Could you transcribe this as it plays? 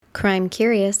Crime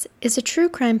Curious is a true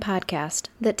crime podcast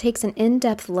that takes an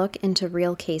in-depth look into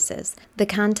real cases. The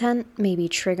content may be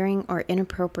triggering or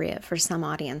inappropriate for some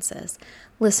audiences.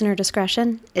 Listener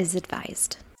discretion is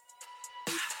advised.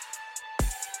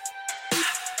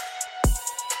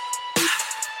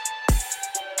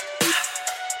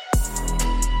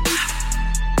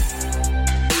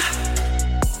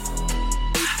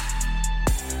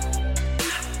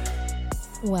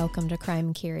 Welcome to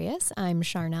Crime Curious. I'm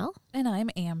Charnel. And I'm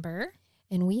Amber.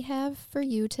 And we have for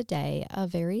you today a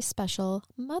very special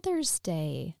Mother's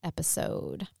Day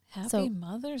episode. Happy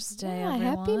Mother's Day, yeah,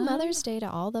 everyone. Happy Mother's Day to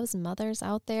all those mothers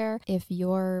out there. If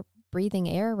you're breathing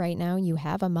air right now, you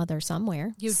have a mother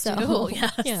somewhere. You do,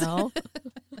 yes. You know,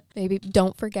 maybe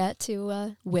don't forget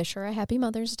to wish her a happy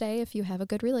Mother's Day if you have a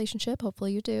good relationship.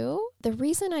 Hopefully you do. The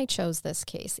reason I chose this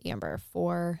case, Amber,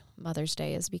 for Mother's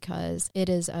Day is because it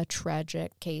is a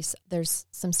tragic case. There's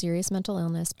some serious mental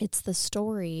illness. It's the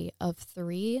story of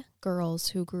 3 girls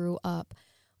who grew up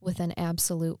with an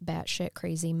absolute batshit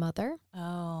crazy mother.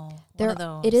 Oh, one of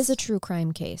those. It is a true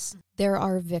crime case. There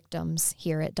are victims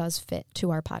here. It does fit to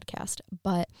our podcast.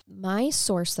 But my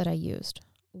source that I used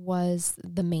was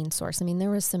the main source. I mean,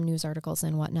 there was some news articles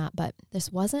and whatnot, but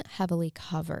this wasn't heavily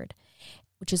covered,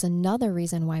 which is another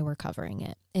reason why we're covering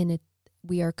it. And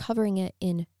we are covering it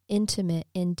in intimate,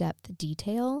 in-depth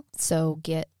detail. So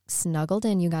get snuggled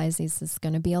in, you guys. This is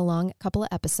going to be a long couple of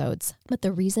episodes. But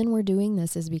the reason we're doing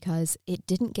this is because it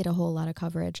didn't get a whole lot of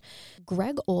coverage.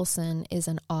 Greg Olsen is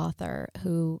an author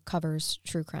who covers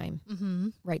true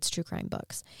crime, writes true crime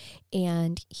books.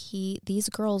 And these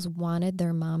girls wanted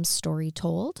their mom's story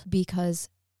told because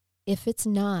if it's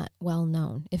not well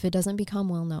known, if it doesn't become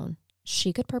well known,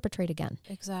 she could perpetrate again.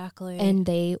 Exactly. And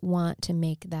they want to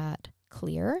make that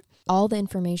clear. All the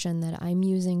information that I'm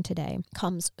using today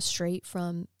comes straight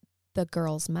from the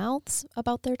girls' mouths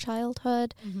about their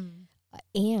childhood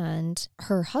and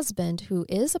her husband, who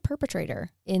is a perpetrator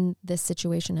in this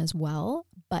situation as well,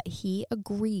 but he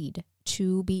agreed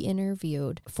to be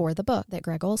interviewed for the book that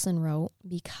Greg Olsen wrote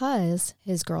because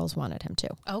his girls wanted him to.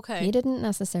 Okay. He didn't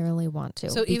necessarily want to.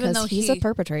 So even though he's a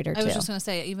perpetrator too. I was just going to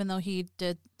say, even though he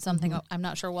did something, I'm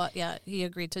not sure what yet, he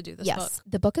agreed to do this book. Yes.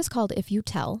 The book is called If You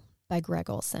Tell by Greg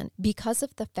Olsen. Because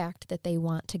of the fact that they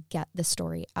want to get the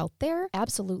story out there,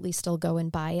 absolutely still go and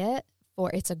buy it.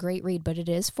 It's a great read, but it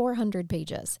is 400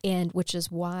 pages, and which is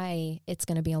why it's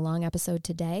going to be a long episode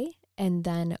today. And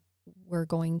then we're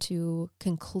going to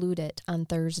conclude it on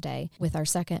Thursday with our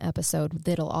second episode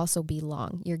that'll also be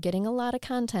long. You're getting a lot of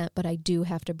content, but I do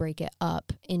have to break it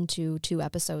up into 2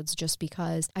 episodes just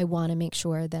because I want to make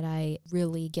sure that I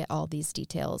really get all these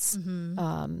details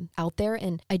out there.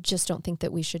 And I just don't think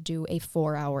that we should do a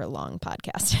 4-hour long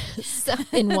podcast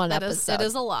in one episode. It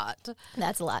is a lot.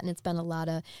 That's a lot. And it's been a lot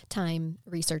of time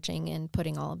researching and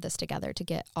putting all of this together to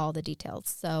get all the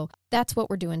details. So that's what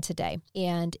we're doing today.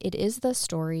 And it is the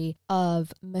story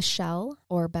of Michelle,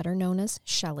 or better known as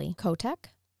Shelley Kotek.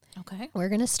 Okay. We're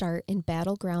going to start in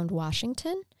Battleground,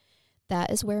 Washington. That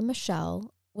is where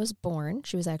Michelle was born.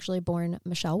 She was actually born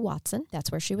Michelle Watson.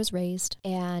 That's where she was raised.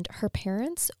 And her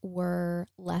parents were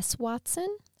Les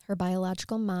Watson. Her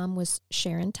biological mom was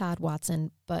Sharon Todd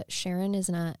Watson, but Sharon is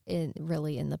not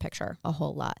really in the picture a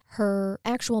whole lot. Her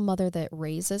actual mother that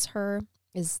raises her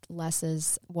is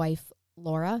Les's wife,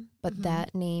 Laura, but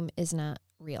that name is not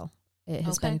real. It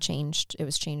has been changed. It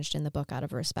was changed in the book out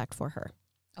of respect for her.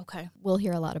 Okay. We'll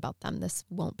hear a lot about them. This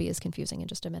won't be as confusing in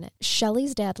just a minute.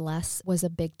 Shelley's dad, Les, was a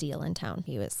big deal in town.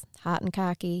 He was hot and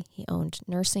cocky. He owned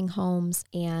nursing homes,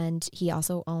 and he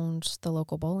also owned the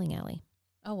local bowling alley.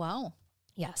 Oh, wow.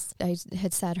 Yes. I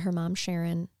had said her mom,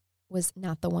 Sharon, was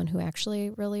not the one who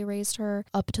actually really raised her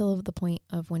up till the point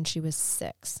of when she was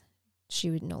 6. She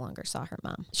no longer saw her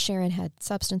mom. Sharon had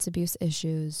substance abuse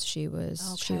issues. She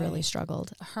really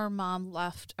struggled. Her mom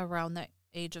left around the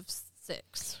age of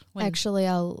 6. Actually,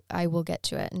 I will get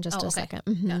to it in just a second.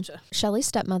 Gotcha. Shelley's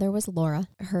stepmother was Laura.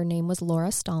 Her name was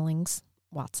Laura Stallings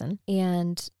Watson.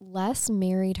 And Les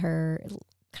married her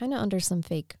kind of under some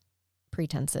fake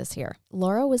pretenses here.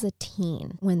 Laura was a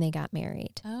teen when they got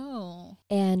married. Oh.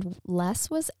 And Les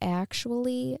was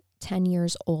actually 10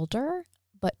 years older,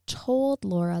 but told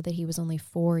Laura that he was only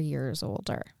 4 years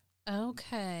older.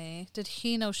 Okay. Did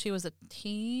he know she was a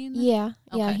teen? Yeah.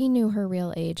 Okay. Yeah, he knew her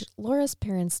real age. Laura's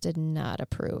parents did not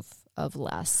approve of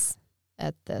Les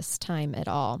at this time at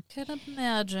all. Can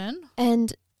imagine.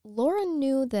 And Laura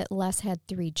knew that Les had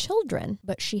 3 children,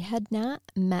 but she had not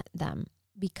met them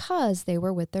because they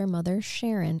were with their mother,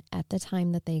 Sharon, at the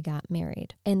time that they got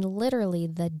married. And literally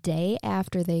the day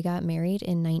after they got married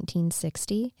in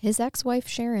 1960, his ex-wife,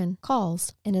 Sharon,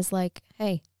 calls and is like,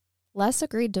 hey, Les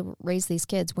agreed to raise these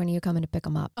kids. When are you coming to pick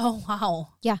them up? Oh, wow.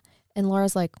 And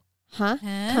Laura's like, huh?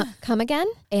 Huh? Come again?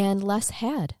 And Les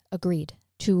had agreed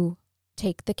to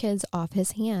take the kids off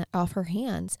her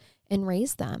hands and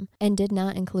raise them, and did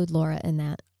not include Laura in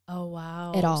that. Oh,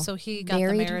 wow. At all. So he got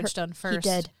Married the marriage her- done first. He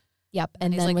did. Yep. And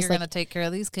And he's then like, was you're like, going to take care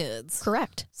of these kids.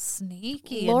 correct.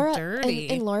 Sneaky Laura, and dirty.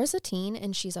 And Laura's a teen,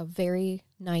 and she's a very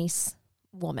nice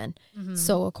woman. Mhm.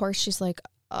 So, of course, she's like,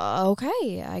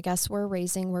 okay, I guess we're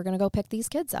going to go pick these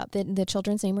kids up. The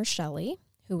children's name were Shelley,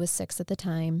 who was 6 at the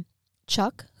time,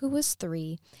 Chuck, who was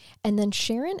 3, and then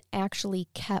Sharon actually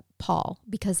kept Paul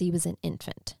because he was an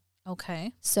infant.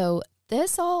 Okay. So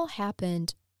this all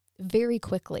happened very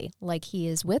quickly. Like, he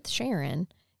is with Sharon,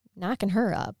 knocking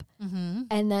her up, Mm-hmm.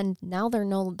 and then now they're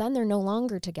no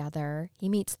longer together. He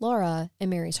meets Laura and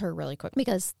marries her really quick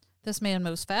because This man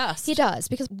moves fast. he does.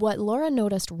 Because what Laura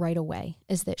noticed right away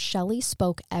is that Shelley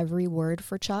spoke every word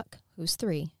for Chuck, who's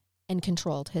 3, and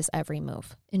controlled his every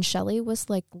move. And Shelley was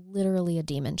like literally a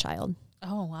demon child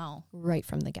Oh, wow. right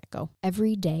from the get-go.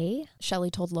 Every day, Shelley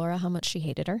told Laura how much she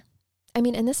hated her. I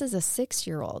mean, and this is a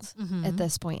 6-year-old Mm-hmm. at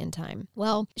this point in time.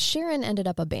 Well, Sharon ended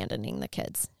up abandoning the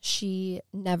kids. She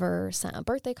never sent a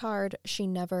birthday card. She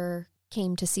never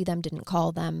came to see them, didn't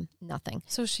call them, nothing.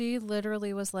 So she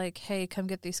literally was like, hey, come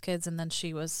get these kids. And then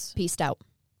she was Pieced out.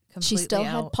 completely She still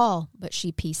out. had Paul, but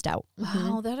she pieced out. Mhm.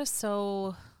 Wow, that is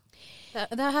so...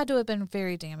 That had to have been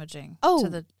very damaging Oh, to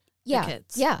the Yeah.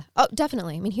 kids. Yeah. Oh,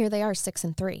 definitely. I mean, here they are, 6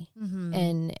 and 3.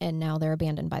 Mm-hmm. And now they're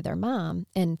abandoned by their mom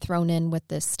and thrown in with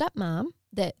this stepmom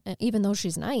that, even though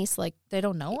she's nice, like, They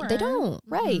don't know her. they don't.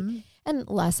 Right. Mhm. And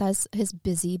Les has his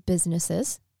busy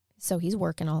businesses, so he's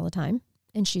working all the time.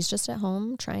 And she's just at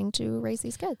home trying to raise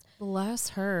these kids.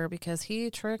 Bless her, because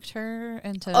he tricked her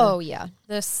into Oh, yeah.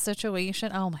 this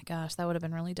situation. Oh, my gosh, that would have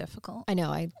been really difficult. I know.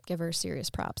 I give her serious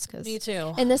props because. Me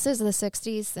too. And this is the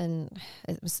 60s, and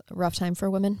it was a rough time for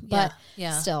women. But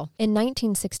yeah. still, in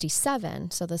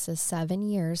 1967, so this is 7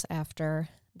 years after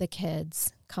the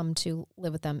kids come to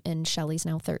live with them, and Shelley's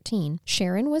now 13,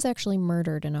 Sharon was actually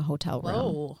murdered in a hotel room.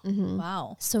 Whoa. Mhm.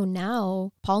 Wow. So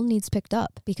now Paul needs picked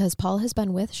up because Paul has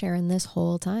been with Sharon this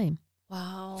whole time.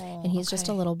 Wow. And he's just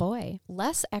a Okay. little boy.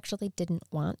 Les actually didn't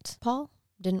want Paul,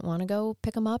 didn't want to go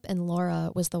pick him up. And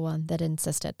Laura was the one that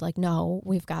insisted, like, no,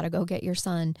 we've got to go get your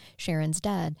son. Sharon's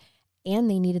dead. And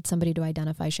they needed somebody to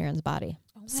identify Sharon's body.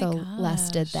 Oh my So Les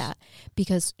did gosh. that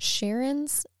because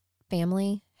Sharon's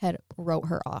family had wrote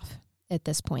her off at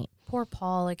this point. Poor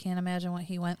Paul. I can't imagine what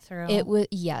he went through. It was,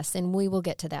 yes, and we will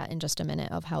get to that in just a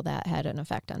minute of how that had an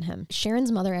effect on him.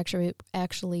 Sharon's mother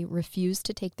actually refused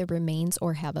to take the remains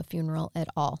or have a funeral at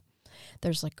all.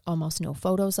 There's like almost no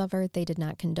photos of her. They did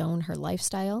not condone her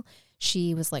lifestyle.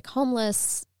 She was like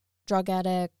homeless, drug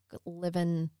addict,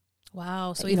 living.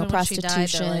 Wow. So you know, even when she died, they're like,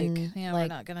 prostitution, yeah, like-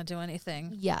 we're not going to do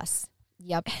anything. Yes.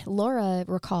 Yep. Laura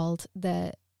recalled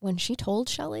that when she told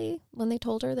Shelley, when they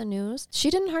told her the news,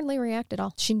 she didn't hardly react at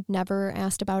all. She never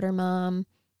asked about her mom,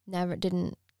 it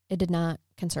did not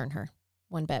concern her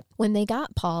one bit. When they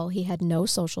got Paul, he had no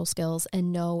social skills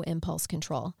and no impulse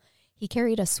control. He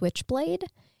carried a switchblade.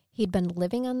 He'd been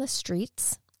living on the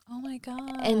streets. Oh my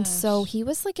God. And so he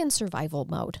was like in survival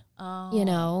mode. oh. You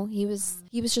know, he was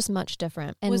just much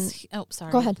different. And was he,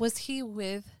 sorry. Go ahead. Was he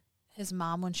with his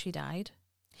mom when she died?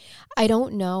 I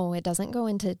don't know. It doesn't go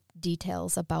into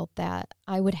details about that.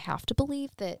 I would have to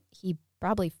believe that he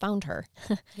probably found her.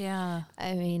 Yeah.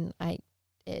 I mean,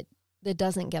 it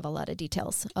doesn't give a lot of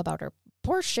details about her.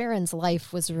 Poor Sharon's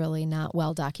life was really not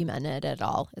well documented at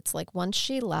all. It's like once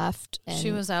she left and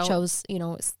She was out. chose,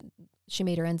 she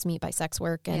made her ends meet by sex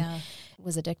work and Yeah.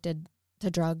 was addicted to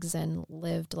drugs and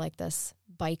lived like this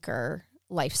biker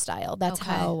lifestyle. That's Okay.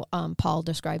 how Paul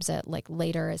describes it, like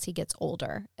later as he gets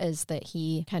older, is that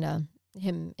he kind of,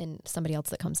 him and somebody else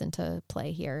that comes into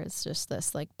play here is just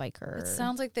this like biker. It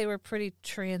sounds like they were pretty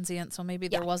transient, so maybe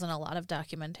there wasn't a lot of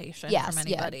documentation from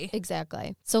anybody. Yeah,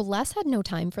 exactly. So Les had no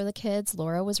time for the kids.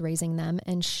 Laura was raising them,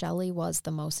 and Shelley was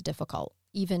the most difficult,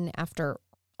 even after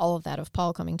all of that of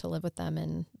Paul coming to live with them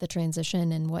and the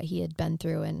transition and what he had been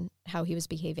through and how he was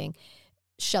behaving.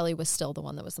 Shelley was still the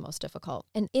one that was the most difficult.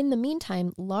 And in the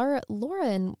meantime, Laura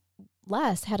and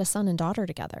Les had a son and daughter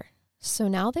together. So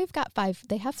now they have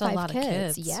That's a 5 lot of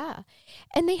kids. kids. Yeah.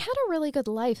 And they had a really good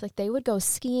life. Like they would go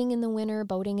skiing in the winter,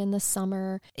 boating in the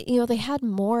summer. They had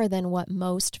more than what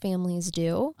most families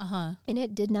do. Uh-huh. And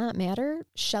it did not matter.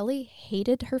 Shelley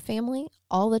hated her family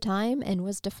all the time and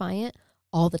was defiant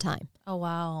all the time. Oh,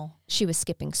 wow. She was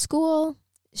skipping school.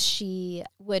 she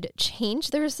would change.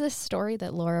 There was this story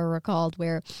that Laura recalled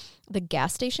where the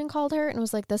gas station called her and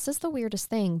was like, this is the weirdest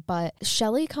thing, but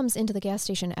Shelley comes into the gas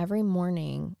station every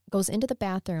morning, goes into the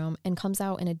bathroom and comes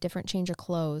out in a different change of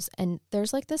clothes. And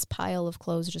there's like this pile of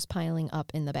clothes just piling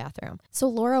up in the bathroom. So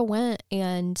Laura went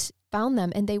and found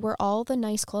them, and they were all the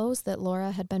nice clothes that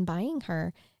Laura had been buying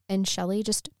her. And Shelley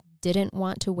just didn't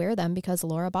want to wear them because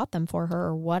Laura bought them for her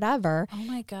or whatever. Oh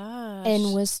my gosh.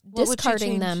 And was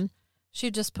discarding them. She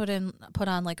just put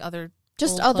on like other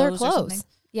clothes.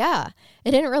 Yeah.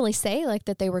 It didn't really say like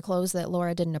that they were clothes that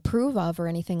Laura didn't approve of or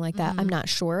anything like that. I'm not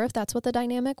sure if that's what the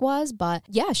dynamic was, but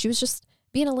yeah, she was just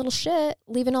being a little shit,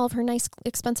 leaving all of her nice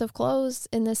expensive clothes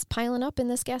piling up in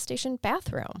this gas station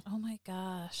bathroom. Oh my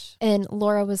gosh. And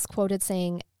Laura was quoted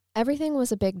saying, everything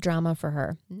was a big drama for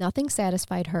her. Nothing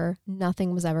satisfied her.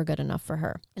 Nothing was ever good enough for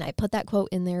her. And I put that quote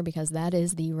in there because that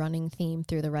is the running theme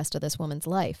through the rest of this woman's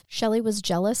life. Shelley was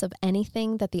jealous of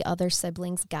anything that the other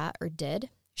siblings got or did.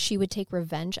 She would take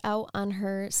revenge out on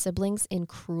her siblings in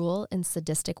cruel and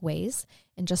sadistic ways.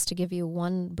 And just to give you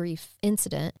one brief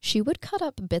incident, she would cut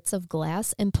up bits of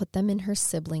glass and put them in her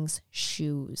siblings'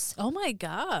 shoes. Oh my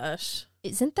gosh.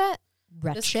 Isn't that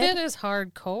wretched? This kid is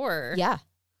hardcore. Yeah.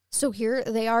 So here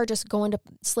they are just going to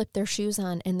slip their shoes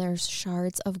on, and there's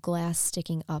shards of glass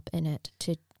sticking up in it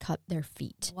to cut their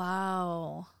feet.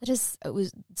 Wow. It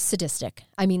was sadistic.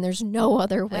 I mean, there's no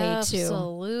other way to.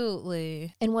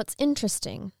 Absolutely. And what's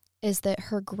interesting is that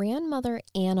her grandmother,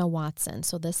 Anna Watson,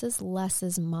 so this is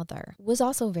Les's mother, was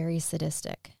also very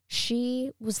sadistic.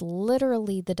 She was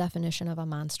literally the definition of a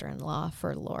monster-in-law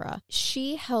for Laura.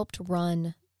 She helped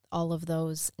run all of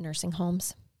those nursing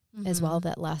homes as well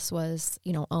that Les was,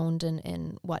 owned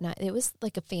and whatnot. It was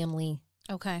like a family.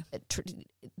 Okay.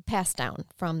 Passed down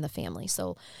from the family.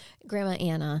 So Grandma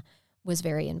Anna was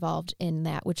very involved in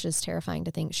that, which is terrifying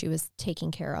to think she was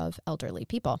taking care of elderly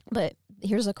people. But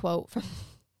here's a quote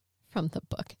from the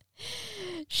book.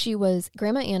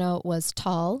 Grandma Anna was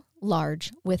tall,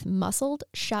 large, with muscled,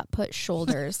 shot-put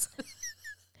shoulders.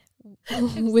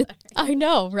 I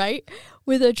know, right?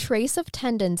 With a trace of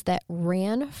tendons that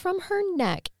ran from her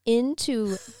neck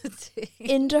into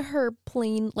her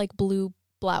plain like blue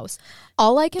blouse.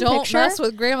 All I can picture. Don't mess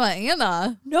with Grandma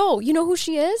Anna. No, you know who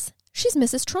she is? She's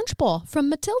Mrs. Trunchbull from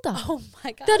Matilda. Oh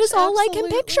my gosh. That is all I can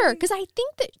picture, because I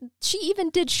think that she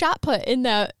even did shot put in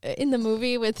the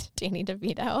movie with Danny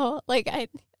DeVito. Like I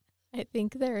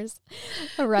think there's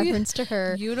a reference to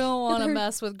her. You don't want to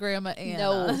mess with Grandma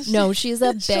Anna. No, she's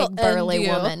a big burly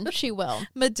woman. She will.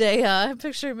 Medea. I'm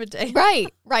picturing Medea.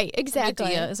 Right, exactly.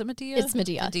 Medea. Is it Medea? It's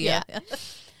Medea. Yeah.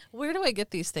 Where do I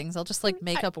get these things? I'll just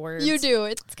make up words. You do.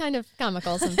 It's kind of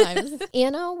comical sometimes.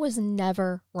 Anna was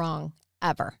never wrong,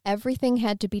 ever. Everything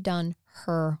had to be done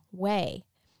her way.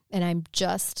 And I'm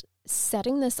just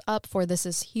setting this up this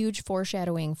is huge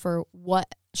foreshadowing for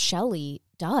what Shelley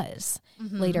does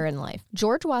later in life.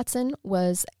 George Watson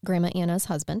was Grandma Anna's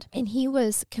husband, and he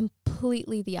was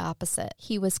completely the opposite.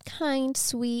 He was kind,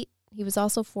 sweet. He was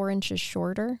also 4 inches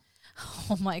shorter.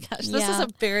 Oh my gosh. This is a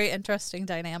very interesting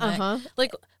dynamic.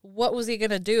 Like, what was he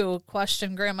going to do?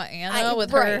 Question Grandma Anna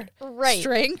with her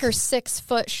strength? Her 6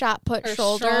 foot shot put her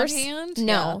shoulders. Strong hand?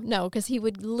 No, because he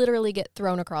would literally get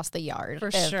thrown across the yard.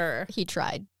 For sure. He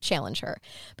tried challenge her.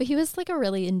 But he was like a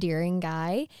really endearing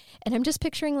guy. And I'm just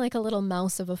picturing like a little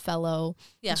mouse of a fellow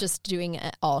just doing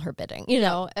all her bidding, you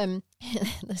know.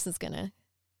 This is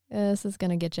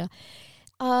gonna get you.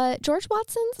 George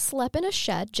Watson slept in a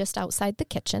shed just outside the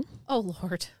kitchen. Oh,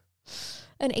 Lord.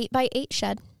 An 8x8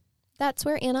 shed. That's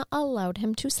where Anna allowed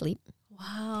him to sleep.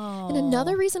 Wow. And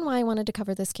another reason why I wanted to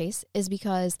cover this case is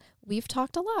because we've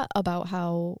talked a lot about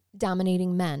how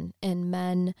dominating men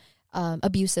and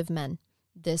abusive men.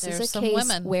 There's a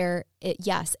case where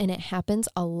and it happens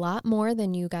a lot more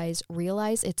than you guys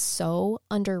realize. It's so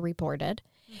underreported,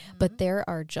 but there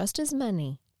are just as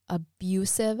many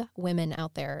abusive women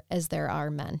out there as there are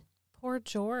men. Poor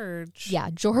George. Yeah,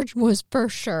 George was for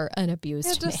sure an abused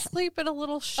man. He had to sleep in a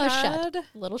little shed.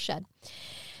 Little shed.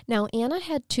 Now, Anna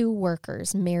had 2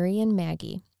 workers, Mary and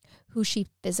Maggie, who she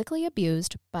physically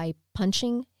abused by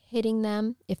punching, hitting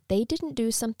them. If they didn't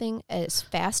do something as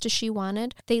fast as she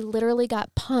wanted, they literally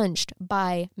got punched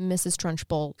by Mrs.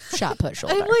 Trunchbull shot put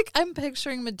shoulder. I'm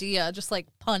picturing Medea just like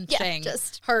punching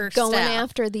just her going staff.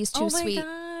 after these 2 sweet. Oh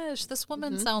my gosh, this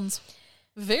woman sounds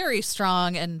very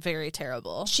strong and very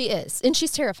terrible. She is, and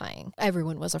she's terrifying.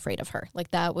 Everyone was afraid of her.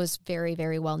 Like, that was very,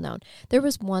 very well known. There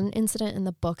was one incident in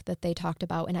the book that they talked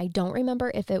about, and I don't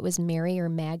remember if it was Mary or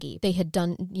Maggie. They had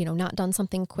done, not done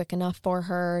something quick enough for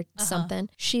her, something.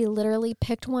 She literally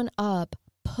picked one up,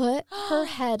 put her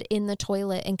head in the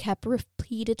toilet and kept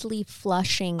repeatedly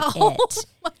flushing it.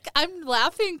 I'm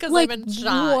laughing because I'm in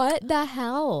shock. What the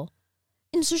hell?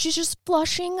 And so she's just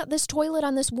flushing this toilet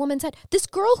on this woman's head. This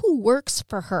girl who works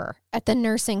for her at the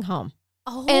nursing home.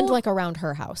 Oh. And like around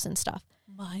her house and stuff.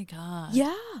 My God.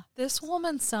 Yeah. This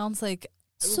woman sounds like...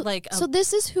 So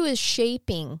this is who is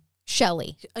shaping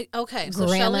Shelly. Okay, so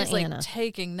Shelly's like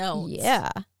taking notes. Yeah.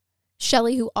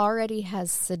 Shelly, who already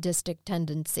has sadistic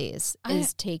tendencies,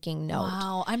 is taking note.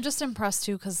 Wow. I'm just impressed,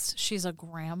 too, because she's a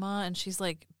grandma and she's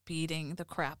like beating the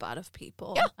crap out of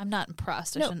people. Yeah. I'm not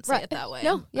impressed. I shouldn't say it that way.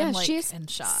 No, yeah, I'm like she's in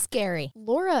shock. Scary.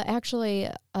 Laura actually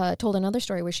told another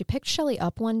story where she picked Shelly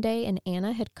up one day and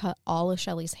Anna had cut all of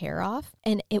Shelly's hair off.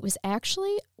 And it was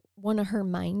actually one of her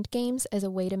mind games as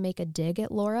a way to make a dig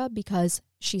at Laura because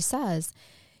she says,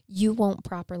 you won't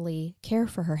properly care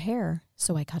for her hair,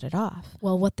 so I cut it off.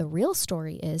 Well, what the real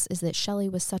story is that Shelly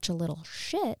was such a little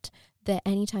shit that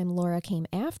anytime Laura came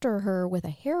after her with a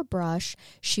hairbrush,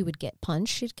 she would get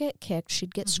punched, she'd get kicked,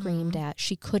 she'd get screamed at.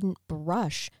 She couldn't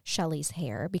brush Shelly's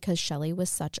hair because Shelly was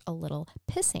such a little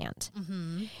pissant.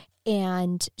 Mm-hmm.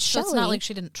 And Shelly... So it's not like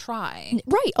she didn't try.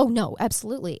 Right. Oh, no,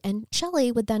 absolutely. And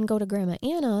Shelly would then go to Grandma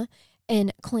Anna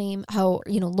and claim how,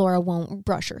 Laura won't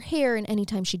brush her hair, and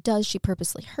anytime she does, she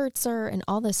purposely hurts her and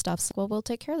all this stuff. So, well, we'll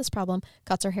take care of this problem.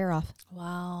 Cuts her hair off.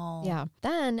 Wow. Yeah.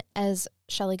 Then, as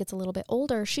Shelly gets a little bit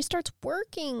older, she starts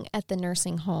working at the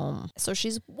nursing home. So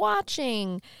she's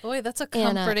watching. Boy, that's a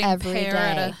comforting pair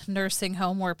at a nursing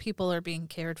home where people are being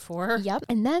cared for. Yep.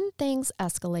 And then things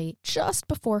escalate. Just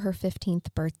before her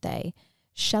 15th birthday,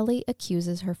 Shelly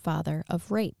accuses her father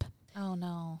of rape. Oh,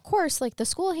 no. Of course, the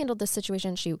school handled this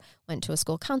situation. She went to a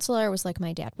school counselor, was like,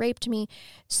 my dad raped me.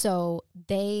 So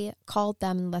they called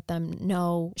them and let them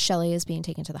know Shelly is being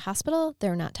taken to the hospital.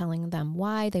 They're not telling them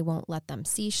why. They won't let them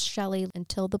see Shelly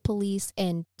until the police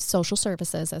and social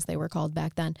services, as they were called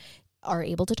back then, are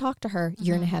able to talk to her.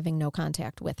 You're having no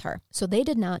contact with her. So they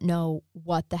did not know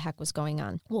what the heck was going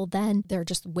on. Well, then they're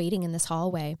just waiting in this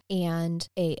hallway and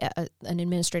an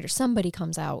administrator, somebody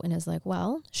comes out and is like,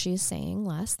 well, she's saying,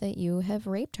 Les, that you have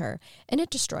raped her. And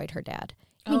it destroyed her dad.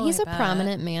 I mean, he's a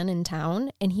prominent man in town,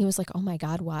 and he was like, oh my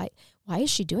God, why is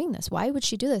she doing this? Why would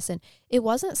she do this? And it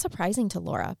wasn't surprising to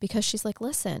Laura because she's like,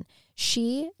 listen,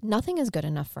 nothing is good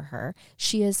enough for her.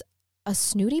 She is a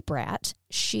snooty brat.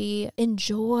 She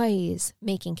enjoys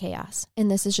making chaos.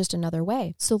 And this is just another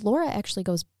way. So Laura actually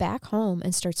goes back home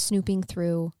and starts snooping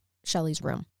through Shelly's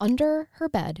room. Under her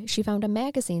bed, she found a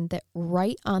magazine that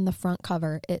right on the front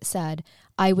cover, it said,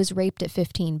 I was raped at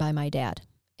 15 by my dad.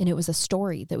 And it was a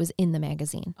story that was in the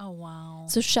magazine. Oh, wow.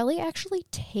 So Shelly actually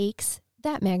takes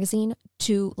that magazine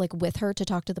with her to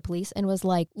talk to the police and was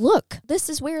like, look, this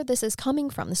is where this is coming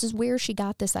from. This is where she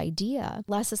got this idea.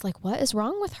 Les is like, what is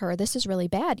wrong with her? This is really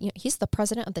bad. He's the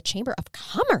president of the Chamber of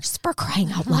Commerce, for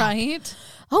crying out loud. Right?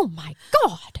 Oh my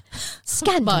God.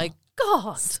 Scandal. Oh my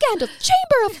God. Scandal.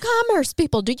 Chamber of Commerce,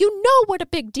 people. Do you know what a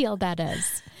big deal that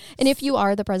is? And if you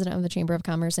are the president of the Chamber of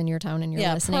Commerce in your town and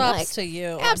you're listening, props to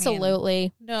you.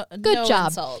 Absolutely. Good job.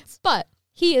 Insults. But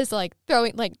he is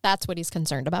throwing, that's what he's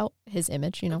concerned about, his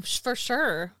image, For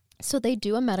sure. So they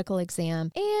do a medical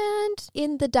exam, and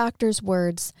in the doctor's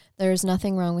words, there's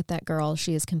nothing wrong with that girl.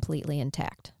 She is completely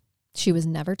intact. She was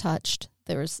never touched.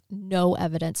 There was no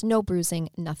evidence, no bruising,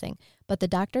 nothing. But the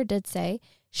doctor did say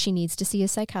she needs to see a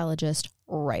psychologist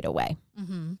right away.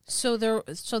 Mm-hmm. So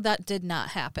that did not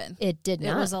happen. It did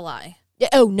not. It was a lie.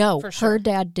 Oh, no. For sure. Her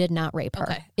dad did not rape her.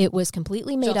 Okay. It was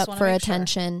completely made up for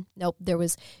attention. Sure.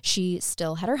 Nope. She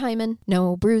still had her hymen,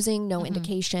 no bruising, no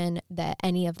indication that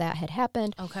any of that had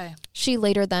happened. Okay. She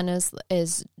later then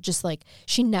is just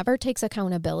she never takes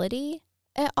accountability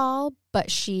at all, but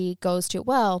she goes to,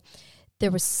 well, there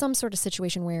was some sort of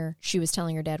situation where she was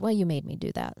telling her dad, well, you made me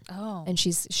do that. Oh. And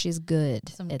she's good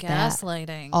Some at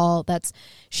gaslighting. That.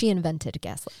 She invented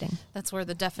gaslighting. That's where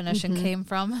the definition came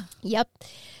from. Yep.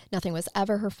 Nothing was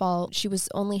ever her fault. She was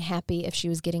only happy if she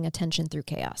was getting attention through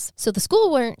chaos. So the school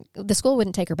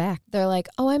wouldn't take her back. They're like,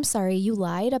 oh, I'm sorry, you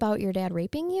lied about your dad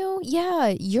raping you?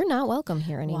 Yeah, you're not welcome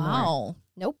here anymore. Wow.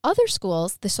 Nope. Other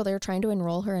schools, so they were trying to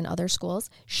enroll her in other schools.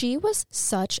 She was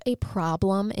such a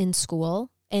problem in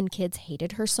school. And kids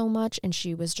hated her so much, and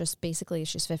she was just basically,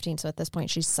 she's 15, so at this point,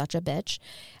 she's such a bitch.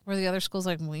 Were the other schools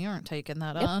like, we aren't taking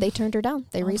that on? They turned her down.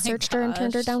 They researched her and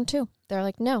turned her down, too. They're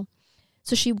like, no.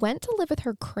 So she went to live with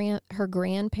her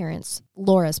grandparents,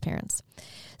 Laura's parents,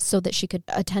 so that she could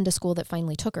attend a school that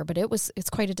finally took her. But it's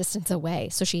quite a distance away.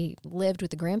 So she lived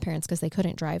with the grandparents because they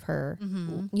couldn't drive her.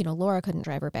 Mm-hmm. Laura couldn't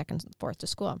drive her back and forth to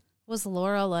school. Was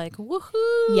Laura like,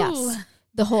 woohoo? Yes.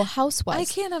 The whole house was. I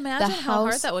can't imagine how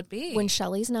hard that would be. When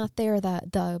Shelly's not there,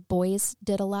 the boys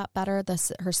did a lot better.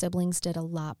 Her siblings did a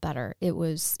lot better. It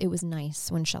was nice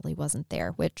when Shelly wasn't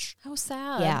there, which... How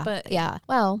sad. Yeah, but yeah.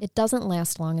 Well, it doesn't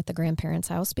last long at the grandparents'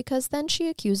 house because then she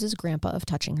accuses Grandpa of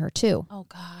touching her too. Oh,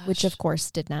 gosh. Which, of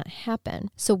course, did not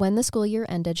happen. So when the school year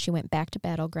ended, she went back to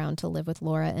Battleground to live with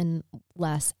Laura and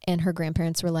Les, and her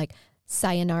grandparents were like,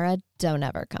 sayonara, don't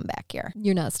ever come back here.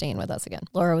 You're not staying with us again.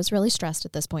 Laura was really stressed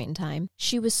at this point in time.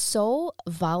 She was so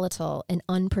volatile and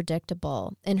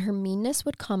unpredictable, and her meanness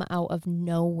would come out of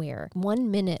nowhere.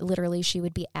 1 minute, literally, she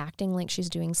would be acting like she's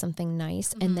doing something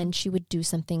nice, and then she would do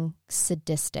something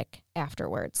sadistic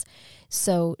afterwards.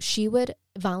 So she would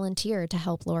volunteer to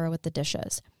help Laura with the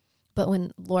dishes. But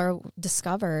when Laura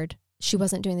discovered she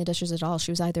wasn't doing the dishes at all,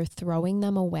 she was either throwing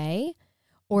them away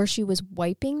or she was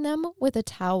wiping them with a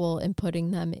towel and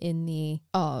putting them in the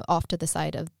off to the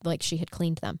side of like she had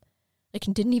cleaned them. Like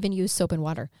didn't even use soap and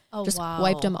water. Oh, just wow.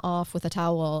 Wiped them off with a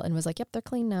towel and was like, yep, they're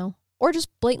clean now. Or just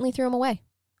blatantly threw them away.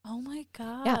 Oh, my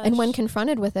gosh. Yeah, and when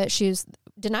confronted with it, she's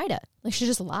denied it. Like she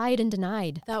just lied and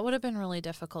denied. That would have been really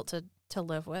difficult to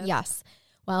live with. Yes.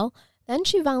 Well, then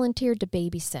she volunteered to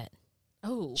babysit.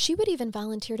 Oh. She would even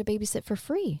volunteer to babysit for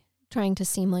free, trying to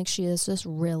seem like she is this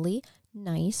really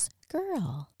nice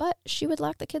girl. But she would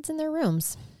lock the kids in their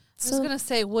rooms. I was going to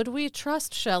say, would we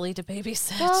trust Shelly to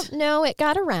babysit? Well, no, it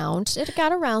got around. It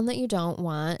got around that you don't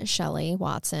want Shelly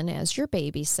Watson as your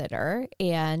babysitter.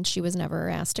 And she was never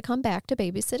asked to come back to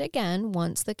babysit again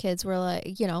once the kids were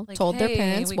told their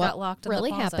parents what really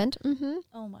happened. Mm-hmm.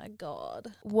 Oh, my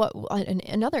God.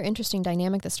 Another interesting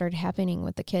dynamic that started happening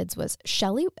with the kids was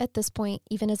Shelly at this point,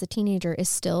 even as a teenager, is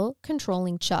still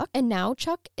controlling Chuck. And now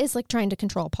Chuck is like trying to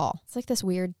control Paul. It's like this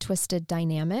weird twisted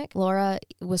dynamic. Laura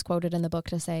was quoted in the book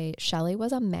to say, Shelly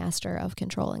was a master of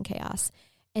control and chaos.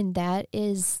 And that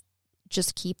is,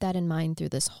 just keep that in mind through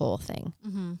this whole thing.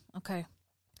 Mm-hmm. Okay.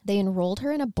 They enrolled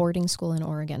her in a boarding school in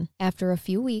Oregon. After a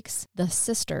few weeks, the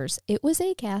sisters, it was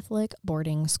a Catholic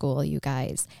boarding school, you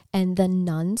guys, and the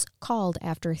nuns called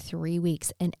after 3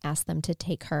 weeks and asked them to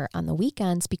take her on the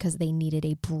weekends because they needed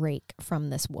a break from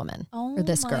this woman or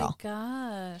this girl. Oh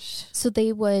my gosh. So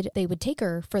they would take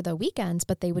her for the weekends,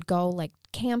 but they would go like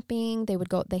camping. They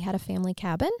had a family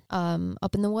cabin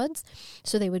up in the woods.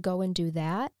 So they would go and do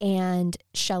that. And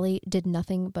Shelly did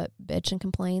nothing but bitch and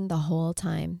complain the whole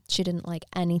time. She didn't like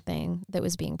anything that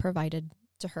was being provided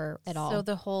to her at all. So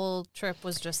the whole trip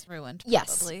was just ruined.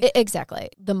 Yes, exactly.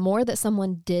 The more that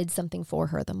someone did something for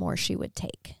her, the more she would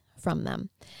take from them.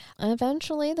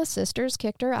 Eventually, the sisters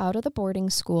kicked her out of the boarding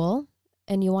school.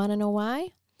 And you want to know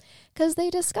why? Because they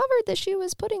discovered that she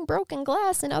was putting broken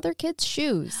glass in other kids'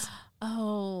 shoes.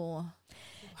 Oh,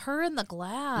 her in the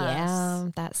glass. Yeah,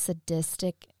 that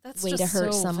sadistic way to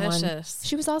hurt someone. Vicious.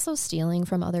 She was also stealing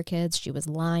from other kids. She was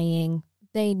lying.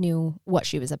 They knew what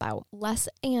she was about. Les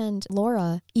and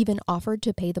Laura even offered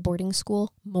to pay the boarding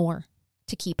school more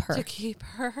to keep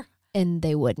her. And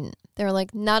they wouldn't. They were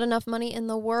like, not enough money in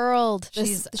the world. She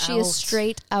is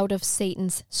straight out of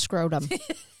Satan's scrotum.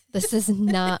 This is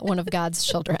not one of God's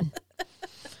children.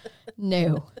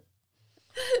 No.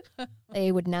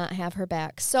 They would not have her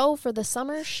back. So for the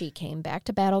summer, she came back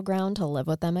to Battleground to live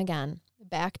with them again.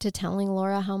 Back to telling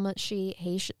Laura how much she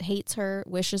hates her,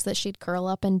 wishes that she'd curl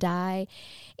up and die.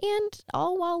 And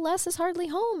all while Les is hardly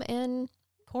home. And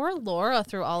poor Laura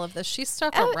through all of this. She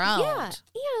stuck around. Yeah.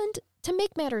 And to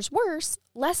make matters worse,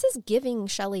 Les is giving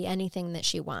Shelly anything that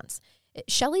she wants.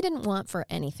 Shelly didn't want for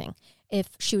anything. If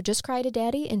she would just cry to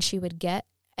Daddy and she would get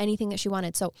anything that she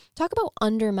wanted. So talk about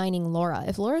undermining Laura.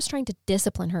 If Laura's trying to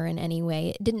discipline her in any way,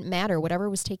 it didn't matter. Whatever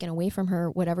was taken away from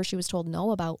her, whatever she was told no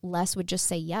about, Les would just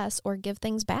say yes or give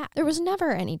things back. There was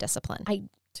never any discipline.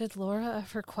 Did Laura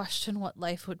ever question what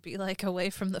life would be like away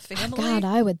from the family? God,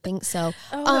 I would think so.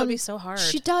 Oh, that would be so hard.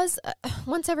 She does.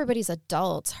 Once everybody's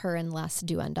adults, her and Les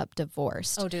do end up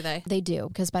divorced. Oh, do they? They do,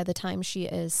 because by the time she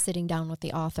is sitting down with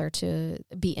the author to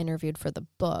be interviewed for the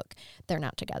book, they're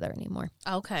not together anymore.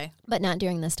 Okay. But not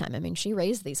during this time. I mean, she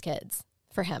raised these kids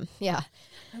for him. Yeah.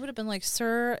 I would have been like,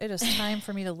 sir, it is time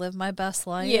for me to live my best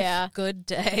life. Yeah. Good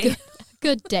day.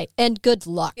 Good day. And good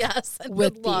luck. Yes. And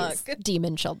with good luck. These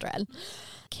demon children.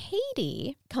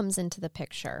 Katie comes into the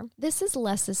picture. This is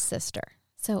Les's sister.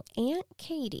 So Aunt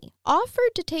Katie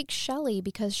offered to take Shelly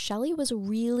because Shelly was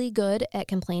really good at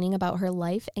complaining about her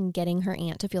life and getting her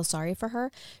aunt to feel sorry for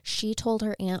her. She told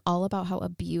her aunt all about how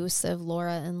abusive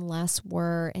Laura and Les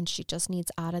were, and she just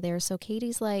needs out of there. So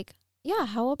Katie's like, yeah,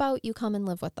 how about you come and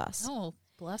live with us? Oh,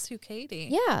 Bless you, Katie.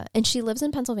 Yeah. And she lives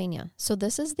in Pennsylvania. So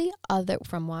this is the other,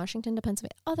 from Washington to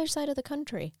Pennsylvania, other side of the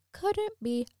country. Couldn't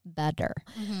be better.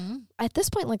 Mm-hmm. At this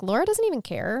point, like, Laura doesn't even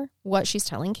care what she's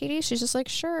telling Katie. She's just like,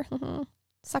 sure,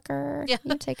 sucker, you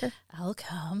take her. I'll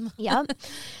come. Yep.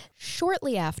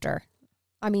 Shortly after,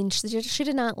 I mean, she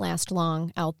did not last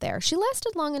long out there. She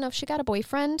lasted long enough. She got a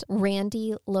boyfriend,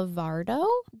 Randy Lavardo.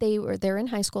 They're in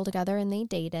high school together and they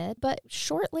dated. But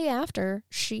shortly after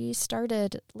she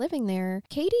started living there,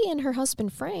 Katie and her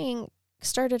husband, Frank,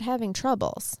 started having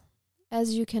troubles,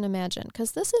 as you can imagine,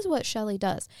 because this is what Shelley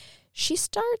does. She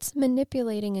starts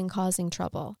manipulating and causing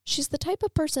trouble. She's the type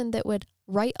of person that would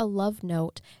write a love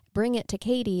note, bring it to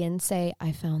Katie and say,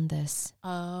 I found this.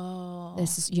 Oh.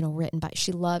 This is, written by,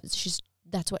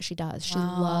 that's what she does. She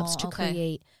loves to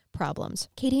create problems.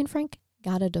 Katie and Frank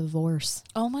got a divorce.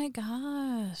 Oh my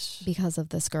gosh. Because of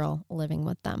this girl living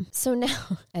with them. So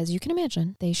now, as you can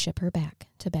imagine, they ship her back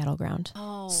to Battleground.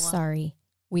 Oh. Sorry,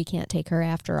 we can't take her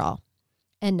after all.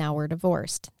 And now we're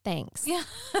divorced. Thanks. Yeah.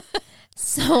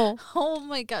 So. Oh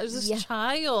my gosh, this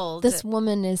child. This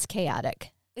woman is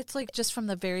chaotic. It's like just from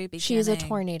the very beginning. She is a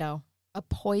tornado. A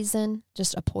poison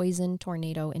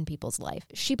tornado in people's life.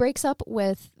 She breaks up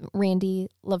with Randy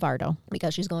Lavardo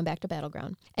because she's going back to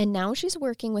Battleground. And now she's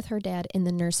working with her dad in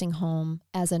the nursing home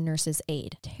as a nurse's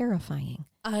aide. Terrifying.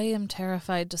 I am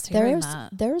terrified just hearing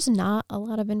that. There's not a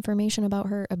lot of information about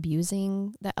her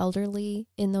abusing the elderly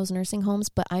in those nursing homes,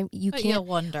 but you can't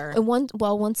wonder.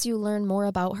 Once you learn more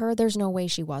about her, there's no way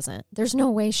she wasn't. There's no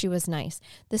way she was nice.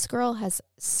 This girl has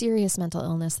serious mental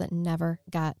illness that never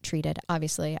got treated.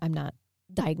 Obviously, I'm not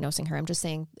diagnosing her. I'm just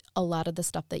saying a lot of the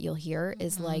stuff that you'll hear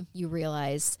is like you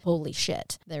realize, holy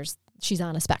shit, she's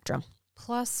on a spectrum.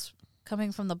 Plus,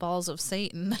 coming from the balls of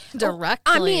Satan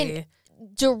directly.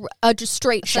 Just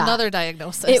straight shot. Another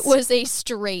diagnosis. It was a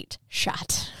straight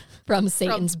shot from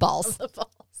Satan's balls.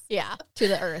 Yeah, to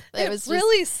the earth. It was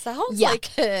really sounds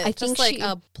like it. I think like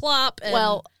a plop.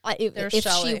 And if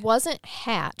she wasn't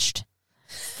hatched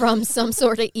from some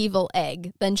sort of evil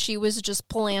egg, then she was just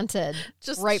planted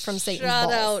right from Satan's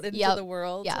balls. Shot out into the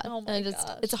world. Yeah. Oh my gosh.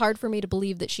 It's hard for me to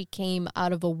believe that she came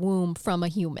out of a womb from a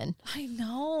human. I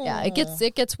know. Yeah,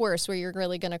 it gets worse where you're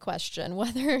really going to question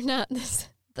whether or not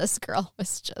this girl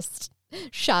was just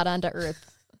shot onto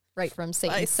earth right from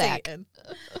Satan's sack. Satan.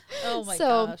 Oh my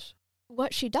gosh.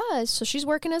 What she does, so she's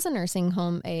working as a nursing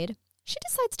home aide. She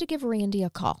decides to give Randy a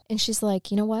call. And she's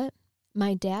like, you know what?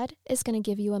 My dad is going to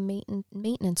give you a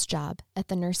maintenance job at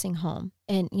the nursing home.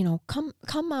 And,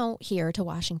 come out here to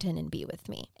Washington and be with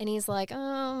me. And he's like,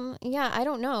 yeah, I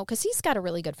don't know. Because he's got a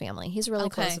really good family. He's really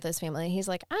close with his family. He's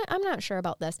like, I'm not sure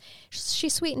about this. She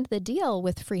sweetened the deal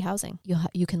with free housing.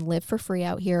 You can live for free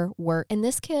out here, work. And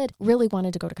this kid really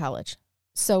wanted to go to college.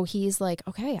 So he's like,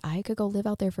 okay, I could go live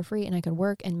out there for free and I could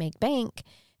work and make bank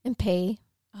and pay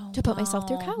to put myself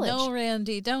through college. No,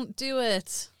 Randy, don't do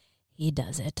it. He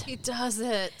does it.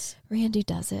 Randy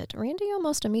does it. Randy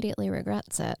almost immediately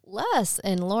regrets it. Les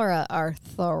and Laura are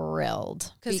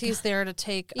thrilled. Because he's there to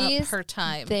take up her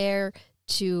time. There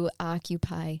to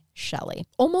occupy Shelley.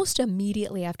 Almost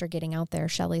immediately after getting out there,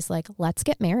 Shelley's like, let's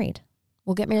get married.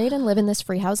 We'll get married and live in this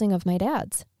free housing of my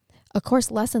dad's. Of course,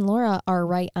 Les and Laura are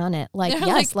right on it. Like, they're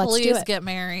yes, let's do it. Please get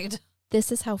married.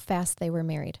 This is how fast they were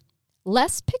married.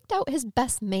 Les picked out his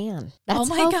best man. That's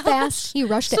how fast he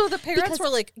rushed it. So the parents were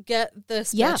like, get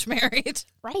this bitch married.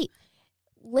 Right.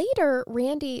 Later,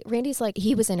 Randy's like,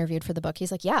 he was interviewed for the book.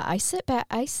 He's like, yeah, I sat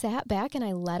back and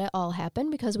I let it all happen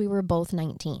because we were both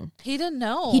 19. He didn't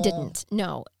know. He didn't.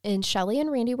 No. And Shelley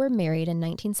and Randy were married in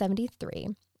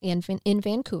 1973 in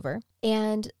Vancouver.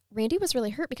 And Randy was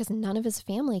really hurt because none of his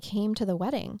family came to the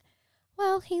wedding.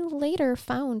 Well, he later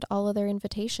found all of their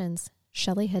invitations.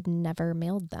 Shelley had never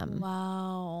mailed them.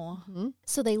 Wow. Mm-hmm.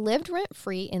 So they lived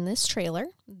rent-free in this trailer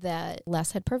that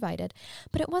Les had provided,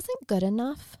 but it wasn't good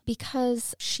enough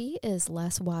because she is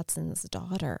Les Watson's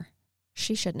daughter.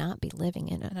 She should not be living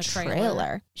in a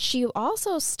trailer. She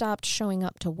also stopped showing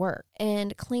up to work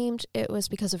and claimed it was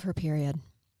because of her period.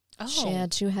 Oh. She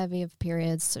had too heavy of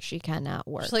periods, so she cannot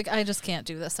work. She's like, I just can't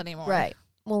do this anymore. Right.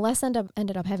 Well, Les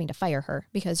ended up having to fire her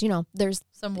because, there's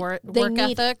some work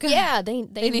ethic. Yeah, they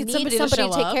need somebody to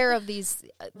take care of these,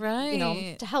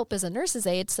 right? To help as a nurse's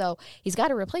aide. So he's got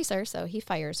to replace her. So he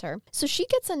fires her. So she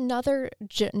gets another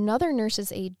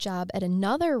nurse's aide job at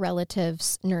another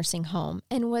relative's nursing home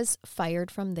and was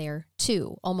fired from there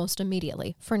too, almost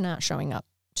immediately for not showing up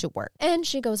to work. And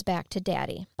she goes back to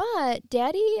Daddy. But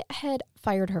Daddy had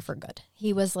fired her for good.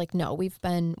 He was like, no, we've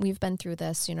been through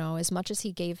this, as much as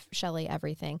he gave Shelley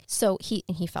everything. So he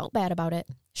felt bad about it.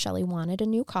 Shelley wanted a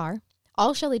new car.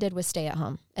 All Shelley did was stay at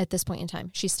home at this point in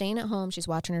time. She's staying at home. She's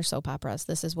watching her soap operas.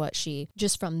 This is what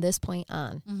just from this point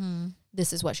on,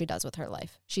 this is what she does with her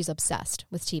life. She's obsessed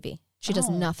with TV. She does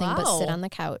nothing but sit on the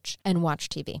couch and watch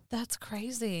TV. That's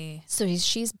crazy. So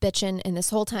she's bitching, and this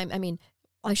whole time, I mean,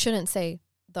 I shouldn't say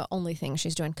the only thing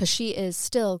she's doing, because she is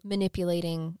still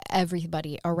manipulating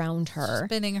everybody around her.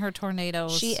 Spinning her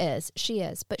tornadoes. She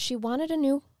is. But she wanted a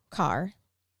new car.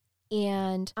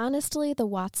 And honestly, the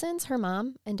Watsons, her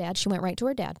mom and dad, she went right to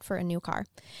her dad for a new car.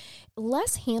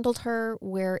 Les handled her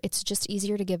where it's just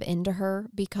easier to give in to her,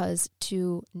 because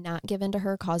to not give in to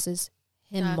her causes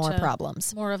him more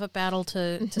problems. More of a battle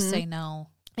to say no.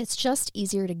 It's just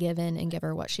easier to give in and give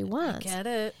her what she wants. I get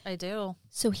it. I do.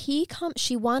 So she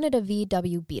wanted a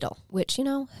VW Beetle, which,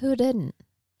 who didn't?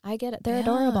 I get it. They're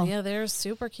adorable. Yeah, they're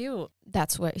super cute.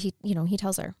 That's what he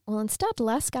tells her. Well, instead,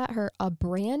 Les got her a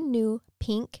brand new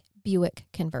pink Buick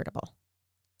convertible.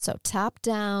 So top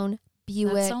down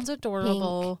Buick. That sounds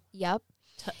adorable. Pink. Yep.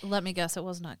 Let me guess, it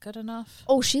was not good enough.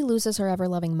 Oh, she loses her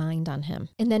ever-loving mind on him.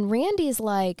 And then Randy's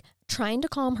like trying to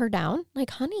calm her down. Like,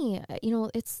 honey,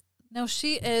 it's... No,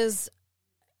 she is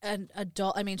an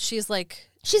adult. I mean, she's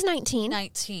 19.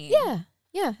 19.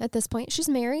 Yeah, at this point. She's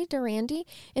married to Randy.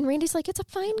 And Randy's like, it's a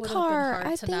fine car.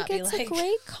 I think it's a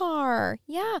great car.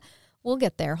 Yeah. We'll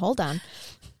get there. Hold on.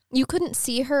 You couldn't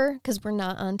see her because we're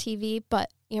not on TV, but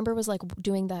Amber was like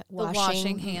doing that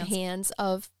washing hands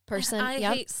of person. I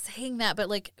hate saying that, but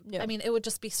I mean, it would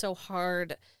just be so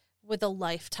hard with a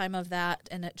lifetime of that,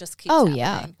 and it just keeps happening.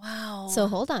 Yeah. Wow. So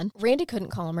hold on. Randy couldn't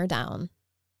calm her down.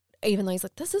 Even though he's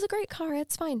like, this is a great car,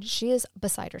 it's fine. She is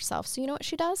beside herself. So you know what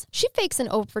she does? She fakes an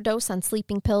overdose on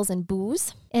sleeping pills and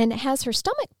booze and has her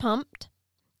stomach pumped.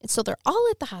 So they're all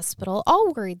at the hospital,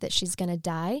 all worried that she's going to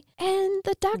die. And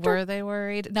the doctor... Were they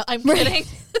worried? No, I'm kidding.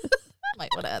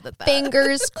 Might want to edit that.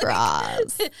 Fingers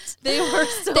crossed. They were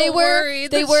so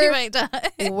worried that she might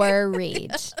die.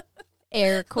 Worried.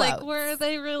 Air quotes. Like, were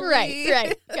they really?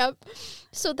 Right. Yep.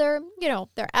 So they're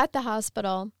at the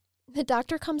hospital. The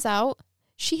doctor comes out.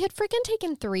 She had freaking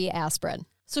taken 3 aspirin.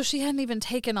 So she hadn't even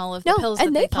taken all of the pills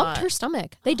that they pumped her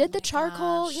stomach. They did the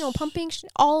charcoal, pumping,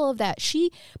 all of that.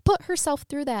 She put herself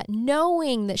through that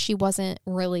knowing that she wasn't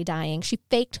really dying. She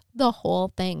faked the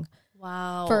whole thing.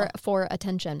 Wow. For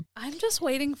attention. I'm just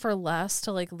waiting for Les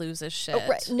to lose his shit.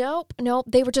 Right. Nope.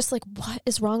 They were just like, what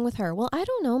is wrong with her? Well, I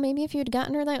don't know. Maybe if you'd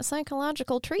gotten her that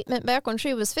psychological treatment back when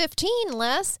she was 15,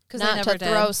 Les. Because they never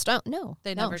did. Stone. No.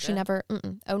 They never did. She never.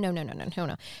 Oh,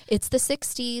 no. It's the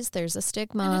 60s. There's a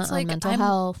stigma on mental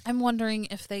health. I'm wondering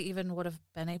if they even would have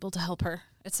been able to help her.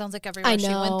 It sounds like everywhere she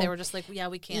went, they were just like, yeah,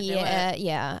 we can't do it.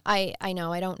 Yeah. I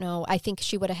know. I don't know. I think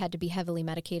she would have had to be heavily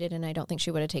medicated, and I don't think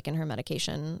she would have taken her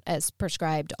medication as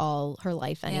prescribed all her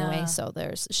life anyway. Yeah. So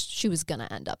she was going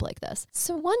to end up like this.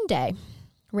 So one day,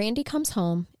 Randy comes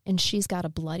home, and she's got a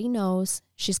bloody nose.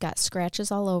 She's got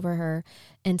scratches all over her,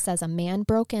 and says a man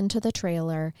broke into the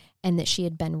trailer and that she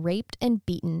had been raped and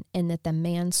beaten, and that the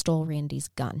man stole Randy's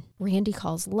gun. Randy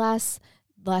calls Les.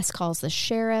 Les calls the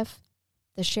sheriff.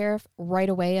 The sheriff right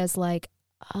away is like,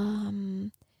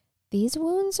 these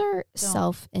wounds are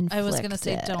self-inflicted. I was going to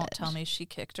say, don't tell me she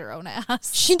kicked her own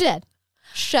ass. She did.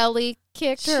 Shelley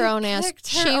kicked her own ass.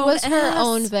 She was her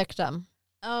own victim.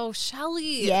 Oh,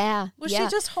 Shelley. Yeah. Was she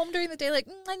just home during the day like,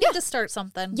 I need to start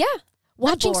something? Yeah.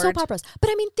 Watching soap operas.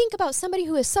 But I mean, think about somebody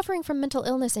who is suffering from mental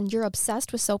illness and you're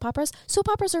obsessed with soap operas. Soap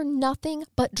operas are nothing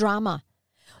but drama.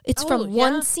 It's from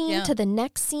one scene to the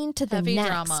next scene to the heavy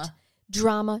next.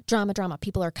 Drama.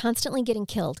 People are constantly getting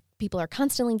killed. People are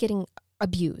constantly getting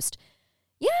abused.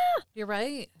 Yeah. You're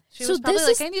right. She was probably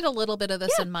like, I need a little bit of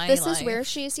this in my life. This is where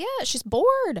she's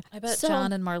bored. I bet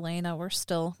John and Marlena were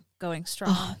still going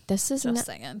strong. This is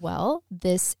saying. Well,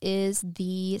 this is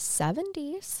the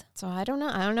 70s. So I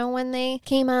don't know when they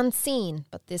came on scene,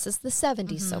 but this is the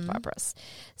 70s soap operas.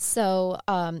 So,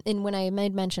 and when I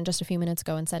made mention just a few minutes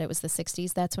ago and said it was the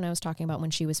 60s, that's when I was talking about when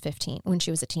she was 15, when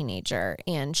she was a teenager,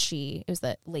 and it was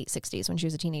the late 60s when she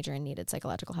was a teenager and needed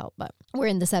psychological help. But we're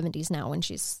in the 70s now when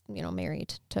she's,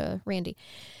 married to Randy.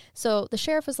 So the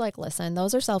sheriff was like, listen,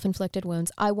 those are self-inflicted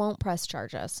wounds. I won't press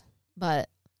charges, but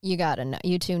you gotta know.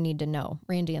 You two need to know.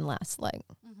 Randy and Les,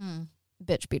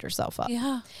 bitch beat herself up.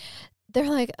 Yeah. They're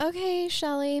like, okay,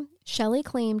 Shelley. Shelley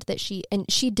claimed that she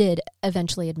did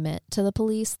eventually admit to the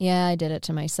police, yeah, I did it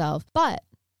to myself. But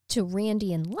to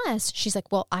Randy and Les, she's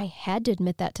like, well, I had to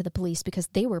admit that to the police because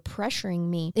they were pressuring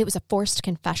me. It was a forced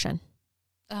confession.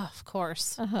 Oh, of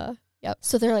course. Uh-huh. Yep.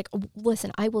 So they're like,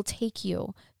 listen, I will take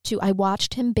you I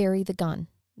watched him bury the gun,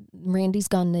 Randy's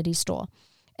gun that he stole,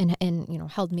 and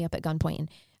held me up at gunpoint. And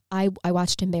I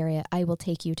watched him bury it. I will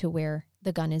take you to where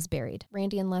the gun is buried.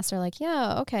 Randy and Les are like,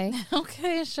 yeah, okay.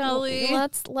 Okay, Shelly.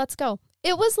 Let's go.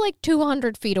 It was like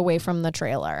 200 feet away from the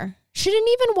trailer. She didn't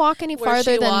even walk any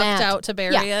farther than that. She walked out to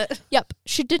bury it? Yep.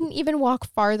 She didn't even walk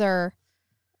farther.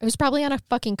 It was probably on a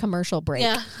fucking commercial break.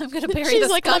 Yeah, I'm going to bury this gun.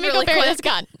 She's like, let me go bury this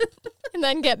gun and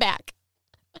then get back.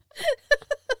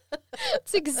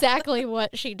 That's exactly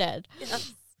what she did.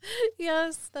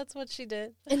 Yes, that's what she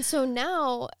did. And so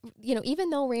now, even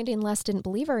though Randy and Les didn't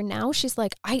believe her, now she's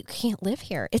like, I can't live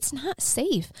here. It's not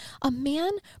safe. A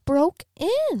man broke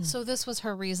in. So this was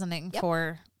her reasoning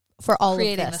for all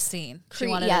creating of this. The scene. She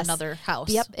wanted another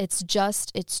house. Yep.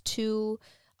 It's too...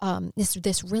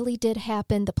 this really did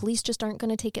happen. The police just aren't going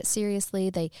to take it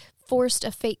seriously. They forced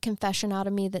a fake confession out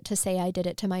of me to say I did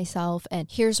it to myself. And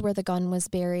here's where the gun was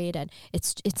buried. And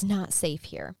it's not safe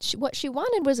here. What she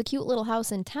wanted was a cute little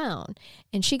house in town.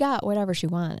 And she got whatever she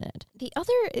wanted. The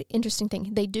other interesting thing,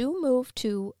 they do move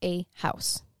to a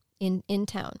house in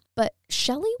town. But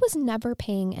Shelly was never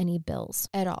paying any bills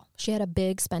at all. She had a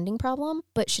big spending problem,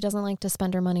 but she doesn't like to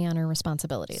spend her money on her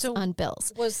responsibilities, on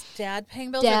bills. Was Dad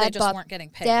paying bills, or they just weren't getting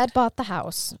paid? Dad bought the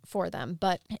house for them,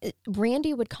 but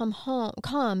Randy would come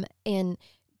and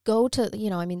go to,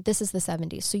 this is the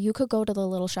 70s, so you could go to the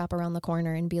little shop around the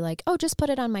corner and be like, oh, just put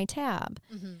it on my tab.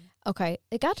 Mm-hmm. Okay.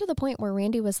 It got to the point where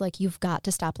Randy was like, you've got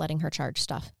to stop letting her charge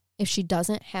stuff. If she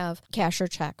doesn't have cash or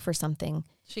check for something,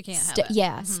 she can't have it.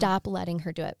 Yeah, stop letting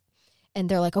her do it. And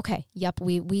they're like, okay, yep,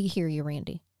 we hear you,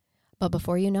 Randy. But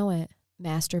before you know it,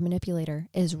 Master Manipulator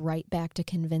is right back to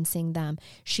convincing them.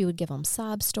 She would give them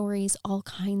sob stories, all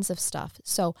kinds of stuff.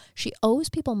 So she owes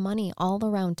people money all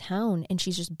around town, and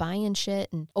she's just buying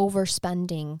shit and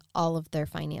overspending all of their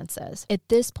finances. At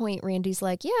this point, Randy's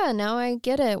like, yeah, now I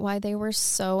get it, why they were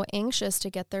so anxious to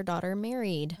get their daughter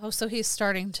married. Oh, so he's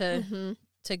starting to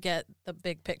get the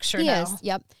big picture now. He is,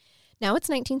 yep. Now it's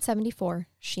 1974.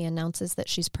 She announces that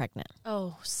she's pregnant.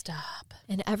 Oh, stop.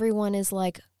 And everyone is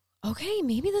like, okay,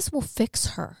 maybe this will fix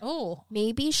her. Oh.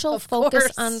 Maybe she'll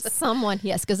focus on someone.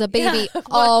 Yes, because a baby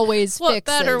always fixes. What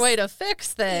better way to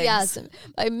fix things? Yes,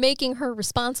 by making her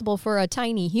responsible for a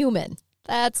tiny human.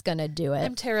 That's going to do it.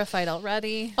 I'm terrified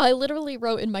already. I literally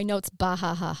wrote in my notes, bah,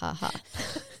 ha, ha, ha, ha.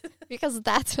 Because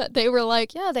that's what they were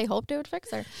like, yeah, they hoped it would fix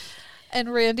her.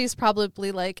 And Randy's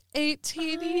probably like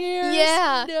 18 years.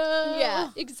 Yeah. No. Yeah,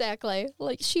 exactly.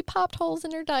 Like she popped holes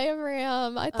in her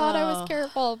diaphragm. I thought I was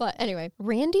careful. But anyway,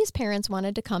 Randy's parents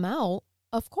wanted to come out,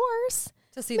 of course.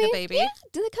 To see the baby? Yeah,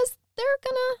 because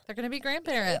they're going to be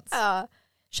grandparents.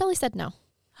 Shelly said no.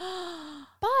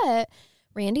 But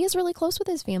Randy is really close with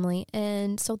his family,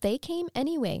 and so they came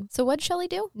anyway. So what'd Shelly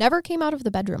do? Never came out of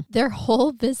the bedroom. Their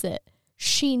whole visit,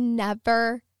 she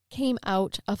never came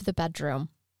out of the bedroom.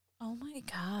 Oh my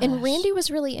gosh. And Randy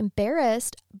was really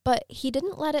embarrassed, but he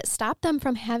didn't let it stop them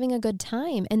from having a good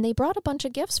time. And they brought a bunch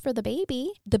of gifts for the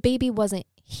baby. The baby wasn't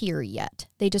here yet.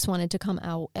 They just wanted to come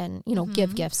out and,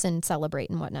 give gifts and celebrate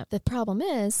and whatnot. The problem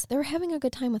is they were having a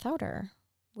good time without her,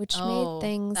 which made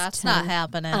things... That's not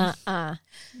happening. Not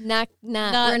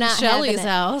we're not Shelly's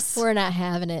house. We're not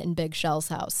having it in Big Shell's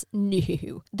house.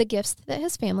 No. The gifts that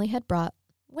his family had brought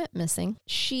went missing.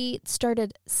 She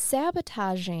started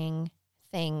sabotaging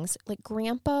things. Like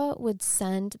Grandpa would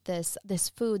send this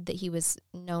food that he was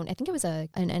known, I think it was an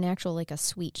actual like a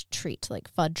sweet treat, like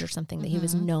fudge or something that he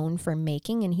was known for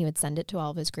making, and he would send it to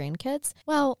all of his grandkids.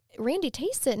 Well, Randy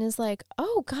tastes it and is like,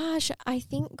 oh gosh, I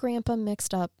think Grandpa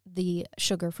mixed up the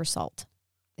sugar for salt.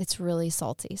 It's really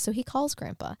salty. So he calls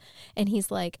Grandpa and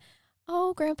he's like,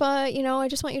 oh, Grandpa, I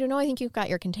just want you to know I think you've got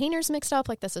your containers mixed up.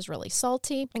 Like, this is really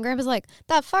salty. And Grandpa's like,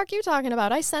 the fuck you talking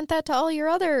about? I sent that to all your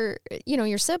other,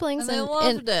 your siblings. And they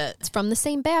loved it. It's from the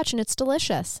same batch, and it's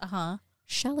delicious. Uh-huh.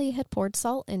 Shelly had poured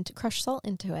crushed salt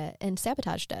into it and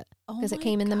sabotaged it because it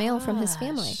came in the mail from his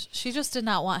family. She just did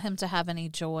not want him to have any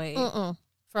joy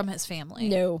from his family.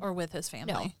 No. Or with his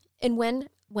family. No. And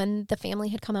when the family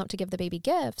had come out to give the baby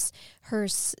gifts,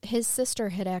 his sister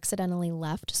had accidentally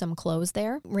left some clothes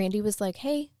there. Randy was like,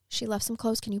 hey, she left some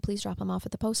clothes. Can you please drop them off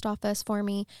at the post office for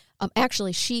me?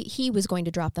 Actually, he was going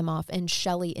to drop them off, and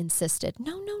Shelly insisted,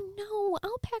 no,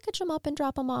 I'll package them up and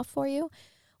drop them off for you.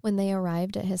 When they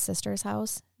arrived at his sister's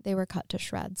house, they were cut to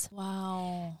shreds.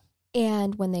 Wow.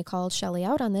 And when they called Shelly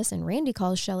out on this, and Randy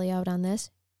calls Shelly out on this,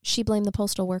 she blamed the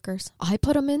postal workers. I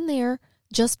put them in there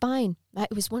just fine.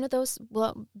 It was one of those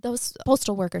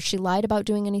postal workers. She lied about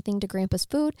doing anything to Grandpa's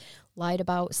food, lied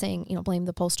about saying, blame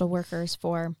the postal workers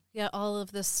for... Yeah, all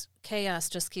of this chaos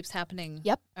just keeps happening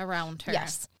around her.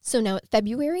 Yes. So now,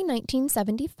 February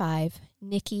 1975,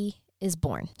 Nikki is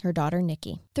born, her daughter,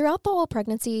 Nikki. Throughout the whole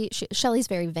pregnancy, Shelly's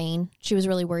very vain. She was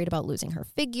really worried about losing her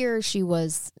figure. She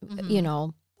was,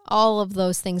 all of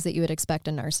those things that you would expect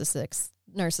a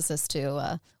narcissist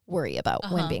to worry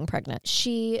about when being pregnant.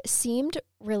 She seemed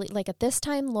really, like at this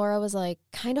time, Laura was like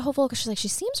kind of hopeful because she's like, she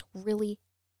seems really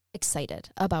excited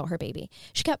about her baby.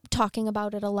 She kept talking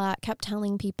about it a lot, kept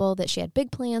telling people that she had big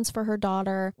plans for her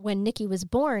daughter. When Nikki was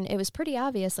born, it was pretty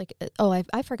obvious, like,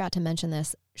 I forgot to mention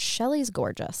this. Shelly's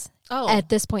gorgeous at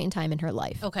this point in time in her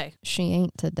life. Okay. She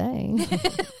ain't today.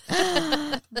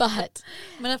 But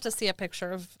I'm going to have to see a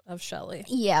picture of Shelly.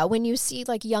 Yeah, when you see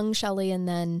like young Shelly and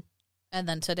then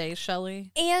today's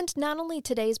Shelly. And not only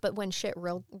today's, but when shit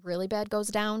really bad goes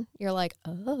down, you're like,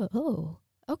 oh.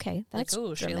 Okay, that's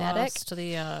like, dramatic.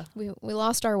 We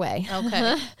lost our way.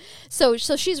 Okay. So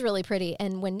she's really pretty.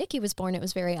 And when Nikki was born, it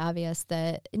was very obvious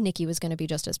that Nikki was going to be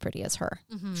just as pretty as her.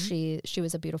 Mm-hmm. She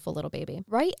was a beautiful little baby.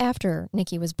 Right after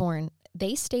Nikki was born,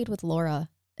 they stayed with Laura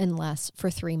and Les for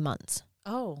 3 months.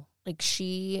 Oh. Like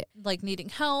she... Like needing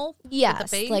help? Yes.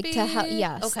 With the baby? Like to help.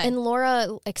 Yes. Okay. And Laura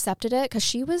accepted it because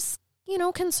she was...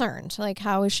 concerned. Like,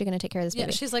 how is she going to take care of this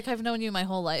baby? She's like, I've known you my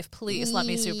whole life. Please let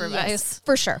me supervise. Yes,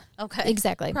 for sure. Okay.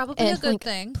 Exactly. Probably a good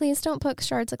thing. Please don't put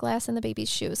shards of glass in the baby's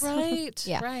shoes. Right.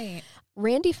 Yeah. Right.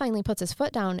 Randy finally puts his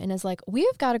foot down and is like,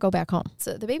 we've got to go back home.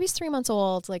 So the baby's 3 months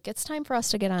old. Like, it's time for us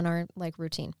to get on our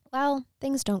routine. Well,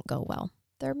 things don't go well.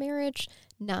 Their marriage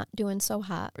not doing so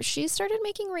hot. She started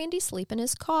making Randy sleep in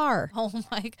his car. Oh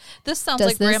my! This sounds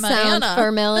like Grandma Anna. Does this sound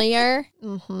familiar?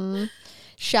 Mm-hmm.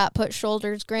 Shot put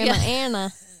shoulders, Grandma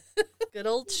Anna. Good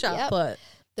old shot put.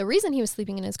 The reason he was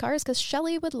sleeping in his car is because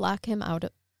Shelly would lock him out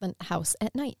of the house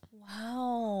at night.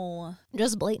 Wow.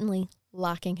 Just blatantly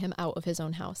locking him out of his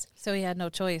own house. So he had no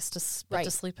choice but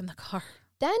to sleep in the car.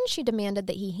 Then she demanded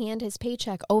that he hand his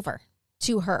paycheck over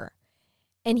to her.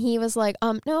 And he was like,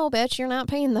 no, bitch, you're not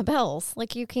paying the bills.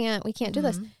 Like, we can't do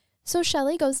this. So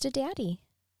Shelly goes to Daddy.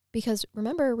 Because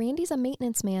remember, Randy's a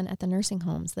maintenance man at the nursing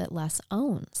homes that Les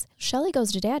owns. Shelly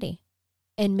goes to Daddy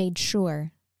and made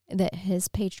sure that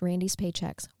Randy's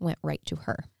paychecks went right to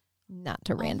her, not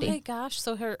to Randy. Oh my gosh.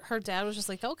 So her dad was just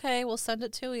like, okay, we'll send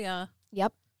it to you.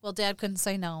 Yep. Well, Dad couldn't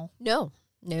say no. No.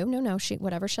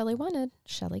 Whatever Shelly wanted,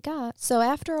 Shelly got. So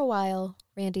after a while,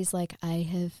 Randy's like, I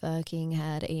have fucking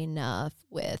had enough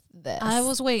with this. I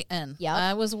was waiting. Yep.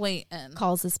 I was waiting.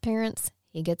 Calls his parents.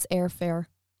 He gets airfare.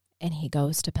 And he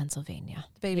goes to Pennsylvania.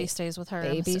 The baby stays with her.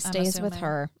 Baby stays with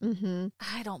her. Mm-hmm.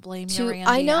 I don't blame you, Randy.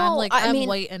 I know. I'm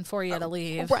waiting for you to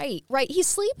leave. Right. He's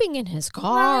sleeping in his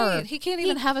car. Right. He can't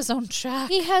even have his own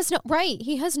check. He has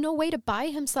no way to buy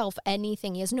himself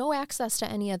anything. He has no access to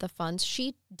any of the funds.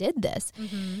 She did this.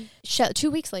 Mm-hmm. 2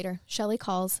 weeks later, Shelly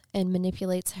calls and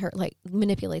manipulates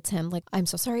him. Like, I'm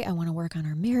so sorry. I want to work on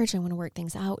our marriage. I want to work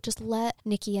things out. Just let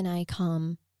Nikki and I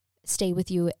come stay with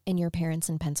you and your parents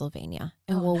in Pennsylvania,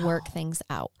 and we'll work things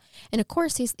out. And of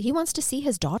course, he wants to see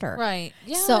his daughter. Right.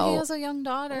 Yeah, so, he has a young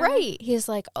daughter. Right. He's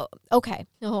like, oh, okay.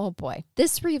 Oh, boy.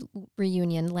 This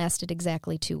reunion lasted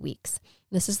exactly 2 weeks.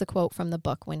 This is the quote from the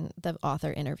book when the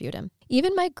author interviewed him.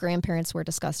 Even my grandparents were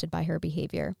disgusted by her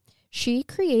behavior. She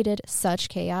created such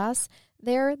chaos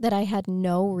there that I had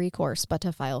no recourse but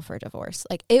to file for divorce.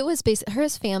 Like, it was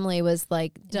his family was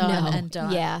like, done and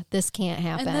done. Yeah, this can't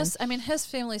happen. And his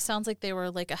family sounds like they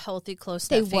were like a healthy,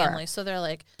 close-knit family. So they're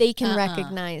like, they can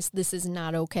recognize this is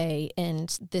not okay and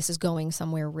this is going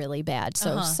somewhere really bad.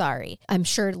 So sorry. I'm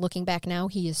sure looking back now,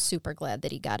 he is super glad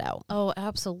that he got out. Oh,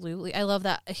 absolutely. I love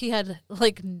that. He had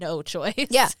like no choice.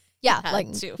 Yeah. Yeah,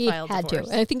 he had to.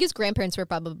 And I think his grandparents were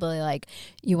probably like,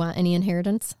 you want any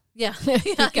inheritance? Yeah.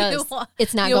 Because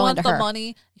it's not going to her. You want the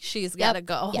money, she's got to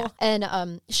go. Yeah.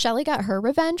 And Shelly got her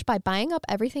revenge by buying up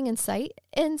everything in sight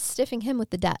and stiffing him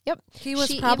with the debt. Yep. He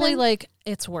was probably like,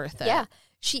 it's worth it. Yeah.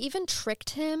 She even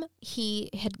tricked him.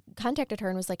 He had contacted her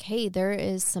and was like, hey, there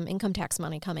is some income tax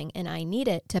money coming and I need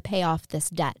it to pay off this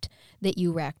debt that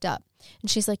you racked up. And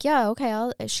she's like, yeah,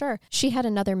 okay, sure. She had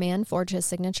another man forge his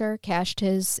signature, cashed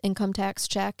his income tax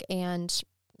check, and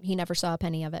he never saw a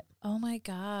penny of it. Oh my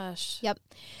gosh. Yep.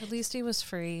 At least he was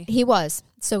free. He was.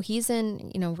 So he's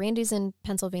in, Randy's in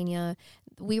Pennsylvania.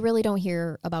 We really don't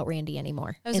hear about Randy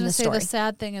anymore. I was going to say, the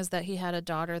sad thing is that he had a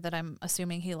daughter that I'm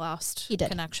assuming he lost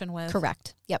connection with.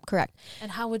 Correct. Yep, correct.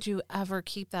 And how would you ever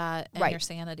keep that in your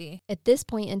sanity? At this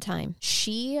point in time,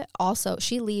 she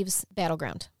leaves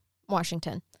Battleground,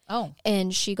 Washington. Oh.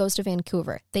 And she goes to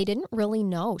Vancouver. They didn't really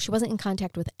know. She wasn't in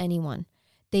contact with anyone.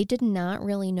 They did not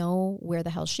really know where the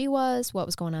hell she was, what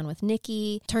was going on with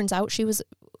Nikki. Turns out she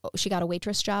got a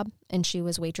waitress job and she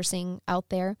was waitressing out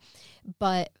there.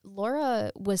 But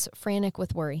Laura was frantic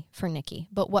with worry for Nikki.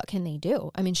 But what can they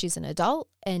do? I mean, she's an adult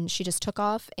and she just took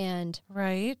off. And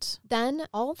then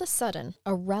all of a sudden,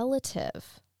 a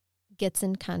relative gets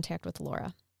in contact with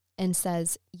Laura and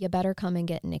says, you better come and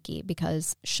get Nikki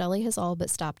because Shelly has all but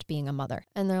stopped being a mother.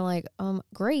 And they're like,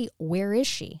 great, where is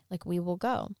she? Like, we will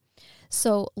go.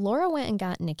 So Laura went and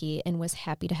got Nikki and was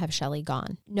happy to have Shelly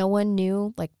gone. No one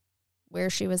knew, like, where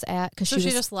she was at. So she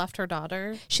just left her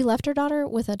daughter? She left her daughter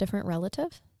with a different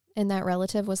relative. And that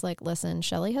relative was like, listen,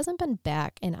 Shelly hasn't been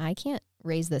back and I can't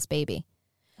raise this baby.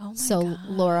 Oh my so gosh.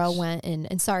 Laura went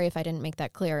and sorry if I didn't make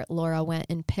that clear, Laura went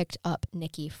and picked up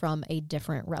Nikki from a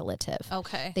different relative.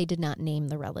 Okay. They did not name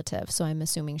the relative, so I'm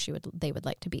assuming they would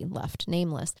like to be left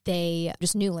nameless. They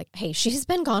just knew, like, hey, she's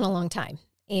been gone a long time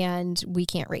and we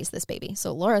can't raise this baby.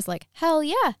 So Laura's like, hell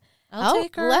yeah, I'll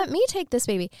take her. Let me take this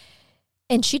baby.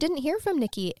 And she didn't hear from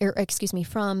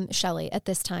from Shelly at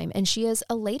this time. And she is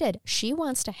elated. She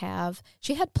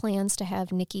had plans to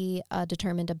have Nikki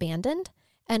determined abandoned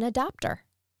and adopt her.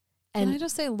 And can I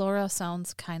just say Laura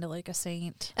sounds kind of like a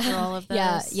saint for all of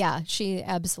this? Yeah, she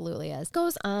absolutely is. It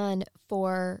goes on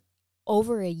for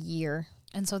over a year.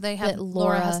 And so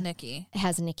Laura has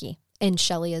Nikki. And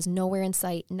Shelly is nowhere in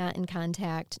sight, not in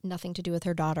contact, nothing to do with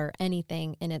her daughter,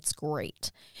 anything. And it's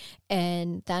great.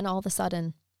 And then all of a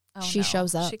sudden, she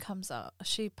shows up. She comes up.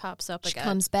 She pops up again. She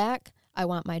comes back. I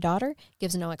want my daughter.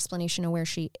 Gives no explanation of where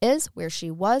she is, where she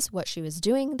was, what she was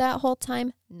doing that whole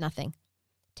time. Nothing.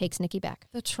 Takes Nikki back.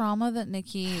 The trauma that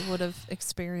Nikki would have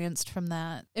experienced from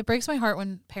that. It breaks my heart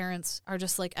when parents are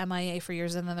just like MIA for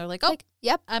years and then they're like,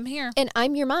 yep, I'm here. And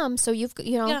I'm your mom, so so you're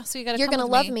going to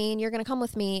love me and you're going to come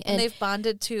with me. And they've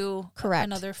bonded to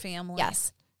another family.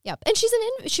 Yes. Yep. And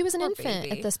she was an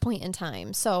infant at this point in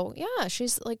time. So, yeah,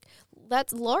 she's like,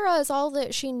 Laura is all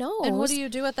that she knows. And what do you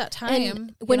do at that time?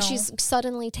 And when she's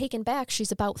suddenly taken back,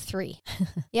 she's about 3.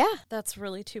 Yeah. That's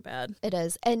really too bad. It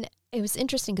is. And it was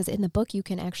interesting because in the book, you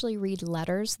can actually read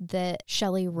letters that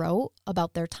Shelly wrote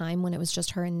about their time when it was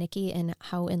just her and Nikki and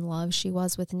how in love she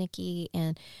was with Nikki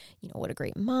and, what a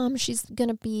great mom she's going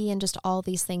to be and just all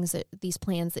these things, these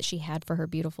plans that she had for her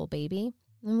beautiful baby.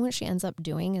 And what she ends up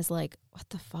doing is like, what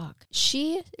the fuck?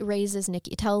 She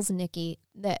tells Nikki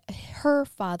that her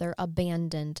father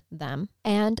abandoned them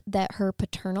and that her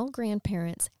paternal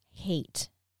grandparents hate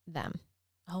them.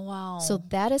 Oh, wow. So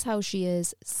that is how she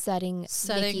is setting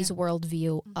Nikki's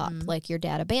worldview up. Like, your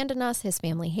dad abandoned us. His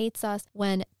family hates us.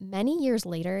 When many years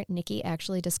later, Nikki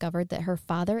actually discovered that her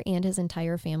father and his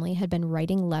entire family had been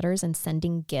writing letters and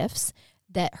sending gifts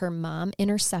that her mom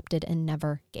intercepted and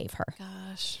never gave her.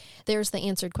 Gosh. There's the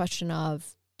answered question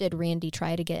of, did Randy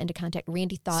try to get into contact?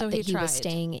 Randy thought that he was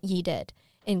staying, he did,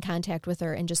 in contact with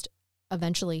her, and just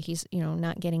eventually he's,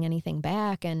 not getting anything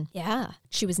back. And yeah,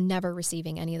 she was never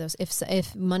receiving any of those.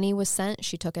 If money was sent,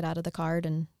 she took it out of the card.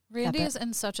 And Randy is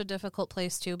in such a difficult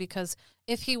place too, because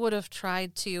if he would have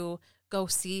tried to go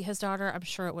see his daughter, I'm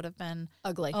sure it would have been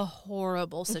ugly, a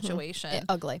horrible situation.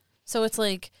 Ugly. So it's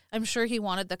like, I'm sure he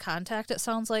wanted the contact, it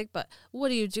sounds like, but what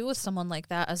do you do with someone like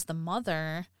that as the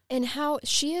mother? And how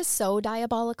she is so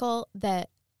diabolical that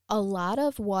a lot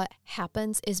of what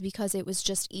happens is because it was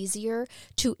just easier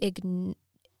to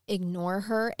ignore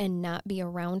her and not be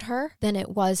around her than it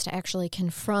was to actually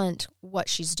confront what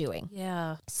she's doing.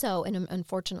 Yeah. So, and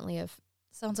unfortunately,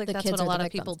 sounds like that's what a lot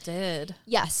of people did.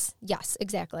 Yes,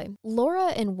 exactly. Laura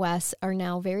and Wes are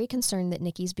now very concerned that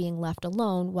Nikki's being left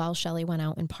alone while Shelly went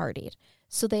out and partied.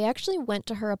 So they actually went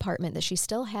to her apartment that she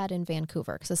still had in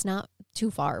Vancouver, because it's not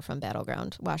too far from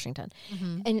Battleground, Washington.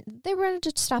 Mm-hmm. And they wanted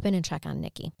to stop in and check on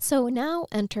Nikki. So now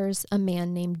enters a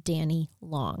man named Danny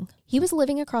Long. He was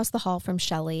living across the hall from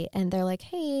Shelly, and they're like,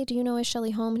 hey, do you know, is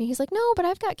Shelly home? And he's like, no, but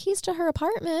I've got keys to her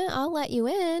apartment. I'll let you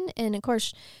in. And of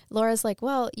course, Laura's like,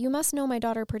 well, you must know my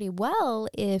daughter pretty well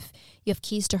if you have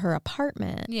keys to her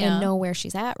apartment and know where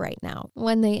she's at right now.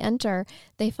 When they enter,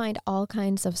 they find all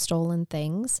kinds of stolen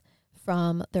things.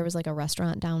 There was like a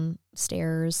restaurant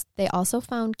downstairs. They also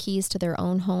found keys to their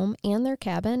own home and their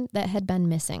cabin that had been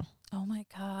missing. Oh my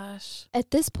gosh.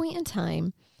 At this point in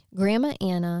time, Grandma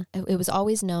Anna, it was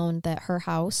always known that her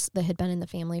house that had been in the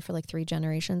family for like 3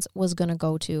 generations was going to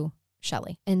go to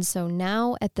Shelly. And so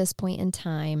now at this point in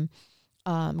time,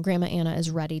 Grandma Anna is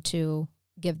ready to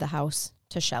give the house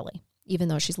to Shelly, even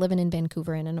though she's living in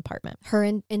Vancouver in an apartment. Her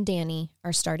and Danny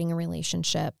are starting a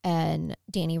relationship, and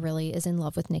Danny really is in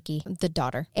love with Nikki, the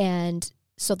daughter. And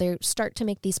so they start to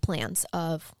make these plans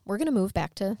of, we're going to move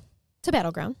back to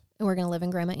Battleground, and we're going to live in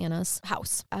Grandma Anna's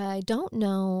house. I don't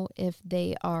know if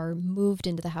they are moved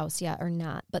into the house yet or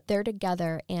not, but they're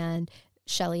together, and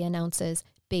Shelly announces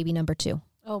baby number 2.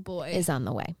 Oh, boy. Is on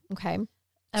the way. Okay.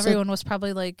 Everyone was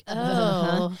probably like,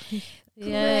 oh,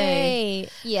 great.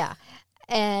 Yeah.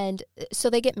 And so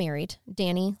they get married.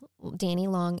 Danny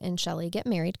Long and Shelley get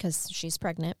married because she's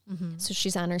pregnant. Mm-hmm. So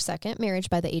she's on her second marriage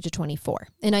by the age of 24.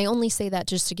 And I only say that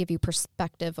just to give you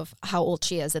perspective of how old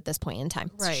she is at this point in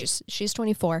time. Right. So she's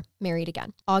 24, married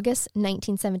again. August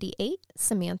 1978,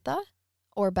 Samantha,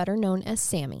 or better known as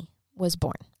Sammy, was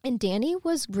born. And Danny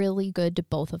was really good to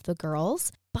both of the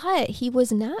girls, but he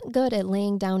was not good at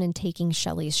laying down and taking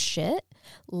Shelley's shit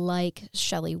like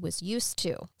Shelley was used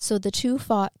to. So the two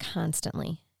fought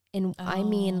constantly. And I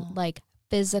mean, like,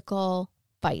 physical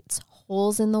fights,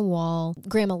 holes in the wall.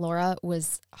 Grandma Laura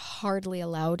was hardly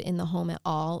allowed in the home at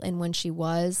all. And when she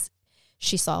was,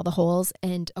 she saw the holes.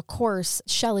 And of course,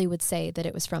 Shelley would say that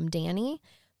it was from Danny,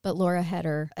 but Laura had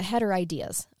her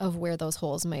ideas of where those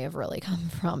holes may have really come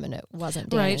from, and it wasn't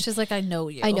Danny. Right. She's like, I know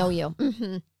you. I know you.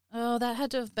 Mm-hmm. Oh, that had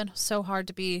to have been so hard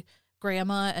to be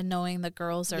grandma and knowing the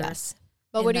girls are. Yes.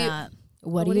 But what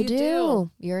do you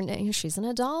do? She's an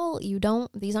adult.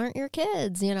 These aren't your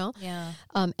kids, you know? Yeah.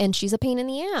 And she's a pain in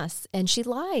the ass, and she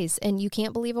lies, and you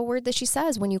can't believe a word that she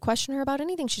says. When you question her about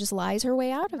anything, she just lies her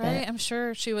way out of it. I'm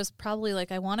sure she was probably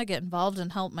like, I want to get involved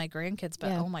and help my grandkids,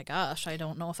 but oh my gosh, I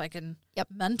don't know if I can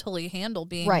mentally handle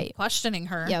being questioning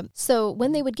her. Yep. So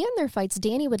when they would get in their fights,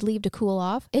 Danny would leave to cool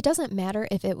off. It doesn't matter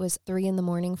if it was 3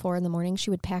 a.m, 4 a.m, she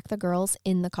would pack the girls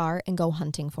in the car and go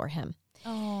hunting for him.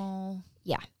 Oh.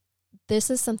 Yeah.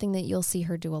 This is something that you'll see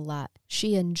her do a lot.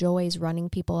 She enjoys running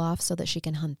people off so that she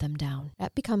can hunt them down.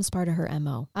 That becomes part of her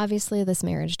MO. Obviously, this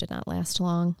marriage did not last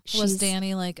long. Was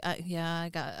Danny like,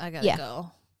 I gotta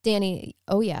go? Danny,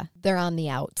 they're on the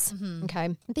outs. Mm-hmm.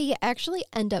 Okay. They actually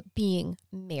end up being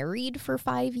married for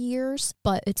 5 years,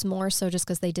 but it's more so just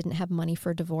because they didn't have money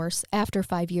for divorce. After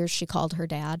 5 years, she called her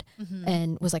dad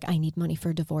and was like, I need money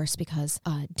for divorce because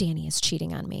Danny is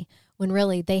cheating on me. When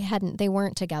really they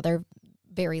weren't together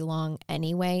very long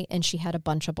anyway, and she had a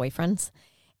bunch of boyfriends,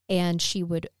 and she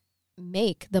would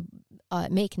make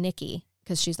Nikki,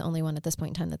 because she's the only one at this point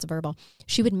in time that's verbal,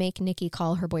 she would make Nikki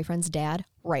call her boyfriend's dad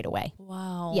right away.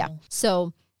 Wow. Yeah.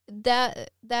 So that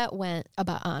went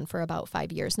on for about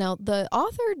 5 years. Now, the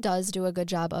author does do a good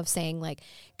job of saying, like,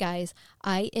 guys,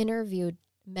 I interviewed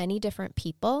many different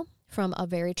people from a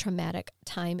very traumatic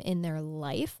time in their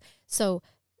life. So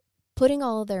putting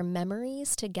all of their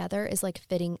memories together is like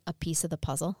fitting a piece of the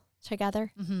puzzle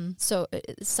together. Mm-hmm. So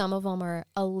some of them are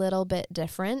a little bit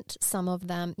different. Some of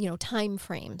them, time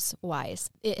frames wise,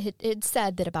 it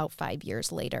said that about 5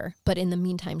 years later, but in the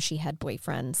meantime, she had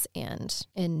boyfriends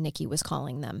and Nikki was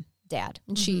calling them dad.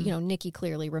 And she, Nikki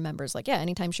clearly remembers, like,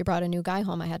 anytime she brought a new guy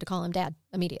home, I had to call him dad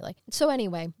immediately. So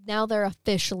anyway, now they're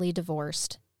officially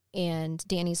divorced and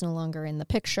Danny's no longer in the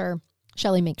picture.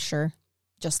 Shelley makes sure,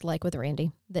 just like with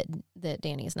Randy, that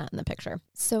Danny is not in the picture.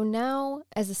 So now,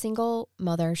 as a single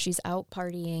mother, she's out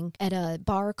partying at a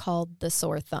bar called the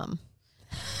Sore Thumb.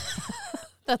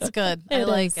 That's good. I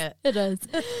like it. It is.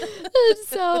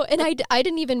 So, and I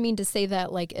didn't even mean to say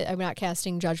that, like, I'm not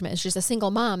casting judgment. It's just a single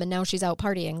mom, and now she's out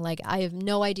partying. Like, I have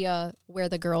no idea where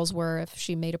the girls were, if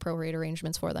she made appropriate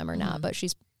arrangements for them or not, but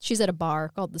she's at a bar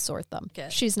called the Sore Thumb. Okay.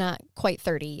 She's not quite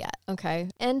 30 yet, okay?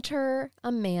 Enter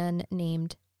a man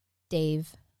named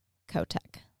Dave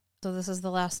Kotek. So this is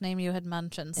the last name you had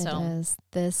mentioned. So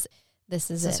it is. This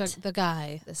is it. The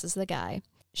guy. This is the guy.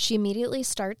 She immediately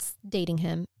starts dating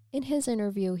him. In his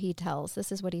interview,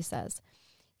 this is what he says.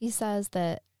 He says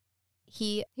that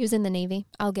he was in the Navy.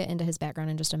 I'll get into his background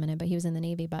in just a minute, but he was in the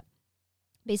Navy. But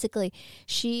basically,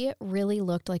 she really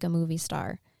looked like a movie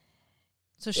star.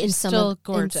 So she's still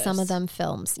gorgeous. In some of them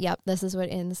films. Yep, this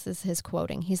is his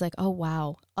quoting. He's like, oh,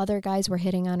 wow. Other guys were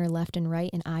hitting on her left and right,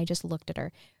 and I just looked at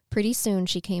her. Pretty soon,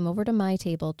 she came over to my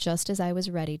table just as I was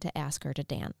ready to ask her to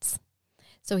dance.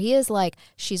 So he is like,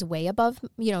 she's way above,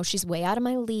 she's way out of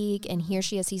my league, and here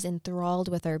she is. He's enthralled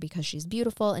with her because she's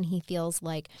beautiful, and he feels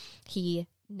like he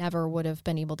never would have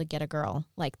been able to get a girl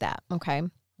like that, okay?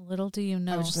 Little do you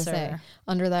know, sir. Say,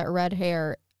 under that red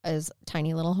hair is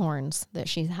tiny little horns that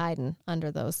she's hiding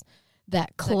under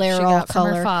that Clairol color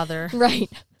from her father, right?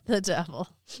 The devil,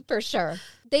 for sure.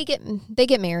 They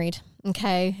get married,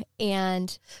 okay?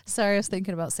 And sorry, I was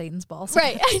thinking about Satan's balls.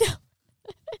 Right, I know.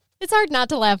 It's hard not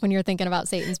to laugh when you're thinking about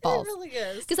Satan's balls. It really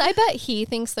is. Because I bet he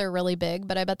thinks they're really big,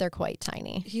 but I bet they're quite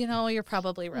tiny. You're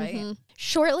probably right. Mm-hmm.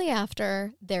 Shortly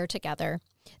after they're together,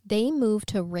 they move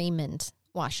to Raymond,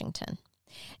 Washington,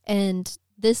 and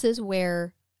this is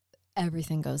where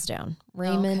everything goes down.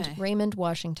 Raymond,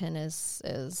 Washington is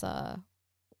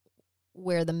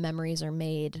where the memories are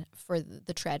made for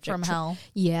the tragic from hell.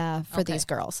 For these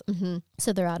girls. Mm-hmm.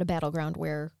 So they're at a battleground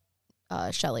where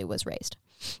Shelley was raised.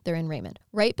 They're in Raymond.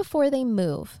 Right before they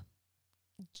move,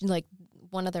 like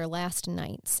one of their last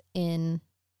nights in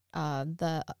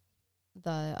the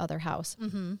other house.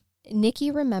 Mm-hmm. Nikki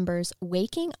remembers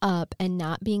waking up and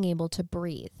not being able to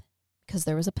breathe because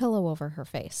there was a pillow over her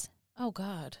face. Oh,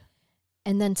 God.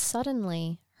 And then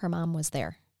suddenly her mom was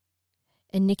there.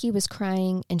 And Nikki was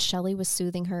crying and Shelley was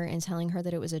soothing her and telling her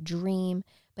that it was a dream.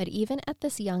 But even at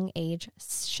this young age,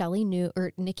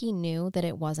 Nikki knew that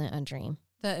it wasn't a dream.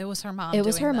 That it was her mom. It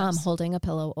was her mom holding a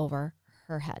pillow over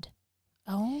her head.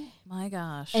 Oh my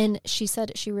gosh. And she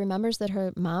said she remembers that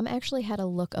her mom actually had a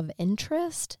look of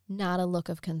interest, not a look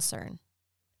of concern.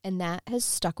 And that has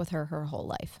stuck with her whole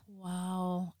life.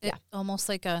 Wow. Almost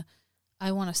like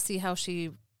I want to see how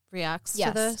she reacts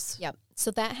to this. Yep. So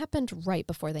that happened right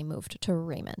before they moved to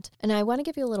Raymond. And I want to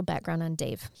give you a little background on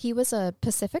Dave. He was a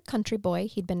Pacific country boy.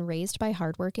 He'd been raised by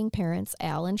hardworking parents,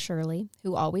 Al and Shirley,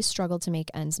 who always struggled to make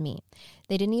ends meet.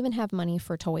 They didn't even have money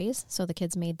for toys, so the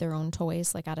kids made their own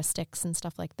toys, like out of sticks and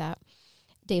stuff like that.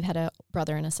 Dave had a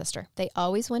brother and a sister. They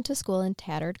always went to school in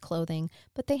tattered clothing,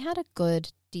 but they had a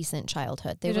good, decent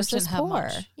childhood. They were just poor.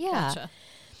 Much. Yeah. Gotcha.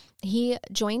 He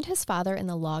joined his father in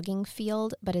the logging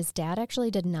field, but his dad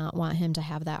actually did not want him to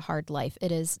have that hard life.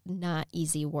 It is not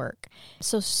easy work.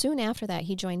 So soon after that,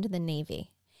 he joined the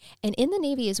Navy. And in the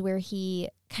Navy is where he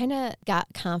kind of got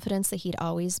confidence that he'd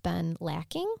always been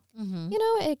lacking. Mm-hmm. You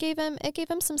know, it gave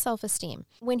him some self-esteem.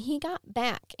 When he got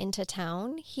back into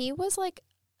town, he was like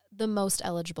the most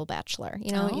eligible bachelor.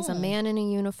 You know, he's a man in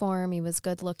a uniform. He was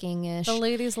good looking-ish. The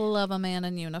ladies love a man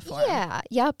in uniform. Yeah,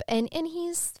 yep. And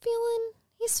he's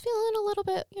feeling a little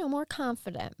bit, more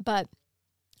confident. But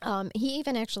he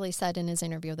even actually said in his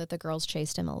interview that the girls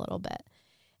chased him a little bit.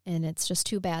 And it's just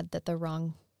too bad that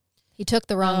he took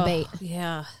the wrong bait.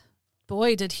 Yeah.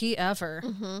 Boy, did he ever.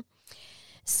 Mm-hmm.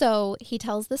 So he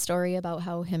tells the story about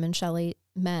how him and Shelley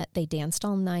met. They danced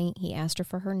all night. He asked her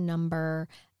for her number.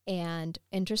 And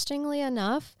interestingly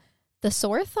enough, the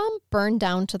sore thumb burned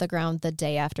down to the ground the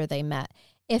day after they met.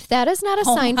 If that is not a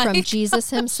sign from Jesus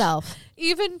himself.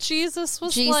 Even Jesus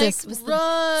was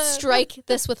run. Strike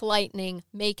this with lightning.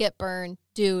 Make it burn.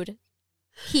 Dude,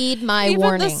 heed my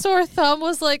warning. Even the sore thumb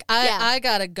was like, I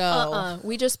gotta go.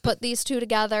 We just put these two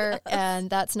together, and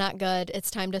that's not good. It's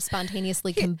time to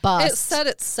spontaneously combust. It set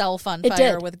itself on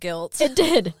fire with guilt. It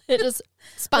did. It just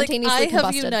spontaneously combusted. I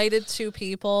have united two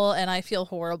people, and I feel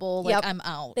horrible. Like, I'm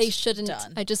out. They shouldn't.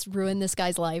 Done. I just ruined this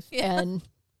guy's life. Yeah. And,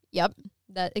 yep.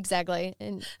 That exactly.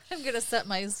 And I'm going to set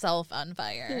myself on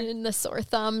fire. And the sore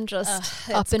thumb just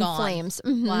up in flames.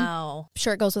 Mm-hmm. Wow.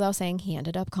 Sure, it goes without saying, he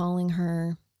ended up calling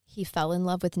her. He fell in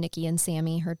love with Nikki and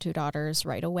Sammy, her two daughters,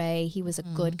 right away. He was a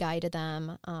good guy to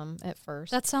them at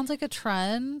first. That sounds like a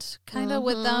trend kind of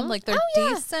with them. Like they're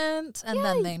decent and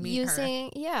then they meet her.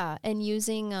 Yeah, and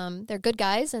using, they're good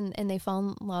guys and they fall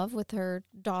in love with her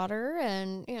daughter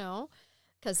and,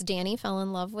 because Danny fell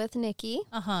in love with Nikki.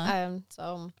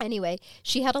 So anyway,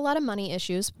 she had a lot of money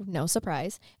issues, no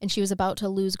surprise, and she was about to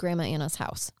lose Grandma Anna's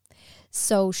house.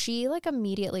 So she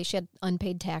immediately, she had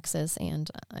unpaid taxes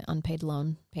and unpaid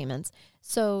loan payments.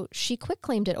 So she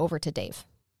quitclaimed it over to Dave,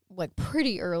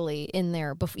 pretty early in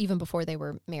there, even before they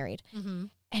were married. Mm-hmm.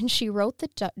 And she wrote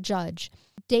the judge,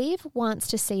 Dave wants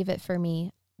to save it for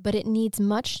me, but it needs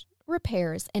much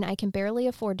repairs and I can barely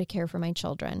afford to care for my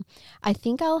children. I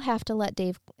think I'll have to let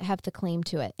Dave have the claim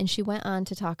to it. And she went on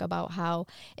to talk about how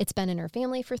it's been in her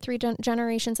family for 3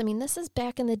 generations. I mean, this is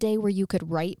back in the day where you could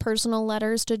write personal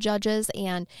letters to judges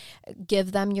and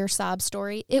give them your sob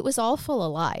story. It was all full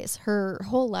of lies. Her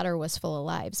whole letter was full of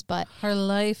lies, but her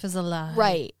life is a lie.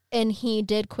 Right. And he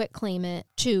did quitclaim it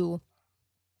to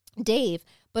Dave,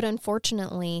 but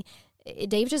unfortunately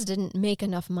Dave just didn't make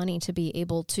enough money to be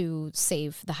able to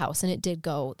save the house, and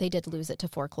they did lose it to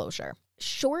foreclosure.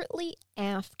 Shortly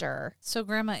after... So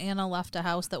Grandma Anna left a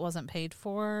house that wasn't paid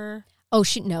for? Oh,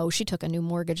 she took a new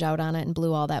mortgage out on it and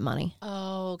blew all that money.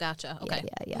 Oh, gotcha. Okay.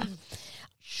 Yeah.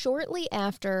 Shortly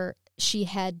after, she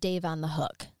had Dave on the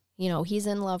hook. He's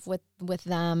in love with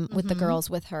them, with the girls,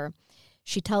 with her.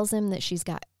 She tells him that she's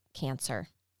got cancer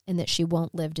and that she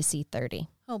won't live to see 30.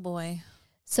 Oh, boy.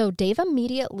 So Dave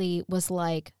immediately was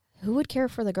like, who would care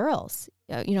for the girls?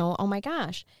 Oh my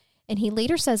gosh. And he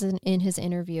later says in his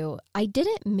interview, I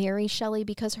didn't marry Shelley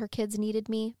because her kids needed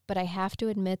me, but I have to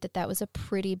admit that was a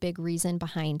pretty big reason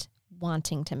behind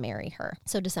wanting to marry her.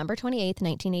 So December 28th,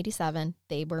 1987,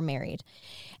 they were married.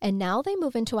 And now they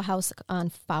move into a house on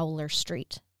Fowler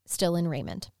Street, still in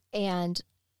Raymond. And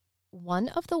one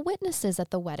of the witnesses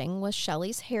at the wedding was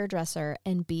Shelley's hairdresser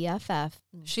and BFF.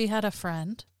 She had a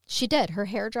friend. She did. Her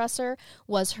hairdresser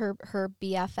was her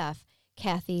BFF,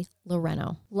 Kathy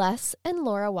Loreno. Les and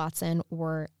Laura Watson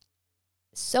were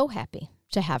so happy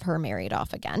to have her married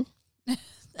off again.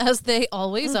 As they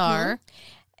always are.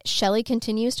 Shelly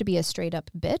continues to be a straight up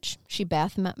bitch. She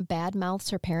bad mouths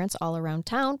her parents all around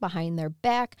town behind their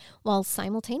back while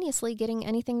simultaneously getting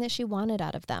anything that she wanted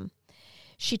out of them.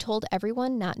 She told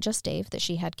everyone, not just Dave, that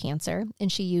she had cancer,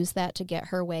 and she used that to get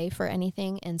her way for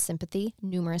anything and sympathy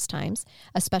numerous times,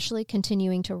 especially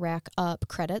continuing to rack up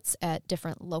credits at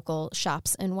different local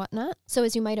shops and whatnot. So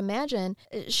as you might imagine,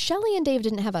 Shelly and Dave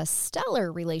didn't have a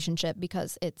stellar relationship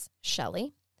because it's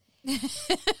Shelly.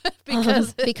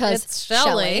 because it's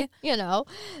Shelly. You know,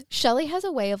 Shelly has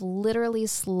a way of literally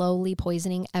slowly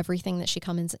poisoning everything that she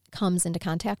comes into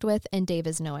contact with, and Dave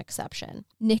is no exception.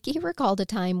 Nikki recalled a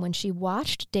time when she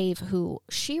watched Dave, who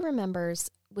she remembers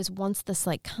was once this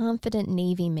like confident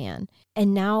Navy man,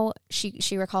 and now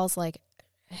she recalls like,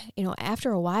 you know, after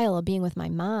a while of being with my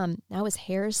mom, now his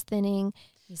hair's thinning.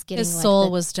 He's getting his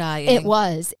soul was dying. It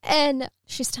was. And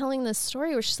she's telling this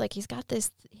story where she's like, he's got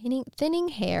this thinning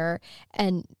hair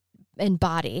and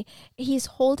body. He's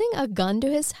holding a gun to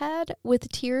his head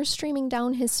with tears streaming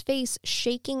down his face,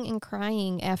 shaking and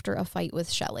crying after a fight with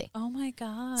Shelly. Oh my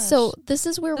gosh. So this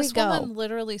is where we go. This woman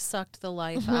literally sucked the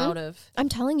life out of. I'm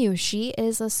telling you, she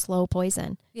is a slow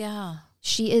poison. Yeah.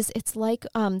 She is, it's like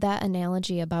that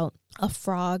analogy about a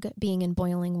frog being in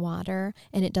boiling water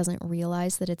and it doesn't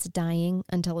realize that it's dying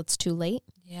until it's too late.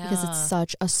 Yeah. Because it's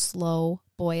such a slow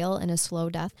boil and a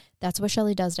slow death. That's what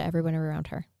Shelly does to everyone around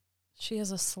her. She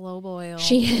is a slow boil.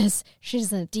 She is.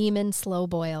 She's a demon slow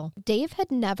boil. Dave had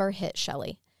never hit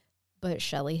Shelly, but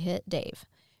Shelly hit Dave.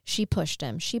 She pushed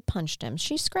him. She punched him.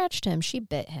 She scratched him. She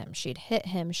bit him. She'd hit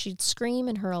him. She'd scream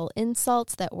and hurl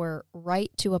insults that were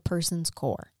right to a person's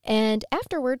core. And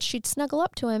afterwards, she'd snuggle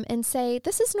up to him and say,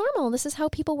 this is normal. This is how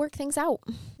people work things out.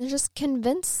 And just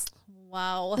convince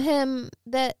him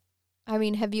that, I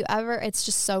mean, have you ever, it's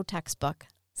just so textbook.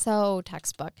 So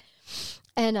textbook.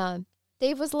 And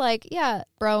Dave was like, yeah,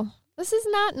 bro, this is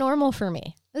not normal for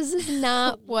me. This is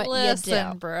not what you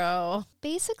do. Bro.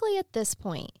 Basically, at this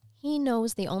point, he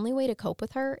knows the only way to cope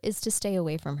with her is to stay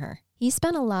away from her. He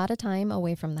spent a lot of time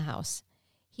away from the house.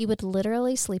 He would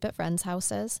literally sleep at friends'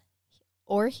 houses,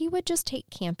 or he would just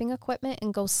take camping equipment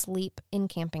and go sleep in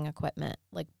camping equipment,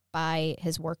 like by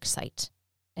his work site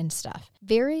and stuff.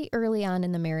 Very early on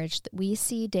in the marriage, we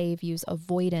see Dave use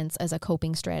avoidance as a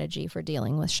coping strategy for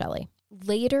dealing with Shelly.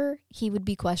 Later, he would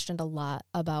be questioned a lot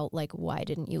about, like, why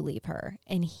didn't you leave her?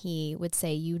 And he would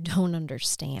say, you don't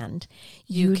understand.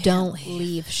 You don't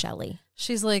leave Shelly.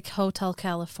 She's like Hotel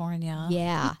California.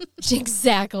 Yeah,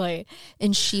 exactly.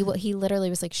 And he literally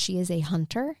was like, she is a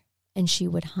hunter, and she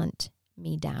would hunt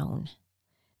me down.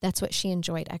 That's what she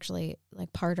enjoyed, actually,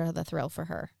 like, part of the thrill for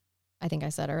her, I think I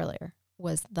said earlier,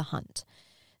 was the hunt.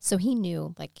 So he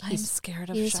knew, like, I'm scared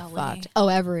of Shelly. Fucked. Oh,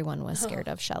 everyone was scared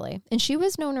of Shelly. And she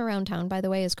was known around town, by the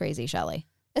way, as Crazy Shelly.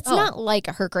 It's not like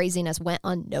her craziness went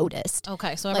unnoticed.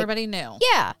 Okay, so everybody knew.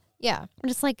 Yeah, yeah.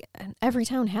 Just like every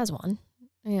town has one,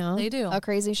 you know. They do. A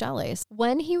Crazy Shelly.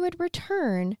 When he would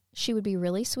return, she would be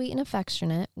really sweet and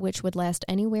affectionate, which would last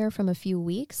anywhere from a few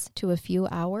weeks to a few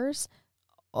hours.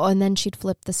 And then she'd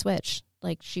flip the switch.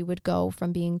 Like, she would go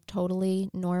from being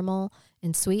totally normal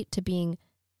and sweet to being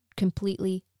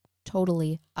completely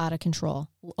totally out of control,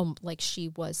 like she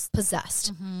was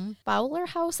possessed. Fowler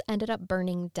House ended up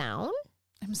burning down.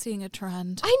 I'm seeing a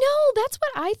trend. I know, that's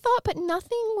what I thought, but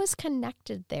nothing was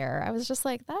connected there. I was just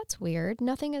like, that's weird.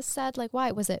 Nothing is said, like, why?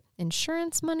 Was it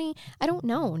insurance money? I don't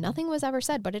know. Nothing was ever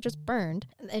said, but it just burned.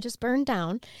 It just burned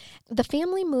down. The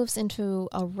family moves into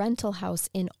a rental house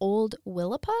in Old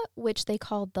Willapa, which they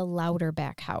called the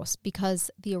Louderback House, because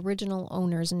the original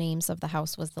owner's names of the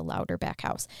house was the Louderback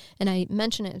House. And I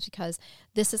mention it because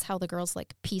this is how the girls,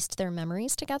 like, pieced their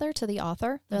memories together to the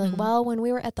author. They're like, well, when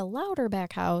we were at the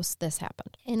Louderback House, this happened.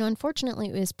 And unfortunately,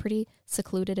 it was pretty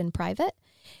secluded and private,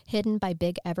 hidden by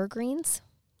big evergreens.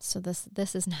 So this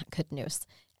is not good news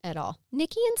at all.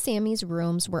 Nikki and Sammy's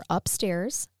rooms were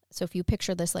upstairs. So if you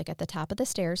picture this, like at the top of the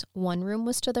stairs, one room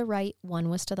was to the right, one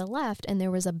was to the left, and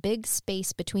there was a big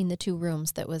space between the two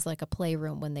rooms that was like a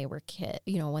playroom when they were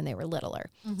when they were littler.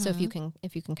 So if you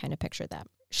can kind of picture that.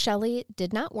 Shelly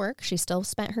did not work. She still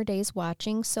spent her days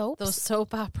watching soaps. Those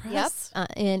soap operas.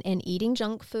 Yep. And eating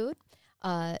junk food.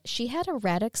 She had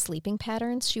erratic sleeping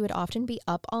patterns. She would often be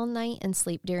up all night and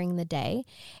sleep during the day.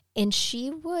 And she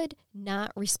would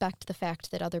not respect the fact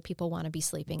that other people want to be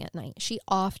sleeping at night. She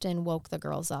often woke the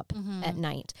girls up at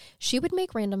night. She would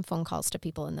make random phone calls to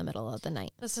people in the middle of the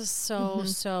night. This is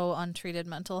so untreated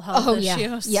mental health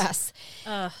issues. Yes.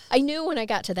 I knew when I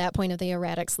got to that point of the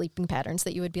erratic sleeping patterns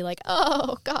that you would be like,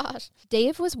 oh, gosh.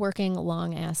 Dave was working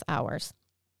long-ass hours.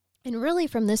 And really,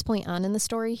 from this point on in the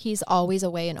story, he's always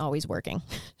away and always working.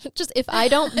 Just if I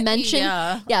don't mention,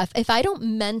 if I don't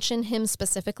mention him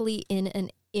specifically in an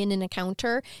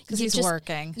encounter, because he's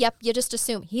working. Yep, you just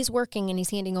assume he's working and he's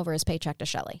handing over his paycheck to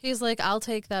Shelley. He's like, I'll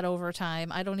take that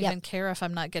overtime. I don't even care if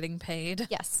I'm not getting paid.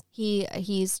 Yes,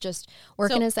 he's just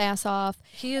working his ass off.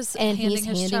 He's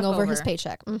handing over his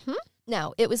paycheck. Mm-hmm.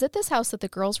 Now, it was at this house that the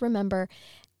girls remember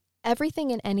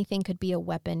everything and anything could be a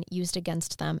weapon used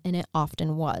against them, and it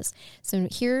often was. So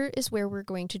here is where we're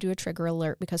going to do a trigger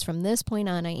alert, because from this point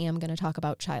on, I am going to talk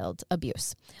about child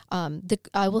abuse.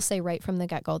 I will say right from the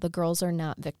get-go, the girls are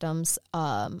not victims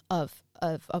of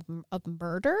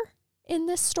murder in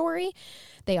this story.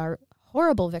 They are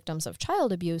horrible victims of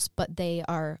child abuse, but they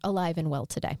are alive and well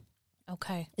today.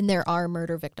 Okay. And there are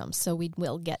murder victims, so we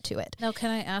will get to it. Now,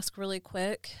 can I ask really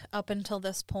quick, up until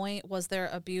this point, was there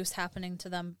abuse happening to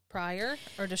them prior?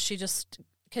 Or does she just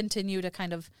continue to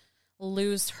kind of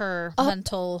lose her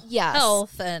mental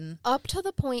health? And up to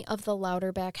the point of the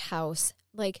Louderback house,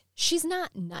 like, she's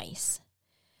not nice,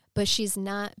 but she's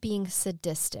not being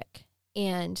sadistic.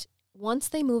 And once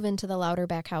they move into the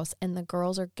Louderback house and the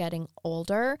girls are getting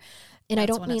older, and I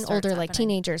don't mean older like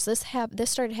teenagers. This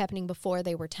started happening before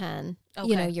they were 10,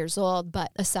 years old.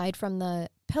 But aside from the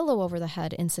pillow over the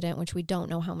head incident, which we don't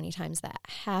know how many times that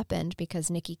happened, because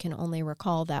Nikki can only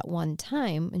recall that one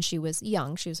time, and she was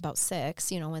young. She was about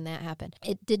 6, when that happened.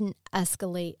 It didn't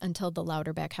escalate until the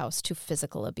Louderback house to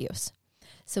physical abuse.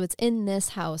 So it's in this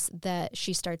house that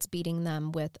she starts beating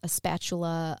them with a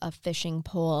spatula, a fishing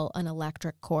pole, an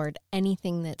electric cord,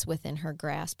 anything that's within her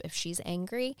grasp. If she's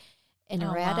angry and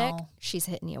erratic, she's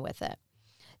hitting you with it.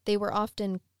 They were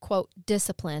often, quote,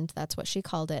 disciplined, that's what she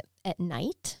called it, at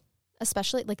night,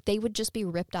 especially. Like, they would just be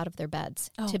ripped out of their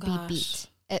beds be beat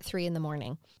at 3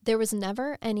 a.m. There was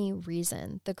never any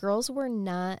reason. The girls were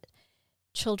not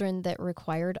children that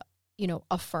required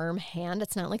a firm hand.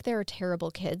 It's not like they were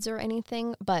terrible kids or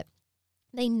anything, but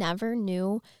they never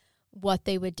knew what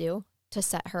they would do to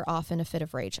set her off in a fit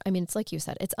of rage. I mean, it's like you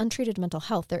said, it's untreated mental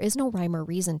health. There is no rhyme or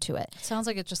reason to it. It sounds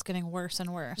like it's just getting worse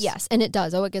and worse. Yes, and it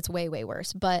does. Oh, it gets way, way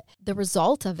worse. But the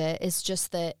result of it is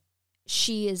just that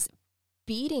she is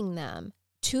beating them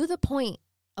to the point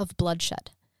of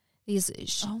bloodshed.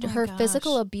 Her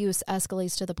physical abuse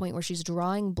escalates to the point where she's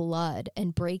drawing blood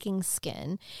and breaking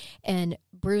skin and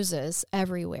bruises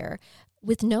everywhere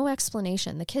with no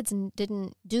explanation. The kids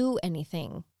didn't do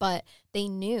anything, but they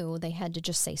knew they had to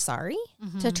just say sorry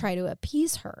to try to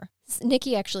appease her.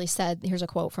 Nikki actually said, here's a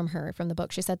quote from her from the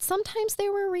book. She said, "Sometimes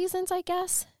there were reasons, I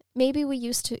guess. Maybe we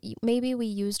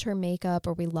used her makeup,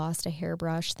 or we lost a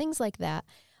hairbrush, things like that.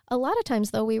 A lot of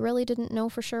times, though, we really didn't know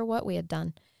for sure what we had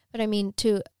done." But I mean,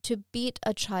 to beat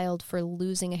a child for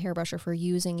losing a hairbrush or for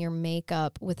using your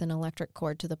makeup with an electric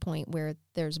cord to the point where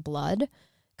there's blood,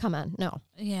 come on, no.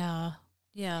 Yeah,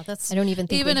 that's. I don't even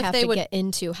think we have to get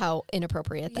into how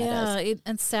inappropriate that is. Yeah,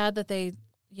 and sad that they,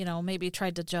 maybe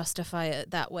tried to justify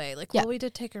it that way. Like, well, we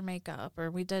did take her makeup, or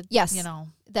we did. Yes,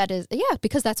 that is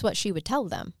because that's what she would tell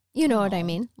them. You know what I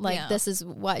mean? Like, this is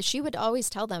why she would always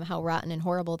tell them how rotten and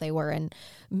horrible they were and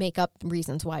make up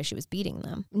reasons why she was beating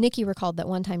them. Nikki recalled that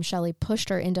one time Shelley pushed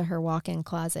her into her walk-in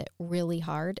closet really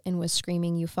hard and was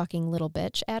screaming, "You fucking little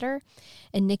bitch," at her.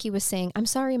 And Nikki was saying, I'm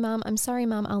sorry, Mom.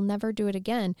 I'll never do it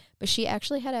again." But she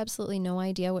actually had absolutely no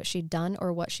idea what she'd done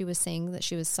or what she was saying that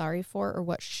she was sorry for or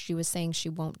what she was saying she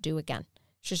won't do again.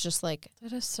 She's just like...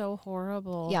 That is so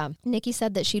horrible. Yeah. Nikki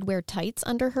said that she'd wear tights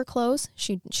under her clothes.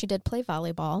 She did play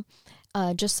volleyball,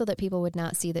 just so that people would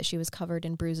not see that she was covered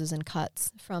in bruises and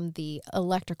cuts from the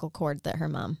electrical cord that her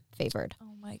mom favored.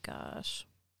 Oh, my gosh.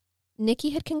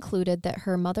 Nikki had concluded that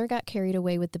her mother got carried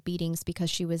away with the beatings because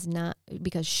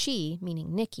she,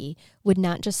 meaning Nikki, would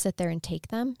not just sit there and take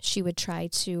them. She would try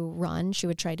to run. She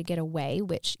would try to get away,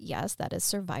 which, yes, that is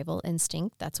survival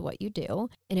instinct. That's what you do.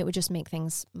 And it would just make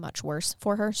things much worse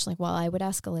for her. She's like, well, I would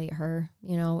escalate her,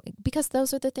 because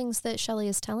those are the things that Shelley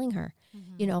is telling her.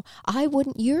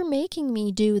 Mm-hmm. You're making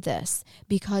me do this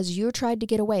because you tried to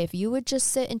get away. If you would just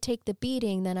sit and take the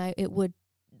beating, then it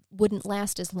wouldn't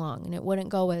last as long and it wouldn't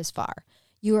go as far.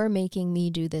 You are making me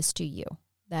do this to you.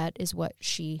 That is what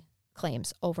she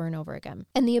claims over and over again.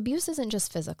 And the abuse isn't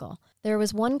just physical. There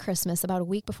was one Christmas, about a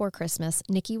week before Christmas,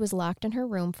 Nikki was locked in her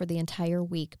room for the entire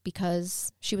week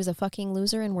because she was a fucking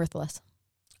loser and worthless.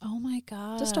 Oh my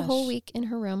gosh. Just a whole week in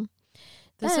her room.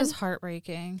 This is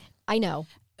heartbreaking. I know.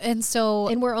 And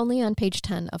we're only on page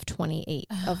 10 of 28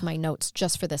 of my notes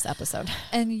just for this episode.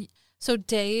 And so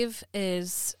Dave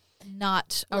is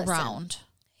not around.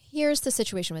 Here's the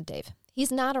situation with Dave.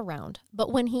 He's not around,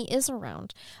 but when he is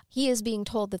around, he is being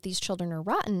told that these children are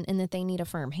rotten and that they need a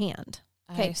firm hand.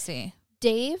 Okay. I see.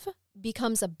 Dave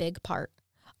becomes a big part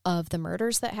of the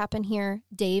murders that happen here.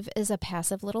 Dave is a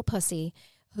passive little pussy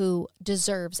who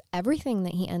deserves everything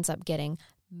that he ends up getting.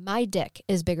 My dick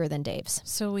is bigger than Dave's.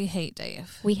 So we hate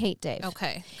Dave. We hate Dave.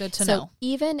 Okay, good to know. So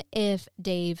even if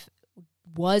Dave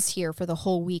was here for the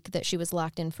whole week that she was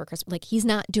locked in for Christmas, like, he's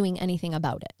not doing anything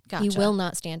about it. Gotcha. He will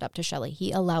not stand up to Shelley.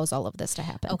 He allows all of this to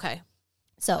happen. Okay.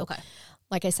 So,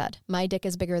 like I said, my dick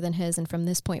is bigger than his, and from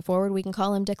this point forward, we can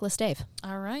call him Dickless Dave.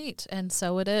 All right, and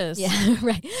so it is. Yeah,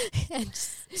 right.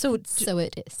 So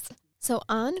it is. So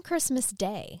on Christmas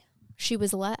Day, she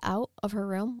was let out of her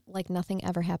room like nothing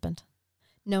ever happened.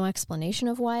 No explanation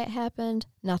of why it happened,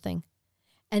 nothing.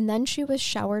 And then she was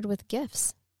showered with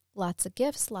gifts. Lots of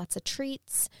gifts, lots of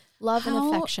treats, love and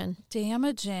affection.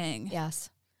 Damaging. Yes.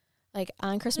 Like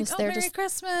on Christmas, like, they're Merry just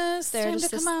Christmas. They're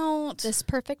just come out. This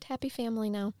perfect happy family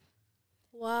now.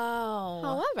 Wow.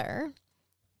 However,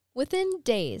 within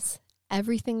days,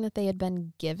 everything that they had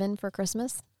been given for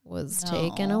Christmas was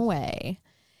taken away.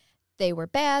 They were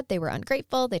bad. They were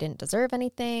ungrateful. They didn't deserve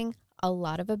anything. A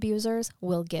lot of abusers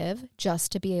will give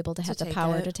just to be able to have the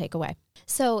power to take away.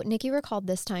 So Nikki recalled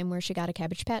this time where she got a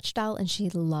Cabbage Patch doll and she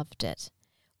loved it.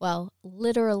 Well,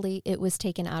 literally, it was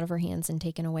taken out of her hands and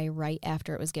taken away right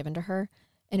after it was given to her,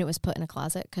 and it was put in a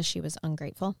closet because she was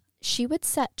ungrateful. She would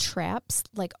set traps,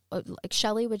 like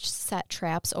Shelley would set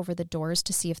traps over the doors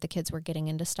to see if the kids were getting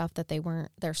into stuff that they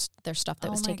weren't, their stuff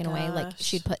that was taken away. Like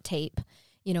she'd put tape,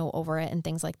 over it and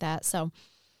things like that. So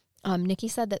Nikki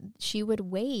said that she would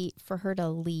wait for her to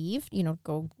leave,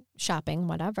 go shopping,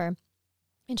 whatever,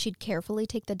 and she'd carefully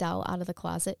take the doll out of the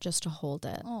closet just to hold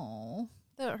it. Oh,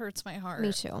 that hurts my heart.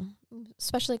 Me too.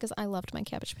 Especially because I loved my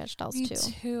Cabbage Patch dolls too. Me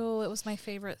too. It was my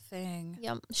favorite thing.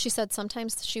 Yep. She said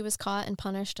sometimes she was caught and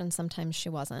punished and sometimes she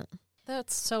wasn't.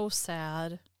 That's so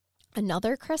sad.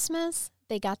 Another Christmas,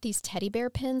 they got these teddy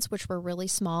bear pins, which were really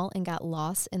small and got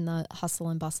lost in the hustle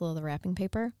and bustle of the wrapping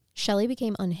paper. Shelley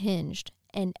became unhinged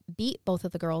and beat both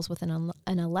of the girls with an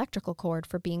electrical cord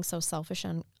for being so selfish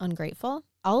and ungrateful.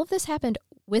 All of this happened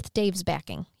with Dave's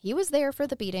backing. He was there for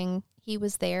the beating. He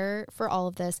was there for all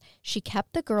of this. She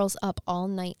kept the girls up all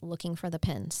night looking for the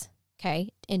pins. Okay.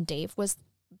 And Dave was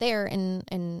there and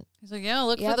he's like, yeah,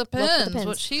 look for the pins.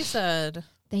 What she said.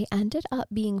 They ended up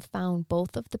being found.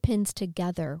 Both of the pins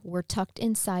together were tucked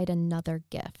inside another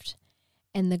gift.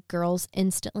 And the girls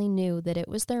instantly knew that it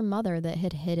was their mother that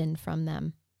had hidden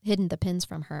the pins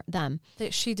from them.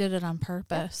 That she did it on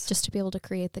purpose. Just to be able to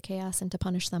create the chaos and to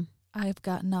punish them. I've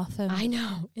got nothing. I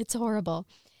know. It's horrible.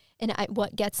 And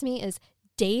what gets me is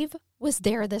Dave was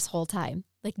there this whole time.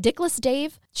 Like, Dickless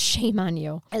Dave, shame on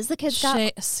you. As the kids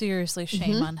seriously,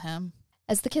 shame on him.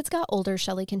 As the kids got older,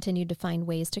 Shelley continued to find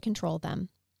ways to control them.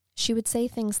 She would say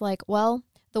things like, well,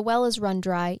 the well is run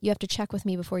dry. You have to check with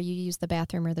me before you use the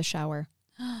bathroom or the shower.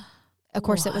 Of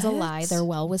course, It was a lie. Their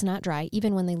well was not dry,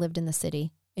 even when they lived in the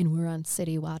city and were on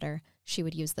city water. She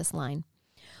would use this line.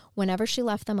 Whenever she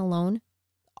left them alone,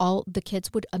 all the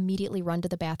kids would immediately run to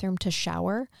the bathroom to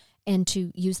shower and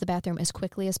to use the bathroom as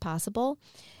quickly as possible.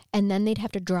 And then they'd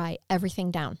have to dry everything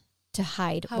down to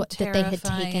hide that they had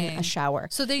taken a shower.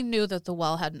 So they knew that the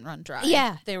well hadn't run dry.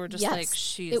 Yeah. They were just like,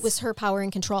 It was her power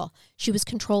and control. She was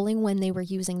controlling when they were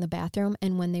using the bathroom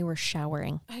and when they were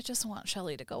showering. I just want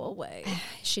Shelley to go away.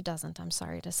 She doesn't, I'm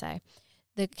sorry to say.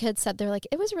 The kids said, they're like,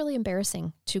 it was really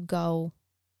embarrassing to go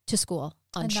to school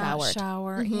unshowered.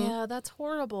 Shower. Mm-hmm. Yeah, that's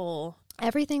horrible.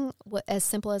 Everything as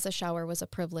simple as a shower was a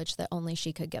privilege that only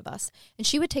she could give us. And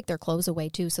she would take their clothes away,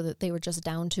 too, so that they were just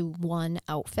down to one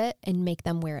outfit and make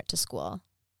them wear it to school.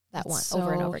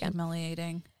 Over and over again.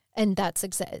 Humiliating. And that's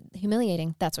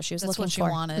humiliating. That's what she was looking for. That's what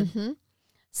she wanted. Mm-hmm.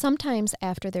 Sometimes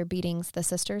after their beatings, the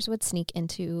sisters would sneak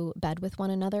into bed with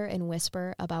one another and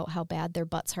whisper about how bad their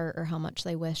butts hurt or how much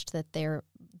they wished that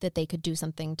they could do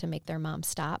something to make their mom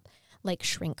stop. Like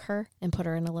shrink her and put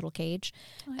her in a little cage.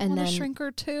 I want to shrink her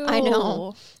too. I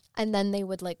know. And then they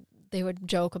would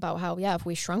joke about how, if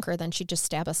we shrunk her, then she'd just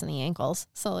stab us in the ankles.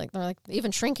 So they're like,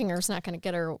 even shrinking her is not going to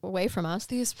get her away from us.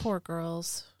 These poor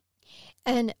girls.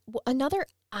 And another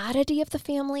oddity of the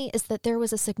family is that there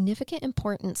was a significant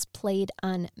importance played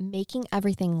on making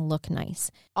everything look nice.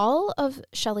 All of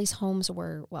Shelley's homes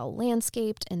were well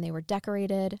landscaped and they were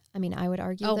decorated. I mean, I would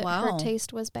argue that her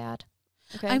taste was bad.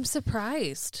 Okay. I'm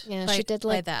surprised. Yeah, she did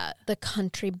like that. The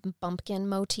country bumpkin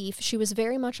motif. She was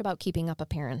very much about keeping up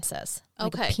appearances.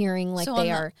 Appearing like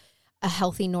they are a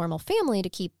healthy, normal family to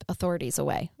keep authorities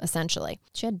away, essentially.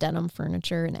 She had denim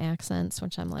furniture and accents,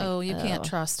 which I'm like, you can't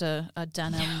trust a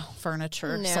denim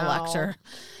furniture selector.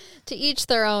 To each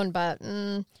their own, but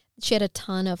She had a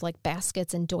ton of like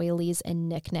baskets and doilies and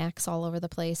knickknacks all over the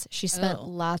place. She spent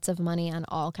lots of money on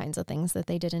all kinds of things that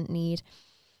they didn't need.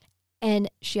 And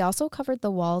she also covered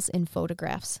the walls in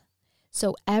photographs.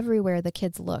 So everywhere the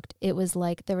kids looked, it was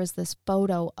like there was this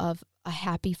photo of a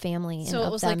happy family. So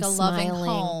it was like a smiling.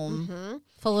 Loving home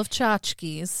full of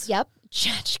tchotchkes. Yep,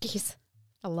 tchotchkes.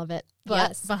 I love it.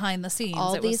 But behind the scenes,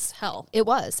 was hell. It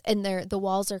was. And the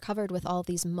walls are covered with all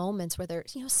these moments where they're,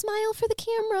 smile for the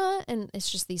camera. And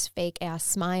it's just these fake ass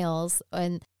smiles.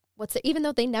 And even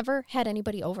though they never had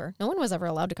anybody over, no one was ever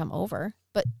allowed to come over.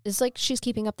 But it's like she's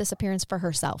keeping up this appearance for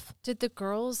herself. Did the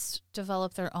girls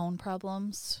develop their own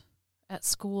problems at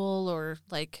school or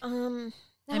like?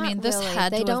 This really.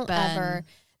 had they to don't have been. Ever.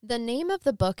 The name of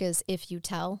the book is If You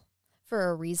Tell. For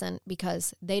a reason,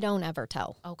 because they don't ever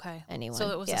tell anyone. So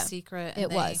it was a secret. It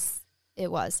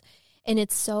was. And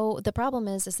it's so, the problem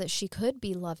is that she could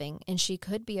be loving and she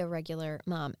could be a regular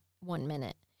mom 1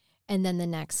 minute and then the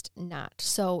next not.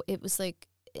 So it was like,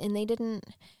 and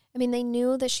they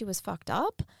knew that she was fucked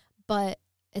up, but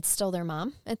it's still their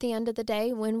mom at the end of the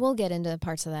day. When we'll get into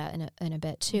parts of that in a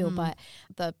bit too, but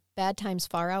the bad times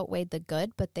far outweighed the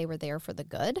good, but they were there for the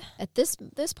good. At this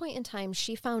point in time,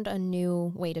 she found a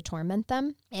new way to torment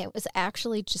them. It was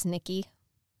actually just Nikki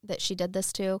that she did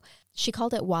this to. She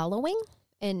called it wallowing,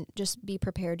 and just be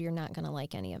prepared, you're not going to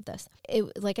like any of this.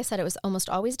 Like I said, it was almost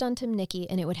always done to Nikki,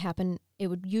 and it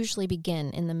would usually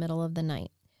begin in the middle of the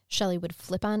night. Shelly would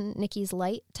flip on Nikki's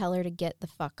light, tell her to get the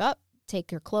fuck up,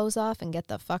 take her clothes off, and get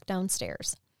the fuck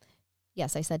downstairs.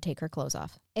 Yes, I said take her clothes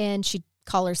off. And she'd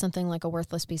call her something like a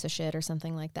worthless piece of shit or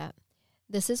something like that.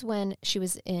 This is when she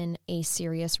was in a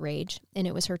serious rage, and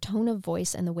it was her tone of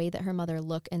voice and the way that her mother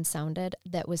looked and sounded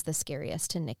that was the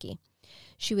scariest to Nikki.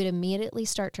 She would immediately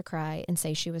start to cry and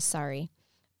say she was sorry,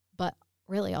 but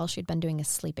really all she'd been doing is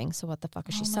sleeping, so what the fuck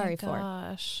is she sorry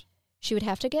for? She would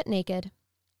have to get naked,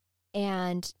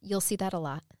 and you'll see that a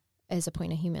lot as a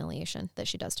point of humiliation that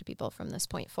she does to people from this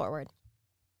point forward.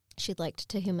 She'd like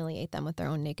to humiliate them with their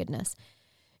own nakedness.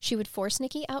 She would force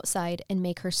Nikki outside and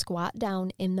make her squat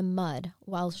down in the mud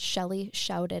while Shelly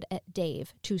shouted at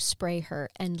Dave to spray her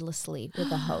endlessly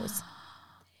with a hose.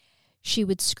 She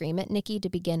would scream at Nikki to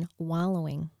begin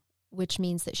wallowing, which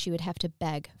means that she would have to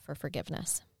beg for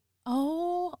forgiveness.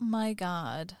 Oh, my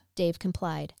God. Dave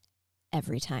complied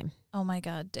every time. Oh, my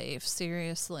God, Dave.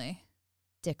 Seriously.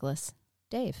 Dickless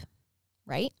Dave,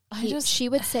 right? She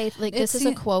would say, like, this is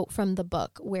a quote from the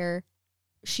book where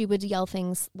she would yell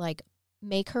things like,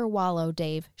 make her wallow,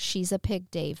 Dave. She's a pig,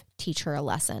 Dave. Teach her a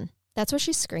lesson. That's what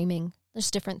she's screaming.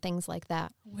 There's different things like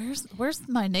that. Where's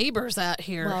my neighbors at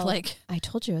here? Well, I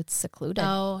told you it's secluded.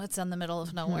 Oh, it's in the middle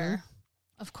of nowhere.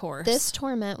 Mm-hmm. Of course. This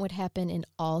torment would happen in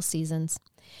all seasons.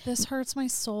 This hurts my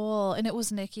soul. And it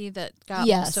was Nikki that got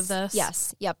most of this?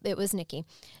 Yes. Yep, it was Nikki.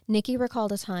 Nikki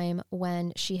recalled a time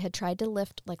when she had tried to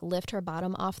lift her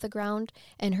bottom off the ground,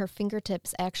 and her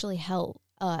fingertips actually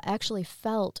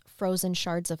felt frozen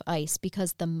shards of ice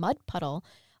because the mud puddle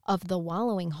of the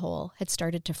wallowing hole had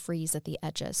started to freeze at the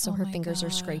edges, so her fingers are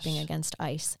scraping against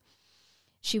ice.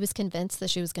 She was convinced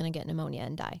that she was going to get pneumonia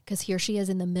and die, because here she is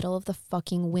in the middle of the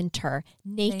fucking winter,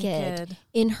 naked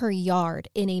in her yard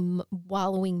in a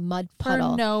wallowing mud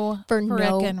puddle for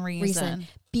no reason,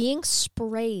 being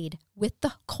sprayed with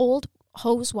the cold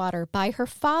hose water by her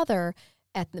father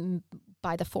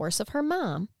by the force of her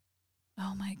mom.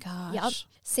 Oh my gosh. Yep.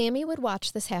 Sammy would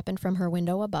watch this happen from her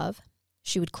window above.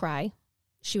 She would cry.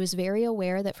 She was very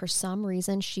aware that for some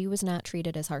reason she was not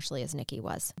treated as harshly as Nikki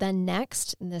was. Then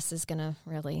next, and this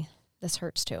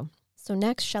hurts too. So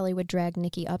next, Shelly would drag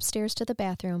Nikki upstairs to the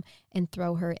bathroom and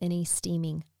throw her in a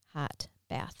steaming hot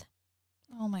bath.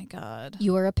 Oh my God.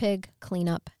 You are a pig, clean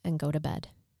up and go to bed,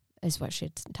 is what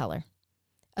she'd tell her.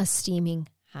 A steaming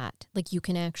hot. Like you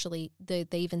can actually, they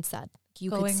even said, you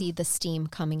could see the steam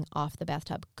coming off the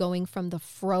bathtub, going from the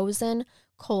frozen,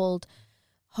 cold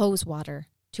hose water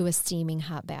to a steaming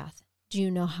hot bath. Do you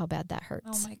know how bad that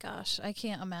hurts? Oh my gosh, I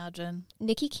can't imagine.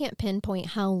 Nikki can't pinpoint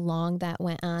how long that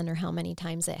went on or how many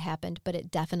times it happened, but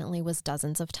it definitely was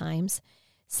dozens of times.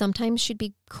 Sometimes she'd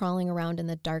be crawling around in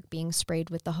the dark being sprayed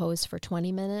with the hose for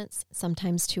 20 minutes,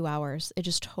 sometimes 2 hours. It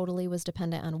just totally was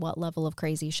dependent on what level of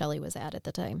crazy Shelly was at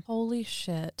the time. Holy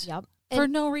shit. Yep. For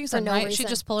no reason, right? Reason. She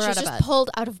just pulled her out of bed. She just pulled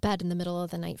out of bed in the middle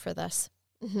of the night for this.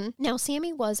 Mm-hmm. Now,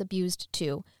 Sammy was abused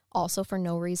too, also for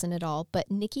no reason at all, but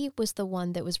Nikki was the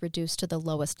one that was reduced to the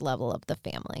lowest level of the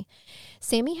family.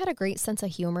 Sammy had a great sense of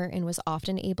humor and was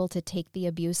often able to take the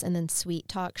abuse and then sweet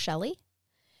talk Shelly.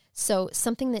 So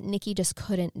something that Nikki just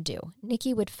couldn't do.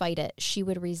 Nikki would fight it. She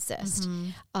would resist.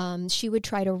 She would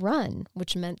try to run,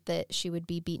 which meant that she would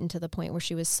be beaten to the point where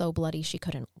she was so bloody she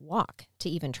couldn't walk to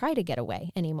even try to get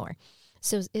away anymore.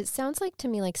 So it sounds like to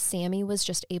me like Sammy was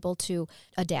just able to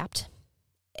adapt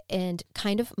and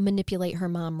kind of manipulate her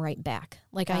mom right back.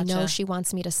 Like, gotcha. I know she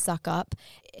wants me to suck up,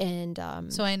 and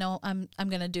so I know I'm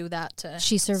going to do that to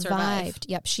she survive.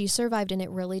 Yep, she survived, and it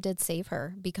really did save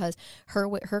her, because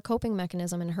her coping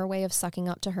mechanism and her way of sucking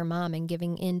up to her mom and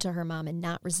giving in to her mom and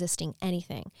not resisting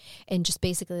anything, and just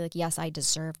basically like, yes, I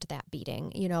deserved that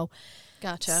beating,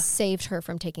 gotcha, saved her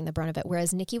from taking the brunt of it.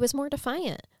 Whereas Nikki was more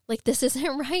defiant. Like, this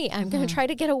isn't right. I'm going to try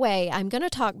to get away. I'm going to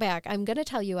talk back. I'm going to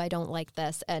tell you I don't like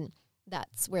this. And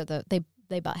that's where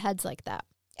they butt heads like that.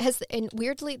 And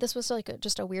weirdly, this was like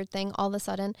just a weird thing. All of a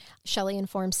sudden, Shelley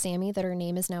informs Sammy that her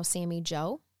name is now Sammy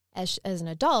Jo. As an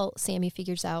adult, Sammy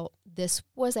figures out this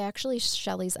was actually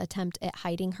Shelley's attempt at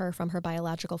hiding her from her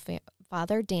biological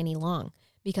father, Danny Long,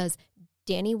 because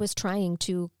Danny was trying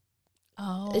to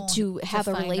have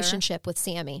a relationship with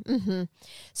Sammy.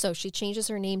 So she changes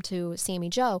her name to Sammy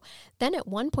Jo. Then at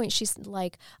one point she's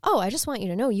like, oh, I just want you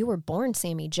to know you were born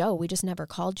Sammy Jo. We just never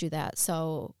called you that.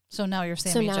 So now you're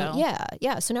Sammy Jo.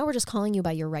 Yeah. So now we're just calling you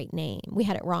by your right name. We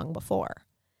had it wrong before.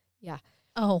 Yeah.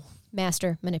 Oh.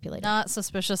 Master manipulator. Not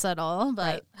suspicious at all,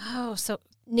 but so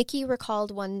Nikki recalled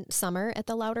one summer at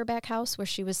the Louderback house where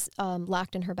she was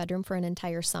locked in her bedroom for an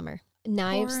entire summer.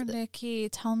 Knives. Poor Nikki.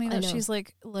 Tell me that she's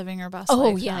like living her best life.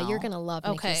 Oh yeah, now. You're gonna love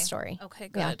Nikki's story. Okay,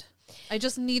 good. Yeah. I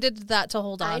just needed that to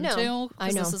hold on to.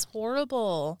 I know. This is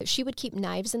horrible. She would keep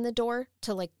knives in the door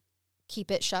to like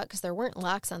keep it shut because there weren't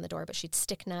locks on the door, but she'd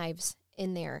stick knives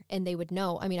in there, and they would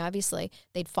know. I mean, obviously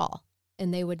they'd fall,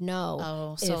 and they would know.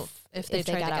 Oh, so if they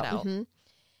tried to get out.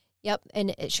 Yep,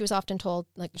 and she was often told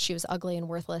like she was ugly and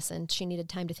worthless, and she needed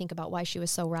time to think about why she was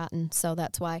so rotten. So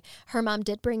that's why her mom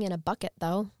did bring in a bucket,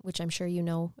 though, which I'm sure you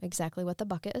know exactly what the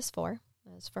bucket is for.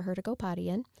 It's for her to go potty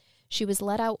in. She was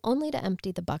let out only to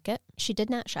empty the bucket. She did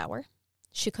not shower.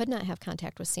 She could not have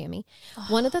contact with Sammy.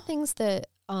 One of the things that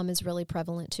is really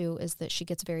prevalent, too, is that she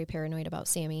gets very paranoid about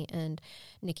Sammy and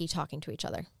Nikki talking to each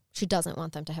other. She doesn't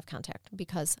want them to have contact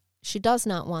because she does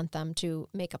not want them to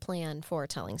make a plan for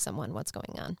telling someone what's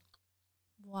going on.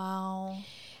 Wow.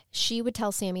 She would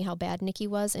tell Sammy how bad Nikki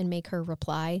was and make her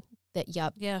reply that,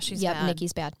 she's bad.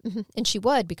 Nikki's bad. And she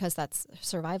would, because that's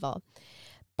survival.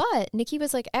 But Nikki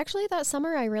was like, actually, that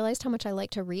summer I realized how much I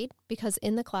like to read, because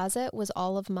in the closet was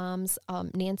all of Mom's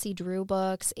Nancy Drew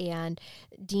books and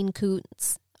Dean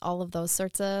Koontz, all of those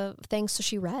sorts of things. So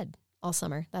she read all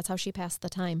summer. That's how she passed the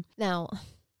time. Now,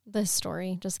 this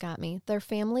story just got me. Their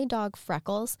family dog,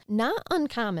 Freckles, not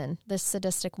uncommon. This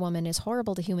sadistic woman is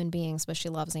horrible to human beings, but she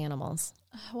loves animals.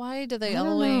 Why do they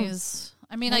always...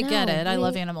 I mean, I get it. I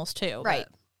love animals too. Right.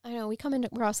 But I know. We come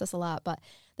across this a lot, but...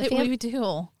 we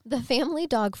do. The family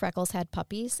dog, Freckles, had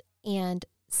puppies, and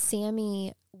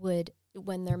Sammy would,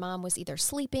 when their mom was either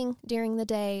sleeping during the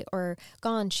day or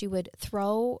gone, she would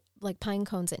throw like pine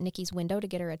cones at Nikki's window to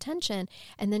get her attention,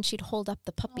 and then she'd hold up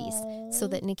the puppies so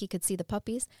that Nikki could see the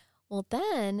puppies. Well,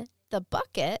 then the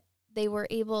bucket,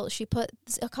 she put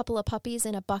a couple of puppies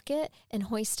in a bucket and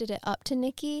hoisted it up to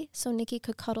Nikki so Nikki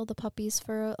could cuddle the puppies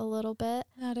for a little bit.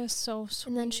 That is so sweet.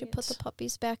 And then she put the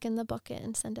puppies back in the bucket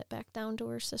and sent it back down to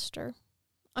her sister.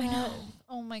 I know.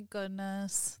 Oh my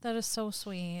goodness. That is so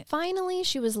sweet. Finally,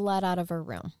 she was let out of her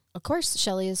room. Of course,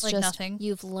 Shelley is like just, nothing.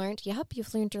 You've learned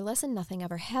your lesson. Nothing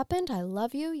ever happened. I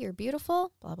love you. You're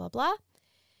beautiful. Blah, blah, blah.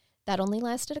 That only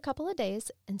lasted a couple of days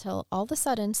until all of a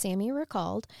sudden, Sammy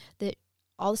recalled that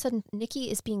all of a sudden, Nikki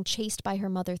is being chased by her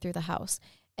mother through the house.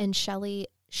 And Shelley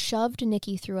shoved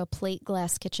Nikki through a plate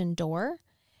glass kitchen door,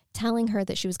 telling her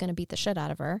that she was going to beat the shit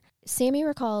out of her. Sammy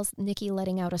recalls Nikki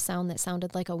letting out a sound that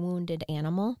sounded like a wounded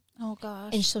animal. Oh,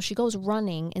 gosh. And so she goes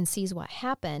running and sees what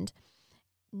happened.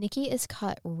 Nikki is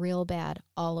cut real bad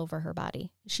all over her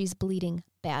body. She's bleeding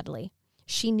badly.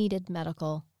 She needed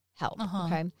medical help.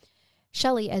 Okay.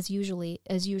 Shelley, as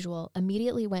usual,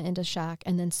 immediately went into shock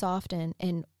and then softened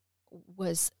and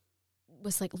was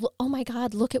like, oh my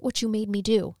God, look at what you made me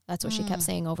do. That's what she kept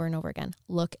saying over and over again.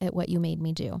 Look at what you made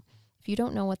me do. If you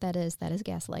don't know what that is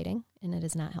gaslighting, and it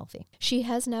is not healthy. She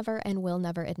has never and will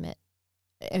never admit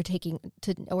or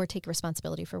take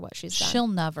responsibility for what she's done.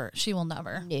 She will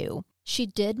never. No. She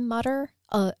did mutter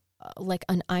like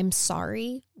an I'm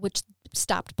sorry, which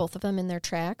stopped both of them in their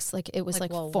tracks. Like it was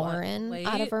like foreign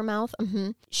out of her mouth.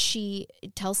 She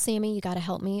tells Sammy, you got to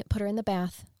help me put her in the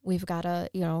bath. We've got to,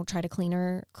 try to clean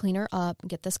her up,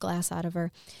 get this glass out of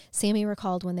her. Sammy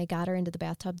recalled when they got her into the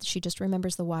bathtub, she just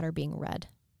remembers the water being red.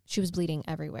 She was bleeding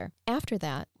everywhere. After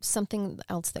that, something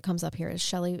else that comes up here is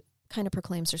Shelley kind of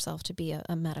proclaims herself to be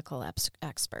a medical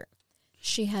expert.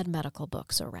 She had medical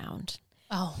books around.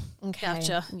 Oh, okay.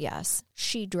 Gotcha. Yes.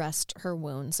 She dressed her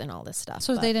wounds and all this stuff.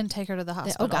 So they didn't take her to the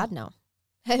hospital? Oh, God, no.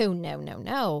 Oh,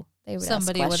 no. They would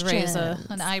Somebody would raise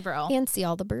an eyebrow. And see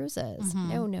all the bruises.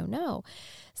 No.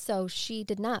 So she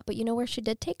did not. But you know where she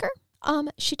did take her?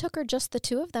 She took her, just the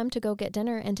two of them, to go get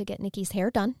dinner and to get Nikki's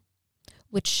hair done,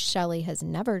 which Shelley had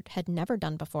never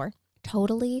done before.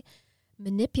 Totally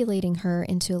manipulating her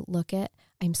into, look at,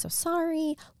 I'm so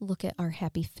sorry, look at our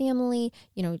happy family.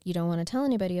 You know, you don't want to tell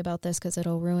anybody about this because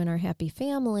it'll ruin our happy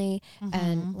family.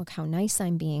 And look how nice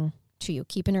I'm being to you,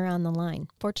 keeping her on the line.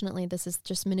 Fortunately, this is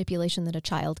just manipulation that a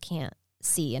child can't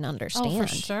see and understand. Oh, for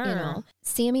sure. You know?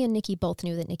 Sammy and Nikki both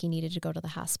knew that Nikki needed to go to the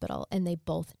hospital, and they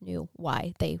both knew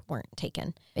why they weren't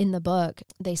taken. In the book,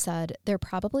 they said, there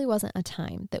probably wasn't a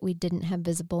time that we didn't have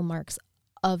visible marks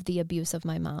of the abuse of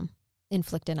my mom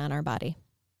inflicted on our body.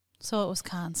 So it was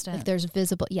constant. Like there's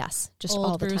visible, yes, just old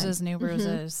all the bruises, time. New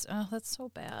bruises. Oh, that's so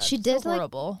bad. She did, so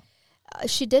horrible.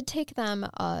 She did take them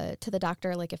to the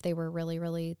doctor, like if they were really,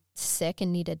 really sick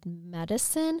and needed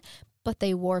medicine, but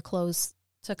they wore clothes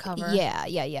to cover. Yeah.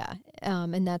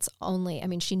 And that's only, I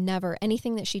mean, she never,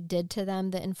 anything that she did to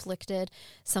them that inflicted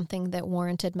something that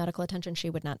warranted medical attention, she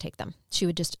would not take them. She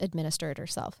would just administer it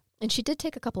herself. And she did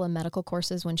take a couple of medical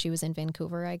courses when she was in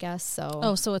Vancouver, I guess.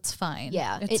 So so it's fine.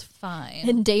 Yeah. It's fine.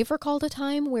 And Dave recalled a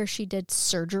time where she did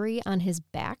surgery on his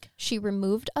back. She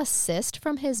removed a cyst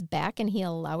from his back and he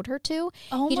allowed her to.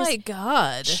 Oh my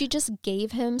God. She just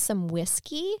gave him some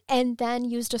whiskey and then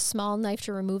used a small knife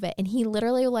to remove it. And he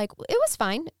literally it was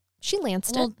fine. She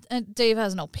lanced it. And Dave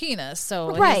has no penis,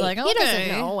 so right. He's like, okay. He doesn't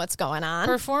know what's going on.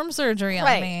 Perform surgery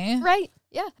on me. Right.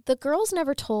 Yeah. The girls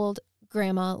never told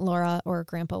Grandma Laura or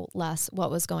Grandpa Les what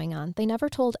was going on. They never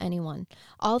told anyone.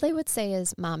 All they would say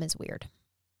is, Mom is weird,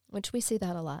 which we see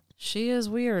that a lot. She is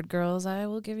weird, girls. I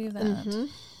will give you that.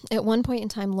 At one point in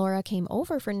time, Laura came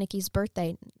over for Nikki's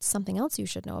birthday. Something else you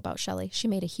should know about Shelley. She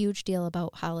made a huge deal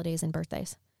about holidays and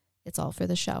birthdays. It's all for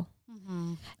the show.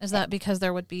 Is that because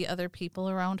there would be other people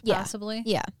around, possibly?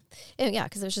 Yeah,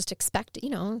 because it was just expected. You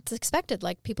know, it's expected.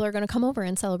 Like, people are going to come over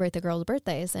and celebrate the girls'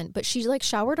 birthdays, but she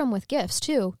showered them with gifts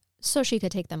too, so she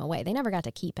could take them away. They never got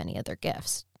to keep any of their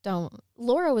gifts.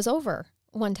 Laura was over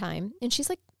one time, and she's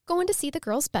like going to see the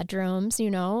girls' bedrooms,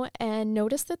 and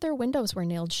noticed that their windows were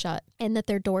nailed shut and that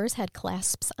their doors had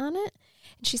clasps on it.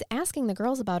 And she's asking the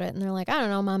girls about it, and they're like, I don't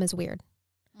know, Mom is weird.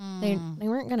 They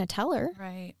weren't going to tell her.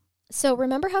 Right. So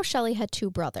remember how Shelley had two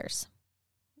brothers,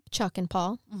 Chuck and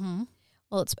Paul?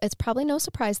 Well, it's probably no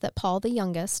surprise that Paul, the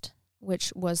youngest,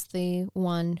 which was the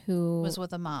one who was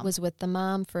with the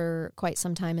mom for quite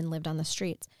some time and lived on the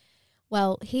streets.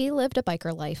 Well, he lived a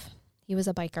biker life. He was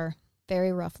a biker,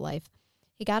 very rough life.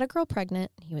 He got a girl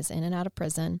pregnant. He was in and out of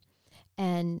prison.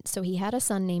 And so he had a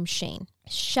son named Shane.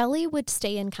 Shelley would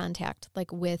stay in contact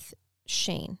with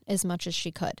Shane as much as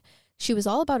she could. She was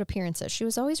all about appearances. She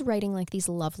was always writing these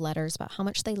love letters about how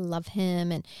much they love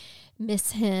him and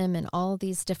miss him and all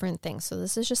these different things. So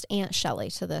this is just Aunt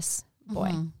Shelley to this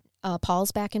boy.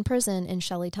 Paul's back in prison, and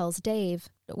Shelley tells Dave,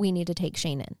 we need to take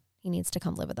Shane in. He needs to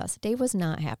come live with us. Dave was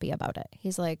not happy about it.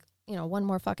 He's like, one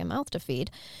more fucking mouth to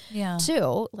feed. Yeah.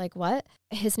 Two, what?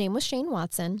 His name was Shane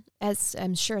Watson. As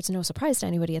I'm sure it's no surprise to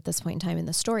anybody at this point in time in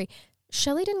the story,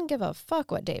 Shelley didn't give a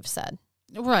fuck what Dave said.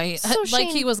 Right. So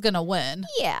Shane, he was going to win.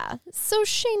 Yeah. So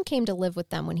Shane came to live with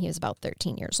them when he was about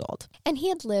 13 years old. And he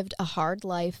had lived a hard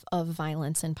life of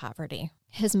violence and poverty.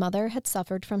 His mother had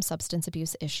suffered from substance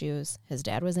abuse issues. His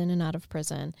dad was in and out of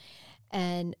prison.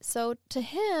 And so to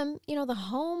him, the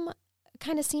home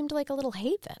kind of seemed like a little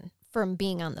haven from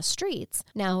being on the streets.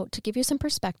 Now, to give you some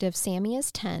perspective, Sammy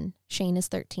is 10, Shane is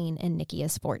 13, and Nikki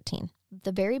is 14. At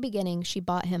the very beginning, she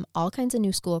bought him all kinds of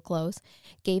new school clothes,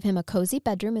 gave him a cozy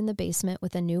bedroom in the basement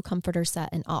with a new comforter set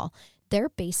and all. Their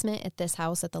basement at this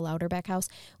house, at the Louderback house,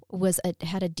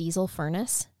 had a diesel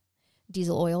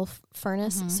oil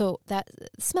furnace. So that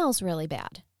smells really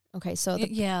bad. Okay, so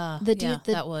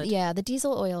the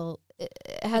diesel oil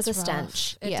has a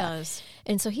stench. It does.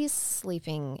 And so he's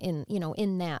sleeping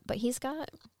in that, but he's got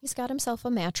himself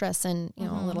a mattress and a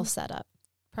little setup.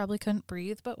 Probably couldn't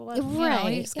breathe, but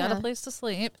he's got a place to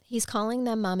sleep. He's calling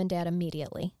them Mom and Dad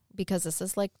immediately because this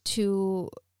is to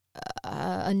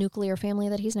a nuclear family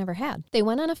that he's never had. They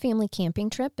went on a family camping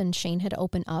trip, and Shane had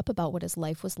opened up about what his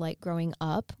life was like growing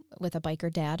up with a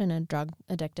biker dad and a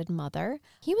drug-addicted mother.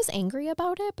 He was angry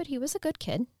about it, but he was a good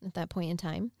kid at that point in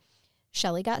time.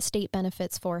 Shelley got state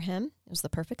benefits for him. It was the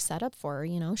perfect setup for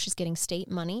her, she's getting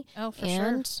state money. Oh, for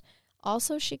and sure.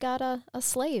 Also, she got a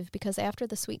slave because after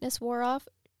the sweetness wore off,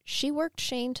 she worked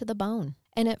Shane to the bone.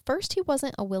 And at first he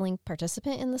wasn't a willing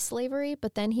participant in the slavery,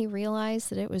 but then he realized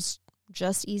that it was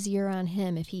just easier on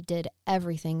him if he did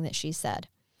everything that she said.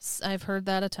 I've heard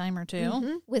that a time or two.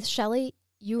 Mm-hmm. With Shelley,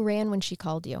 you ran when she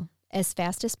called you as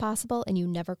fast as possible, and you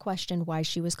never questioned why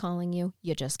she was calling you.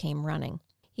 You just came running.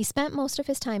 He spent most of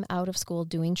his time out of school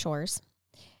doing chores.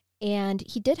 And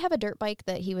he did have a dirt bike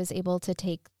that he was able to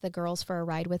take the girls for a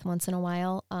ride with once in a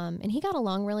while. And he got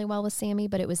along really well with Sammy,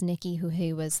 but it was Nikki who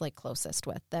he was like closest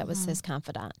with. That was his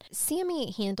confidant.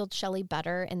 Sammy handled Shelley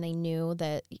better, and they knew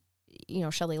that, you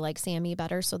know, Shelley liked Sammy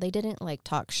better. So they didn't like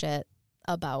talk shit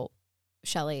about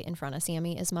Shelley in front of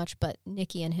Sammy as much, but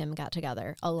Nikki and him got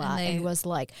together a lot and was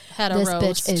like, this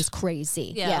bitch is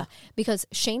crazy. Yeah. Because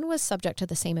Shane was subject to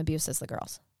the same abuse as the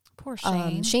girls. Poor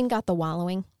Shane. Shane got the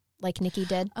wallowing like Nikki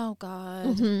did. Oh, God.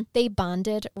 Mm-hmm. They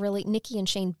bonded, really. Nikki and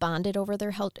Shane bonded over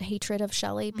their hatred of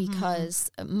Shelley because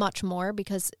much more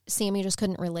because Sammy just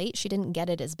couldn't relate. She didn't get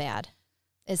it as bad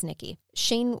as Nikki.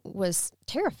 Shane was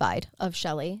terrified of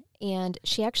Shelley, and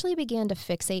she actually began to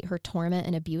fixate her torment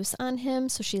and abuse on him,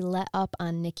 so she let up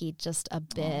on Nikki just a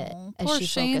bit. As poor she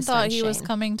Shane thought he was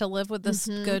coming to live with this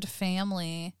good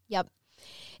family. Yep.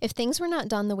 If things were not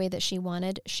done the way that she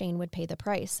wanted, Shane would pay the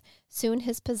price. Soon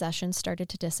his possessions started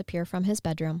to disappear from his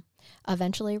bedroom,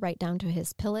 eventually right down to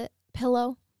his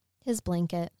pillow, his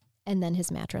blanket, and then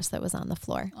his mattress that was on the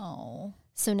floor. Oh.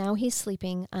 So now he's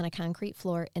sleeping on a concrete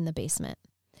floor in the basement.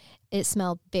 It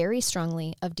smelled very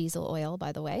strongly of diesel oil,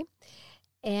 by the way.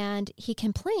 And he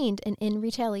complained, and in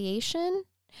retaliation,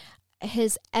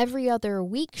 his every other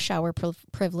week shower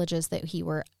privileges that he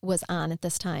was on at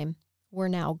this time were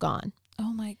now gone.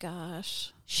 Oh, my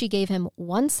gosh. She gave him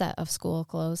one set of school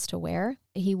clothes to wear.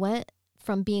 He went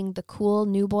from being the cool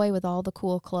new boy with all the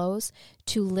cool clothes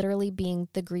to literally being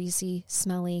the greasy,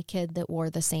 smelly kid that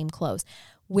wore the same clothes.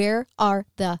 Where are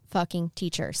the fucking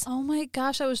teachers? Oh, my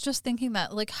gosh. I was just thinking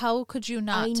that. Like, how could you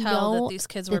not tell that these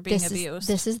kids were being abused?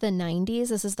 This is the 90s.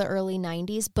 This is the early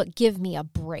 90s. But give me a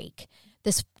break.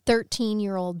 This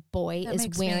 13-year-old boy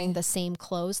is wearing the same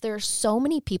clothes. There are so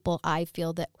many people, I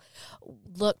feel, that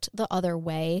looked the other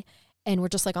way and were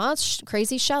just like, oh, it's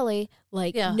crazy Shelley.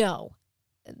 Like, no.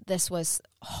 This was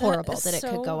horrible that it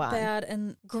could go on. Bad.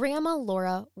 And Grandma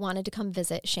Laura wanted to come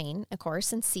visit Shane, of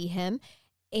course, and see him.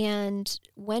 And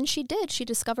when she did, she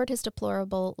discovered his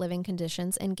deplorable living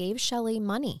conditions and gave Shelley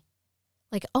money.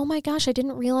 Like, oh my gosh, I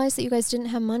didn't realize that you guys didn't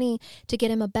have money to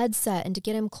get him a bed set and to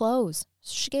get him clothes.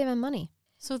 So she gave him money.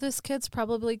 So this kid's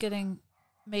probably getting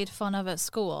made fun of at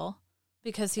school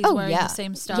because he's wearing the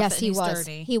same stuff and he's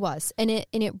dirty. He was. And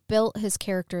it built his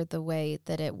character the way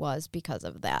that it was because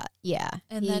of that. Yeah.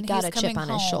 And he then got a chip on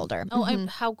his shoulder. Oh,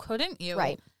 how couldn't you?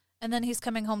 Right. And then he's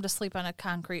coming home to sleep on a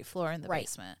concrete floor in the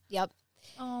basement. Yep.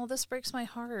 Oh, this breaks my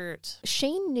heart.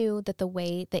 Shane knew that the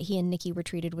way that he and Nikki were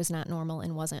treated was not normal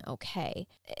and wasn't okay.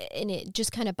 And it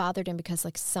just kind of bothered him because,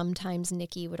 like, sometimes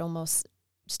Nikki would almost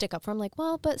stick up for him, like,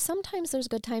 well, but sometimes there's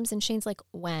good times. And Shane's like,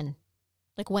 when?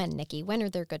 Like, when, Nikki? When are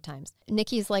there good times?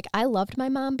 Nikki's like, I loved my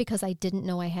mom because I didn't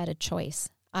know I had a choice.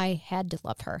 I had to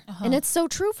love her. And it's so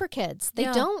true for kids. They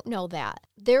don't know that.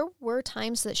 There were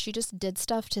times that she just did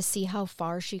stuff to see how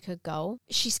far she could go.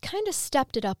 She's kind of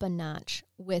stepped it up a notch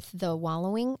with the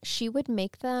wallowing. She would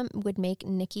make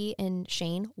Nikki and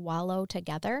Shane wallow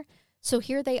together. So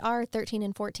here they are, 13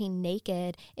 and 14,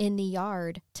 naked in the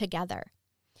yard together,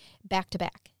 back to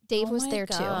back. Dave was there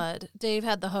too. Dave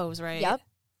had the hose, right? Yep.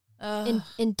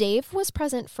 And Dave was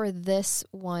present for this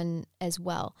one as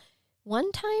well.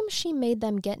 One time she made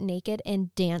them get naked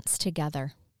and dance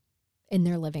together in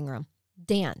their living room.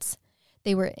 Dance.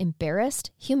 They were embarrassed,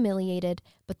 humiliated,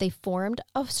 but they formed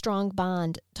a strong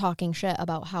bond talking shit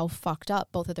about how fucked up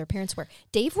both of their parents were.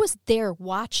 Dave was there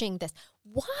watching this.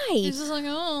 Why? He's just like,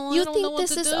 oh, you I don't think know what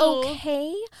this to is do.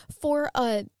 okay for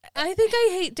a... I think I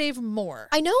hate Dave more.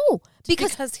 I know.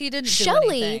 Because he didn't do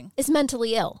Shelley anything. is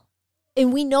mentally ill.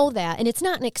 And we know that. And it's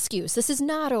not an excuse. This is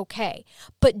not okay.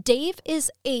 But Dave is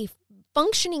a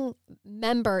functioning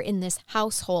member in this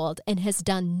household and has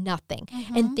done nothing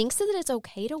and thinks that it's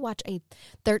okay to watch a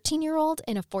 13-year-old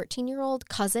and a 14-year-old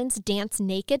cousins dance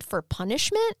naked for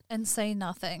punishment and say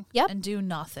nothing. Yep. And do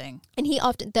nothing. And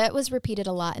that was repeated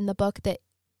a lot in the book, that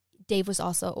Dave was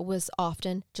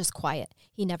often just quiet.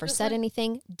 He never said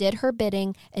anything, did her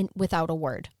bidding, and without a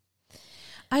word.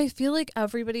 I feel like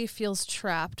everybody feels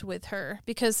trapped with her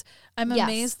because I'm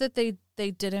amazed that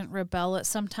they didn't rebel at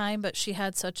some time, but she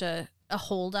had such a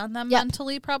hold on them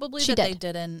mentally probably they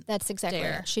didn't. That's exactly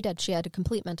dare. it. She did. She had a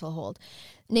complete mental hold.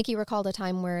 Nikki recalled a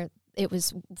time where It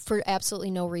was for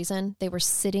absolutely no reason. They were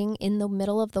sitting in the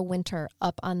middle of the winter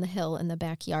up on the hill in the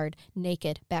backyard,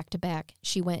 naked, back to back.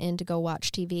 She went in to go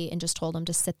watch TV and just told them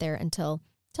to sit there until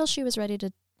she was ready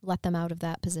to let them out of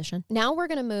that position. Now we're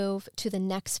going to move to the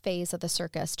next phase of the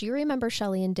circus. Do you remember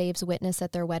Shelley and Dave's witness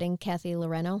at their wedding, Kathy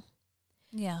Loreno?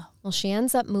 Yeah. Well, she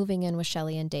ends up moving in with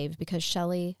Shelley and Dave because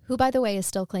Shelley, who, by the way, is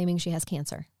still claiming she has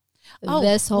cancer.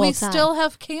 This whole time. We still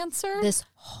have cancer? This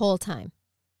whole time.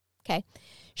 Okay.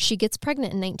 She gets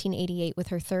pregnant in 1988 with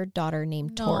her third daughter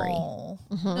named Tori.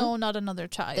 No, not another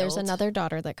child. There's another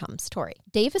daughter that comes, Tori.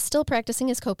 Dave is still practicing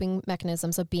his coping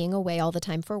mechanisms of being away all the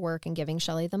time for work and giving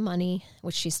Shelley the money,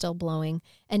 which she's still blowing.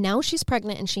 And now she's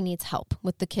pregnant and she needs help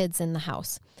with the kids in the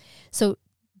house. So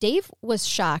Dave was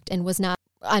shocked and was not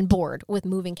on board with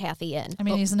moving Kathy in. I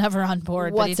mean, he's never on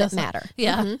board. What's it matter?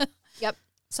 Yeah. Mm-hmm. Yep.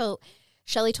 So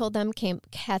Shelley told them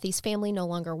Kathy's family no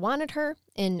longer wanted her,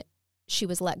 and she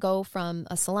was let go from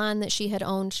a salon that she had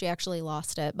owned. She actually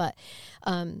lost it, but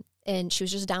and she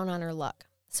was just down on her luck.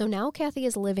 So now Kathy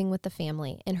is living with the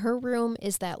family, and her room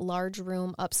is that large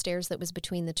room upstairs that was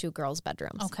between the two girls'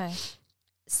 bedrooms. Okay.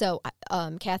 So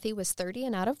Kathy was 30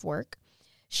 and out of work.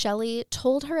 Shelley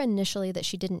told her initially that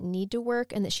she didn't need to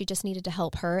work and that she just needed to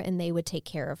help her and they would take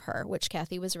care of her, which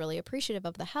Kathy was really appreciative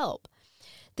of the help.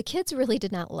 The kids really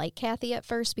did not like Kathy at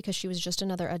first because she was just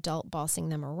another adult bossing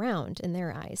them around in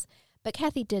their eyes. But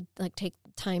Kathy did take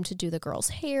time to do the girls'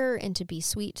 hair and to be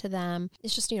sweet to them.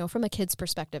 It's just, from a kid's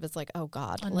perspective, it's like, oh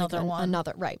God. Another one.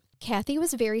 Another, right. Kathy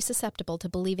was very susceptible to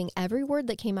believing every word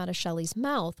that came out of Shelley's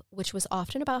mouth, which was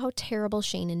often about how terrible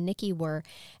Shane and Nikki were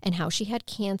and how she had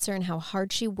cancer and how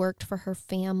hard she worked for her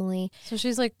family. So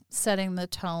she's setting the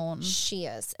tone. She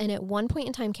is. And at one point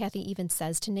in time, Kathy even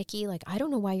says to Nikki, I don't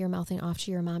know why you're mouthing off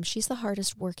to your mom. She's the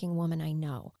hardest working woman I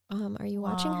know. Are you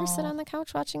watching her sit on the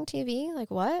couch watching TV?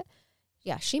 What?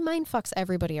 Yeah, she mind fucks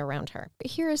everybody around her. But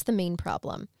here is the main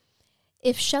problem.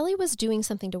 If Shelley was doing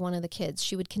something to one of the kids,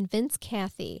 she would convince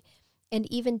Kathy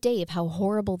and even Dave how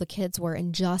horrible the kids were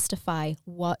and justify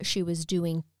what she was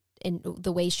doing and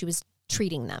the way she was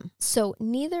treating them. So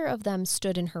neither of them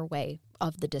stood in her way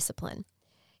of the discipline.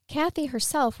 Kathy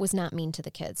herself was not mean to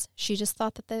the kids. She just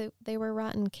thought that they were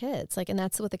rotten kids. and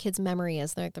that's what the kids' memory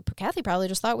is. Kathy probably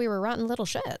just thought we were rotten little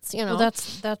shits, Well,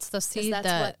 that's the seed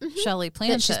that Shelley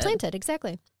planted. That she's planted,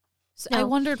 exactly. So now, I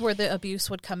wondered where the abuse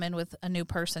would come in with a new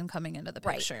person coming into the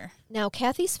picture. Right. Now,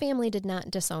 Kathy's family did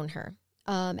not disown her.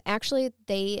 Actually,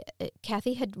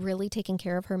 Kathy had really taken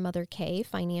care of her mother, Kay,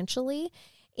 financially.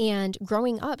 And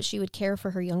growing up, she would care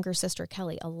for her younger sister,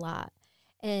 Kelly, a lot.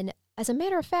 And as a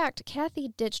matter of fact,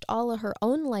 Kathy ditched all of her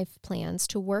own life plans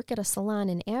to work at a salon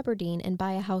in Aberdeen and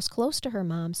buy a house close to her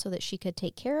mom so that she could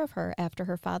take care of her after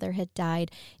her father had died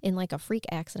in a freak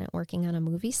accident working on a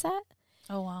movie set.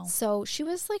 Oh, wow. So she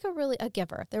was a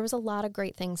giver. There was a lot of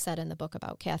great things said in the book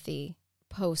about Kathy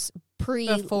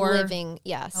pre-living.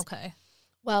 Yes. Okay.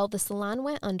 Well, the salon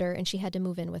went under and she had to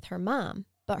move in with her mom.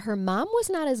 But her mom was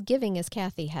not as giving as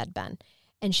Kathy had been.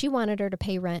 And she wanted her to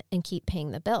pay rent and keep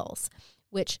paying the bills,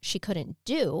 which she couldn't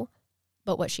do.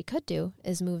 But what she could do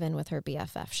is move in with her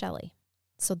BFF, Shelley.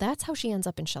 So that's how she ends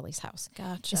up in Shelley's house.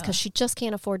 Gotcha. It's because she just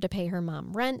can't afford to pay her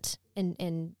mom rent.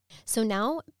 And so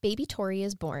now baby Tori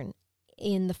is born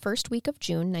in the first week of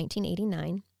June,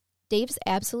 1989. Dave's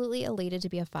absolutely elated to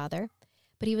be a father,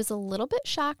 but he was a little bit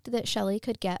shocked that Shelley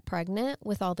could get pregnant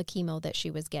with all the chemo that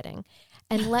she was getting.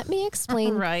 And let me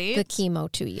explain the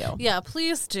chemo to you. Yeah,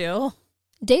 please do.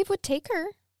 Dave would take her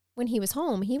when he was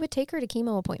home. He would take her to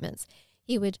chemo appointments.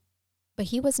 But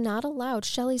he was not allowed.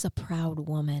 Shelley's a proud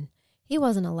woman. He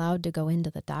wasn't allowed to go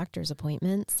into the doctor's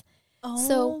appointments.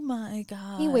 Oh, my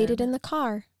God. He waited in the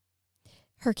car.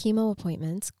 Her chemo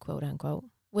appointments, quote unquote,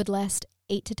 would last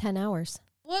 8 to 10 hours.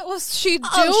 What was she doing?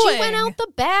 Oh, she went out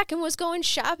the back and was going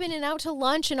shopping and out to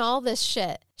lunch and all this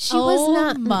shit. She was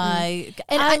not. My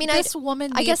God. And this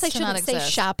woman I guess I shouldn't say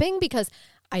exist. shopping because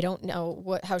I don't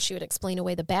know how she would explain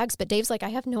away the bags, but Dave's I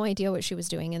have no idea what she was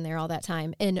doing in there all that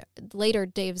time. And later,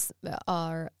 Dave's,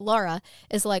 Laura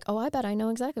is oh, I bet I know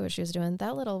exactly what she was doing.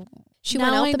 She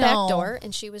went out the back door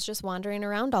and she was just wandering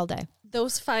around all day.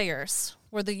 Those fires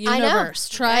were the universe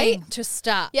trying to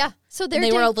stop. Yeah. So they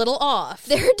were a little off.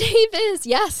 There Dave is,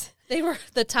 yes.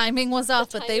 The timing was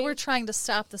off, but they were trying to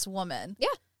stop this woman. Yeah.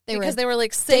 They were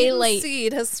Satan's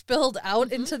seed has spilled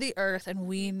out into the earth, and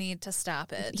we need to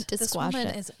stop it. This woman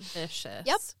is vicious.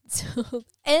 Yep.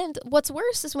 And what's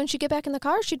worse is when she'd get back in the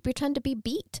car, she'd pretend to be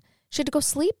beat. She had to go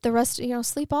sleep the rest,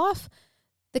 sleep off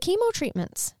the chemo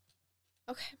treatments.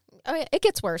 Okay. Oh, it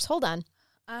gets worse. Hold on.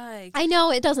 I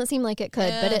know it doesn't seem like it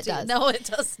could, but it does. No, it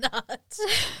does not.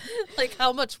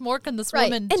 How much more can this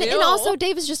woman do? And also,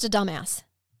 Dave is just a dumbass.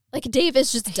 Like, Dave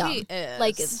is just dumb. He is.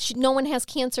 Like, no one has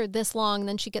cancer this long,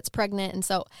 then she gets pregnant, and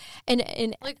so,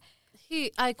 and like,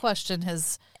 I question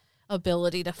his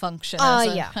ability to function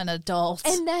as an adult.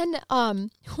 And then,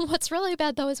 what's really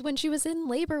bad though is when she was in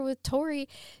labor with Tori,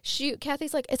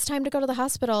 Kathy's like, it's time to go to the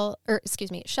hospital, or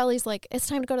excuse me, Shelly's like, it's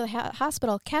time to go to the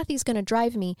hospital. Kathy's gonna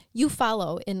drive me. You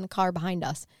follow in the car behind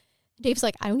us. Dave's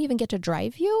like, I don't even get to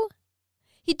drive you.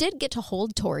 He did get to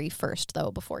hold Tori first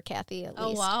though, before Kathy at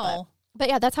least. Oh wow. But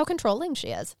yeah, that's how controlling she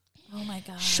is. Oh my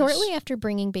gosh. Shortly after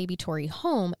bringing baby Tori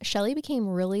home, Shelly became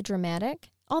really dramatic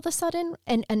all of a sudden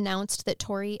and announced that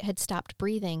Tori had stopped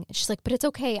breathing. She's like, but it's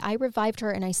okay. I revived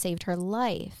her and I saved her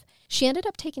life. She ended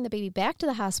up taking the baby back to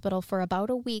the hospital for about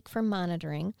a week for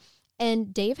monitoring.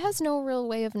 And Dave has no real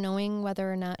way of knowing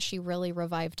whether or not she really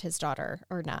revived his daughter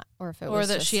or not, or if it was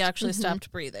that she actually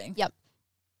stopped breathing. Yep.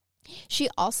 She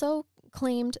also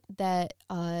claimed that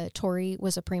Tori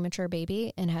was a premature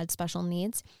baby and had special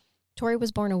needs. Tori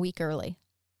was born a week early.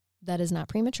 That is not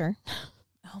premature.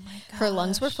 Oh my gosh. Her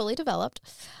lungs were fully developed.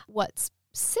 What's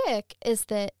sick is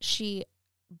that she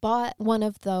bought one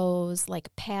of those like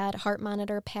heart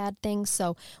monitor pad things.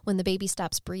 So when the baby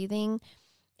stops breathing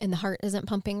and the heart isn't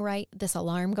pumping right, this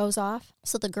alarm goes off.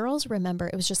 So the girls remember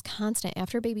it was just constant.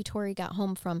 After baby Tori got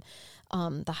home from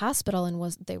the hospital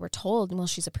and they were told, well,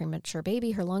 she's a premature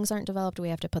baby. Her lungs aren't developed. We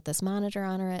have to put this monitor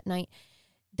on her at night.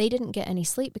 They didn't get any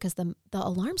sleep because the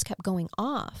alarms kept going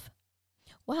off.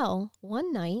 Well,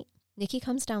 one night, Nikki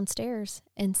comes downstairs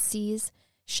and sees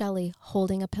Shelly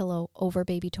holding a pillow over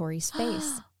baby Tori's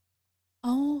face.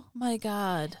 Oh my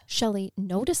God. Shelly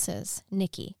notices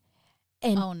Nikki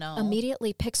and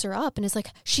immediately picks her up and is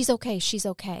like, she's okay, she's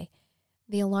okay.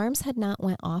 The alarms had not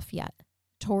went off yet.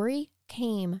 Tori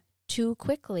came too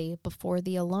quickly before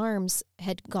the alarms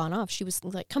had gone off. She was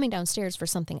like coming downstairs for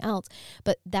something else,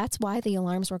 but that's why the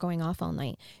alarms were going off all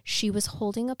night. She was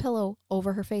holding a pillow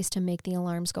over her face to make the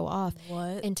alarms go off.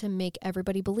 What? And to make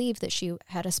everybody believe that she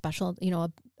had a special,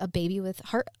 a baby with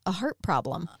a heart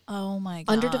problem. Oh my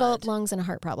God. Underdeveloped lungs and a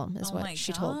heart problem is what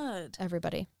she told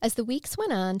everybody. As the weeks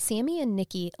went on, Sammy and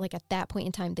Nikki, like at that point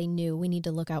in time, they knew we need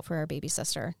to look out for our baby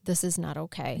sister. This is not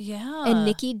okay. Yeah. And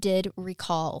Nikki did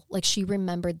recall, like she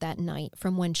remembered that night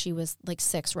from when she was like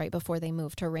 6, right before they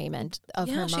moved to Raymond, of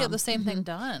her mom. She had the same thing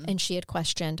done. And she had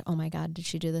questioned, oh my God, did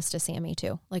she do this to Sammy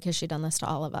too? Like, has she done this to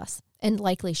all of us? And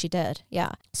likely she did,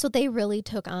 yeah. So they really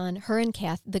took on, her and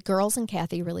the girls and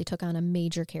Kathy really took on a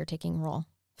major caretaking role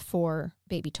for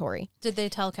baby Tori. Did they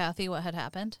tell Kathy what had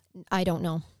happened? I don't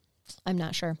know. I'm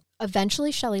not sure.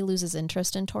 Eventually, Shelly loses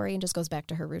interest in Tori and just goes back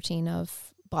to her routine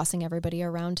of bossing everybody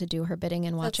around to do her bidding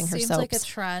and watching her soaps. Seems like a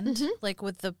trend, like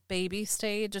with the baby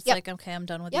stage. It's like, okay, I'm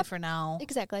done with you for now.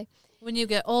 Exactly. When you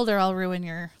get older, I'll ruin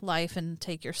your life and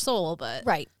take your soul, but...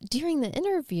 Right. During the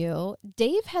interview,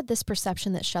 Dave had this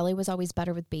perception that Shelly was always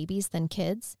better with babies than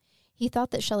kids. He thought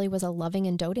that Shelly was a loving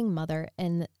and doting mother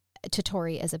to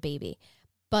Tori as a baby.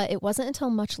 But it wasn't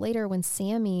until much later when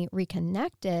Sammy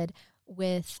reconnected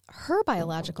with her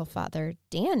biological father,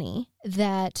 Danny,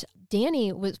 that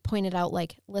Danny was pointed out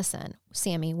like, listen,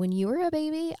 Sammy, when you were a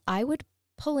baby, I would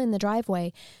pull in the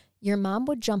driveway. Your mom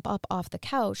would jump up off the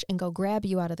couch and go grab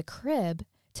you out of the crib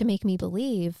to make me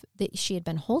believe that she had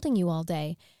been holding you all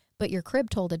day, but your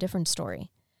crib told a different story.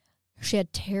 She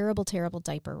had terrible, terrible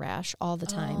diaper rash all the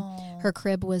time. Oh. Her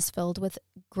crib was filled with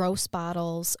gross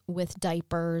bottles, with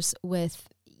diapers,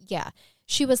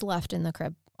 she was left in the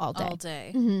crib all day. All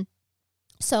day. Mm-hmm.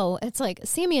 So it's like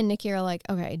Sammy and Nikki are like,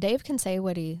 okay, Dave can say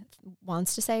what he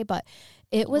wants to say, but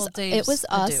it was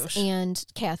us and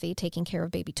Kathy taking care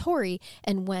of baby Tori.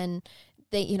 And when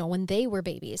they were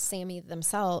babies, Sammy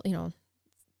themselves,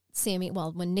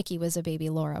 when Nikki was a baby,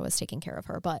 Laura was taking care of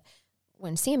her. But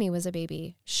when Sammy was a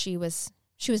baby, she was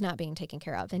not being taken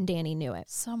care of, and Danny knew it.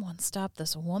 Someone stop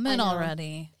this woman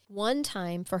already. One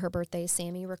time for her birthday,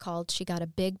 Sammy recalled she got a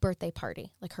big birthday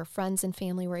party. Like her friends and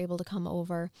family were able to come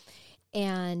over,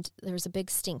 and there was a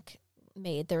big stink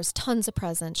made. There was tons of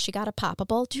presents. She got a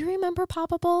Pop-A-Ball. Do you remember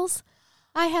Pop-A-Balls?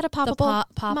 I had a Pop-A-Ball.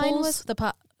 Mine was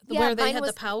where they had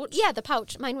the pouch? Yeah, the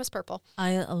pouch. Mine was purple.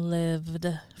 I lived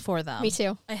for them. Me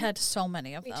too. I had so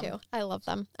many of them. Me too. I love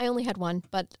them. I only had one,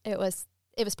 but it was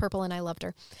purple and I loved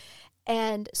her.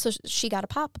 And so she got a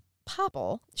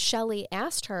Pop-A-Ball. Shelly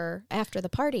asked her after the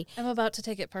party. I'm about to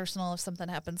take it personal if something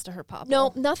happens to her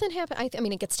Pop-A-Ball. No, nothing happened. I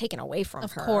mean, it gets taken away from her.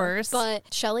 Of course.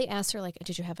 But Shelly asked her, like,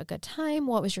 did you have a good time?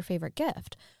 What was your favorite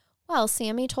gift? Well,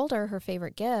 Sammy told her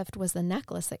favorite gift was the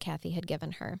necklace that Kathy had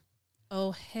given her.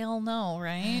 Oh, hell no,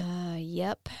 right?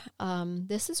 Yep.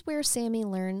 This is where Sammy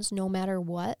learns no matter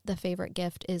what, the favorite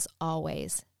gift is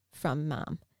always from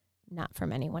mom, not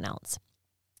from anyone else.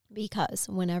 Because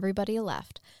when everybody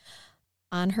left,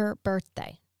 on her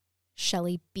birthday,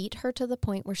 Shelley beat her to the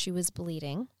point where she was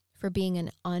bleeding for being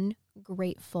an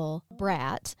ungrateful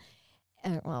brat.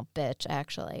 Well, bitch,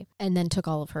 actually. And then took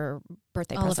all of her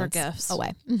birthday presents of her gifts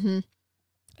away. Mm-hmm.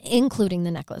 Including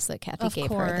the necklace that Kathy gave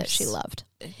her that she loved.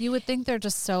 You would think they're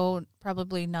just so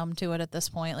probably numb to it at this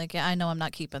point. Like, yeah, I know I'm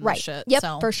not keeping this shit.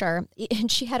 Yep, for sure.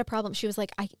 And she had a problem. She was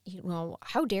like,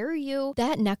 how dare you?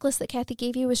 That necklace that Kathy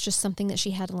gave you was just something that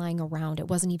she had lying around. It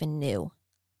wasn't even new.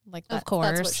 Like, of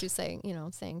course. That's what she's saying,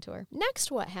 saying to her.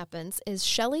 Next, what happens is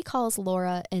Shelley calls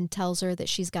Laura and tells her that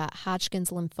she's got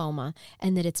Hodgkin's lymphoma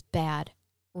and that it's bad,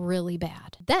 really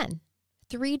bad. Then,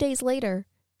 3 days later,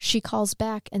 she calls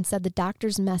back and said the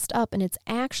doctors messed up and it's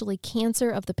actually cancer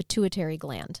of the pituitary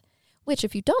gland, which,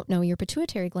 if you don't know, your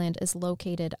pituitary gland is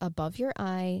located above your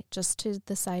eye, just to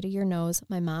the side of your nose.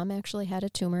 My mom actually had a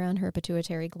tumor on her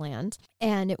pituitary gland,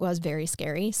 and it was very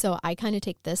scary. So I kind of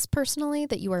take this personally,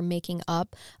 that you are making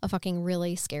up a fucking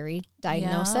really scary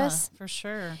diagnosis. Yeah, for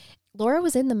sure. Laura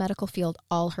was in the medical field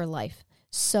all her life,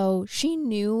 so she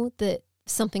knew that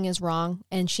something is wrong,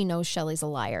 and she knows Shelley's a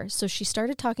liar. So she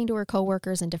started talking to her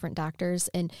coworkers and different doctors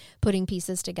and putting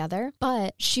pieces together.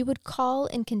 But she would call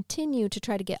and continue to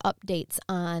try to get updates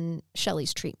on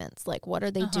Shelley's treatments. Like, what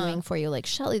are they doing for you? Like,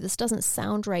 Shelley, this doesn't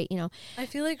sound right, I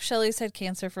feel like Shelley's had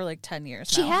cancer for like 10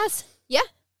 years now. She has. Yeah.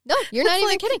 No, you're not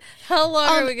even kidding. How long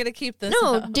are we going to keep this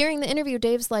up? During the interview,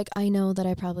 Dave's like, I know that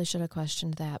I probably should have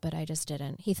questioned that, but I just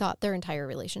didn't. He thought their entire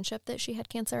relationship that she had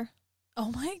cancer.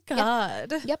 Oh, my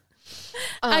God. Yep.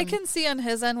 I can see on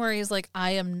his end where he's like,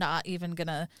 I am not even going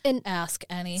to ask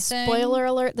anything. Spoiler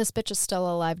alert, this bitch is still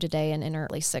alive today and in her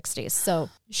early 60s. So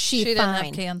she didn't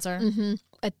have cancer. Mm-hmm.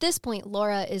 At this point,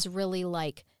 Laura is really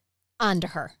like onto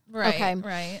her. Right, okay?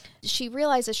 Right. She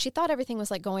realizes she thought everything was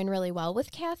like going really well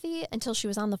with Kathy until she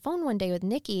was on the phone one day with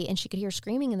Nikki and she could hear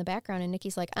screaming in the background. And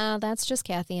Nikki's like, that's just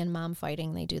Kathy and Mom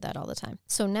fighting. They do that all the time.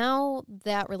 So now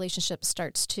that relationship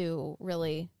starts to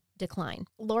really decline.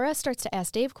 Laura starts to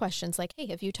ask Dave questions like, hey,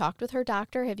 have you talked with her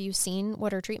doctor? Have you seen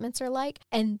what her treatments are like?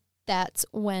 And that's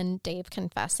when Dave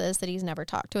confesses that he's never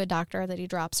talked to a doctor, that he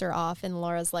drops her off. And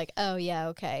Laura's like, oh, yeah,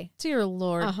 okay. Dear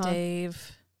Lord,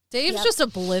 Dave. Dave's just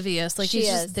oblivious. Like, he's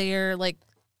just there, like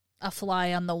a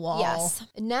fly on the wall. Yes.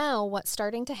 Now what's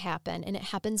starting to happen, and it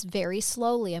happens very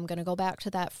slowly. I'm going to go back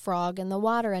to that frog in the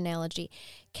water analogy.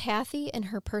 Kathy and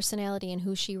her personality and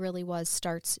who she really was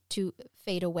starts to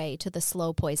fade away to the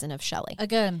slow poison of Shelley.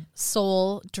 Again,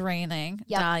 soul draining,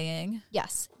 dying.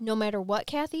 Yes. No matter what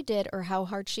Kathy did or how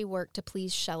hard she worked to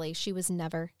please Shelley, she was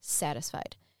never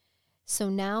satisfied. So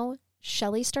now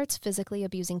Shelley starts physically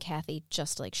abusing Kathy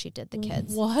just like she did the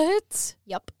kids. What?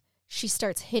 Yep. She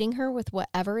starts hitting her with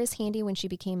whatever is handy when she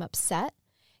became upset.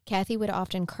 Kathy would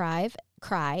often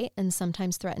cry and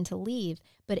sometimes threaten to leave.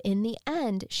 But in the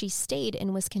end, she stayed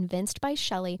and was convinced by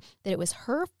Shelley that it was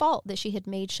her fault that she had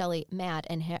made Shelley mad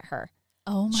and hit her.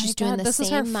 Oh my She's God, doing the this same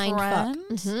is her mind friend?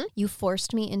 fuck. Mm-hmm. You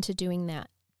forced me into doing that.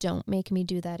 Don't make me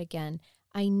do that again.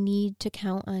 I need to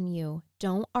count on you.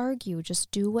 Don't argue. Just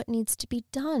do what needs to be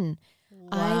done.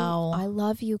 Wow. I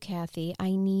love you, Kathy.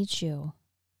 I need you.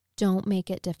 Don't make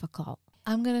it difficult.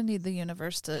 I'm going to need the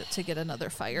universe to get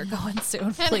another fire going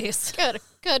soon, please.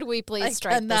 Could we please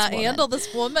strike this woman? I cannot handle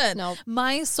this woman. No.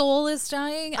 My soul is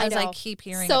dying as I keep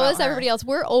hearing so about is everybody else.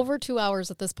 We're over 2 hours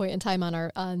at this point in time on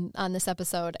our on this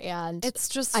episode, and it's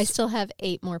just I still have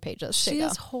 8 more pages to go. She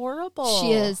is horrible.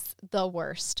 She is the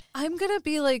worst. I'm going to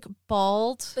be like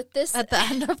bald at the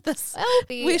end of this.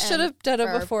 We should have done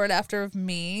a before and after of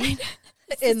me.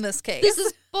 In this case. This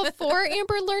is before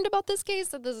Amber learned about this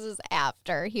case, and this is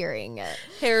after hearing it.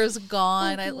 Hair's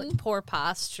gone. Poor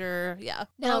posture. Yeah.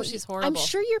 Now, she's horrible. I'm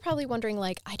sure you're probably wondering,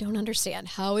 like, I don't understand.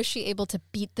 How is she able to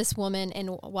beat this woman,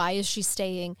 and why is she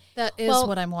staying? That is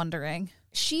what I'm wondering.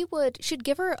 She'd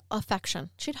give her affection.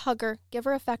 She'd hug her, give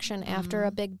her affection after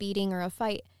a big beating or a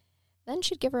fight. Then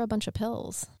she'd give her a bunch of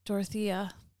pills.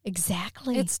 Dorothea.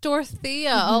 Exactly. It's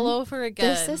Dorothea all over again.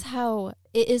 This is how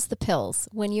it is, the pills.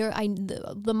 When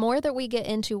the more that we get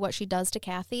into what she does to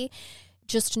Kathy,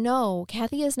 just know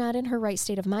Kathy is not in her right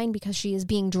state of mind because she is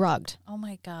being drugged. Oh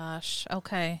my gosh.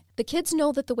 Okay. The kids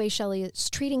know that the way Shelley is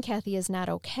treating Kathy is not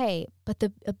okay, but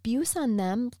the abuse on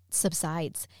them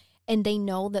subsides. And they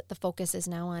know that the focus is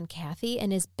now on Kathy.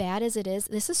 And as bad as it is,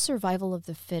 this is survival of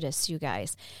the fittest, you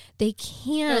guys. They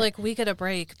can't. They're like, we get a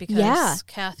break because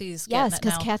Kathy's getting it now. Yes,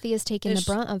 because Kathy is taking the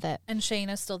brunt of it. And Shane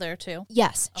is still there too?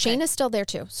 Yes, okay. Shane is still there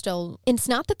too. It's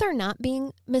not that they're not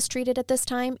being mistreated at this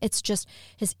time. It's just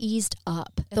has eased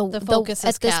up. The focus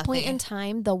is at this point in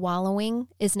time, the wallowing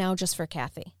is now just for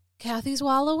Kathy. Kathy's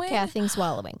wallowing? Kathy's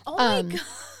wallowing. Oh my God.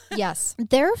 Yes.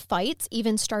 Their fights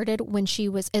even started when she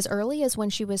was as early as when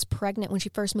she was pregnant, when she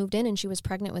first moved in and she was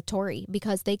pregnant with Tori,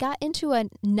 because they got into a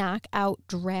knockout,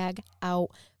 drag out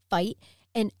fight.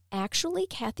 And actually,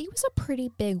 Kathy was a pretty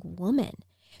big woman.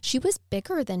 She was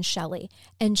bigger than Shelley.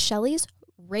 And Shelley's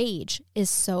rage is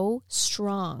so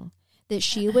strong that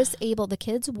she was able, the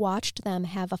kids watched them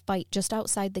have a fight just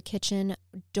outside the kitchen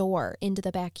door into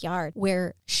the backyard,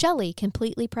 where Shelley,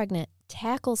 completely pregnant,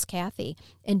 tackles Kathy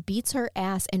and beats her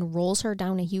ass and rolls her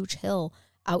down a huge hill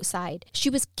outside. She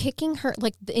was kicking her,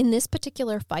 like in this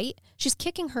particular fight, she's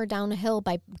kicking her down a hill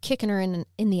by kicking her in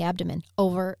the abdomen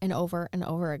over and over and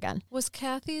over again. Was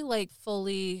Kathy like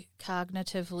fully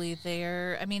cognitively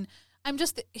there? I mean, I'm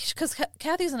just, because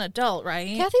Kathy's an adult,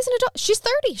 right? Kathy's an adult. She's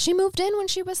 30. She moved in when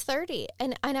she was 30.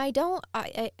 And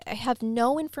I have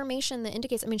no information that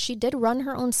indicates, I mean, she did run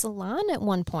her own salon at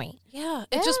one point. Yeah.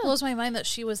 It just blows my mind that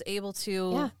she was able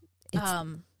to. Yeah.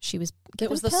 She was given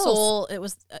It was pills. the soul. It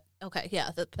was, okay,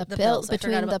 yeah. The pills.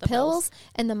 Between the pills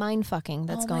and the mind fucking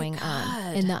that's going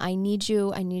on. And I need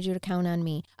you to count on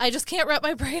me. I just can't wrap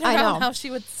my brain around how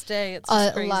she would stay. It's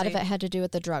just crazy. A lot of it had to do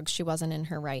with the drugs. She wasn't in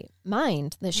her right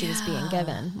mind that she was being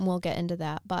given. We'll get into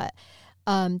that. But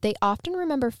they often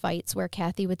remember fights where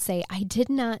Kathy would say, I did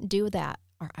not do that,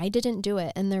 or I didn't do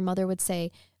it. And their mother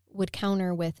would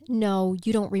counter with, no,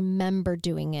 you don't remember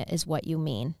doing it is what you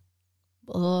mean.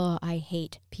 Oh, I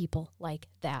hate people like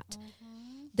that.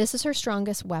 Mm-hmm. This is her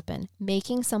strongest weapon,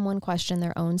 making someone question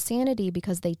their own sanity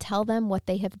because they tell them what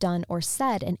they have done or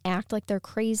said and act like they're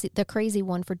crazy, the crazy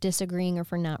one for disagreeing or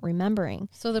for not remembering.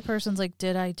 So the person's like,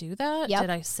 did I do that? Yep. Did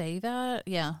I say that?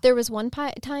 Yeah. There was one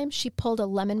time she pulled a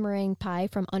lemon meringue pie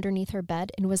from underneath her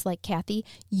bed and was like, Kathy,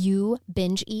 you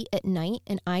binge eat at night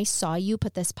and I saw you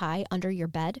put this pie under your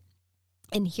bed.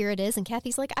 And here it is. And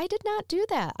Kathy's like, I did not do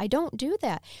that. I don't do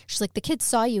that. She's like, the kids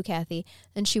saw you, Kathy.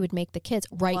 Then she would make the kids,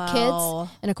 kids?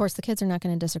 And of course, the kids are not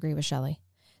going to disagree with Shelley.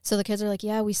 So the kids are like,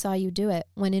 yeah, we saw you do it.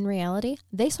 When in reality,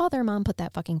 they saw their mom put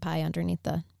that fucking pie underneath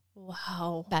the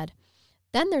bed.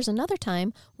 Then there's another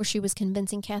time where she was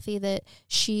convincing Kathy that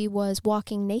she was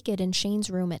walking naked in Shane's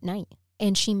room at night.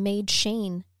 And she made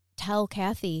Shane tell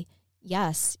Kathy,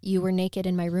 yes, you were naked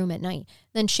in my room at night.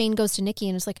 Then Shane goes to Nikki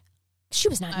and is like, she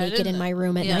was not naked in my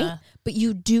room at night, but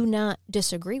you do not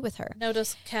disagree with her. Now,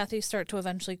 does Kathy start to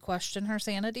eventually question her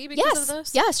sanity because of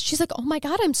this? Yes. She's like, oh my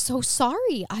God, I'm so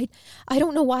sorry. I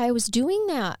don't know why I was doing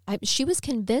that. She was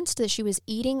convinced that she was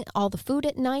eating all the food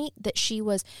at night, that she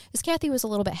was, because Kathy was a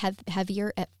little bit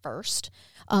heavier at first.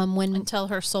 Until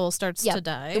her soul starts to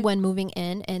die. When moving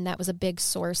in, and that was a big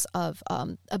source of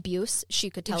abuse. She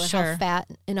could tell her how fat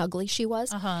and ugly she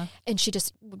was. And she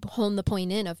just would hone the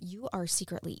point in of, you are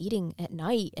secretly eating at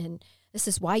night, and this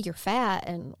is why you're fat.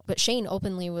 But Shane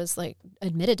openly was like,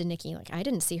 admitted to Nikki, like, I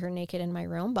didn't see her naked in my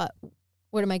room, but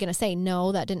what am I going to say?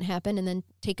 No, that didn't happen. And then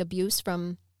take abuse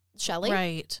from Shelley.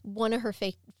 Right. One of her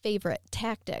favorite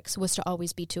tactics was to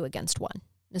always be 2 against 1.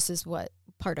 This is what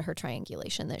part of her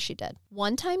triangulation that she did.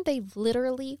 One time they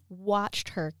literally watched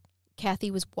her. Kathy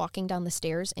was walking down the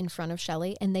stairs in front of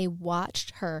Shelley, and they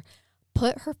watched her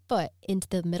put her foot into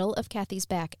the middle of Kathy's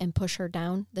back and push her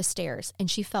down the stairs. And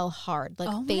she fell hard,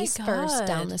 like face first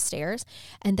down the stairs.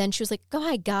 And then she was like, oh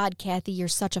my God, Kathy, you're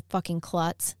such a fucking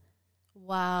klutz.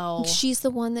 Wow. She's the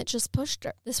one that just pushed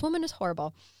her. This woman is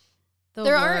horrible.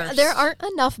 There aren't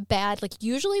enough bad, like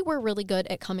usually we're really good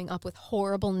at coming up with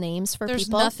horrible names for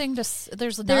people.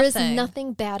 There is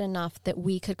nothing bad enough that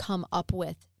we could come up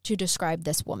with to describe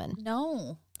this woman.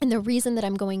 No. And the reason that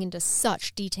I'm going into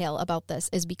such detail about this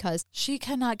is because she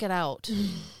cannot get out.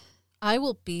 I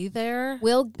will be there.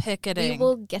 Picketing. We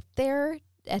will get there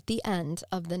at the end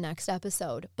of the next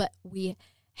episode, but we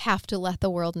have to let the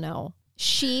world know.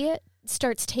 She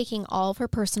starts taking all of her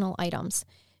personal items.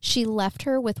 She left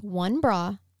her with 1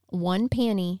 bra, 1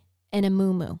 panty, and a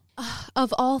muumuu.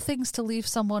 Of all things to leave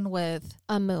someone with.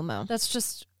 A muumuu. That's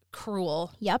just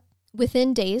cruel. Yep.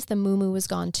 Within days, the muumuu was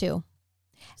gone too.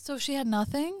 So she had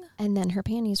nothing? And then her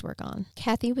panties were gone.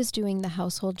 Kathy was doing the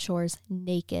household chores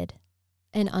naked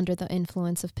and under the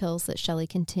influence of pills that Shelley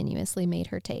continuously made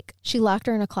her take. She locked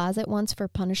her in a closet once for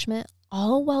punishment,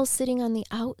 all while sitting on the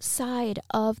outside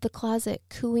of the closet,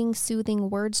 cooing soothing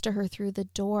words to her through the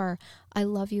door. I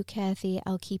love you, Kathy.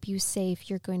 I'll keep you safe.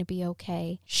 You're going to be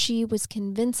okay. She was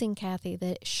convincing Kathy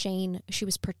that she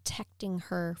was protecting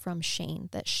her from Shane,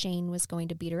 that Shane was going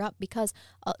to beat her up, because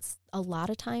a lot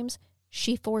of times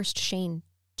she forced Shane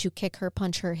to kick her,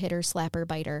 punch her, hit her, slap her,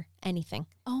 bite her, anything.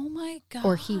 Oh my God.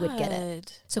 Or he would get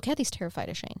it. So Kathy's terrified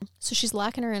of Shane. So she's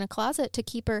locking her in a closet to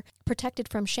keep her protected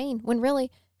from Shane, when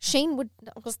really Shane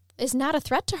is not a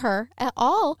threat to her at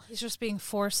all. He's just being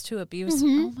forced to abuse.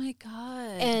 Oh my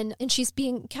God. And she's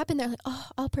being kept in there like, oh,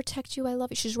 I'll protect you. I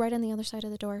love you. She's right on the other side of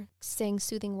the door saying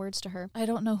soothing words to her. I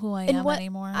don't know who I am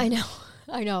anymore. I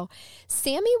know.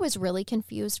 Sammy was really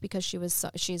confused because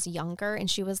she's younger and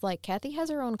she was like, Kathy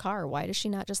has her own car. Why does she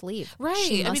not just leave? Right.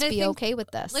 She must be okay with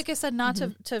this. Like I said, not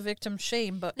to victim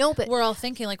shame, but we're all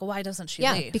thinking like, why doesn't she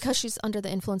leave? Because she's under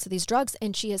the influence of these drugs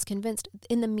and she is convinced.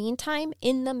 In the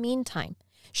meantime,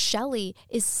 Shelley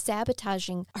is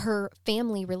sabotaging her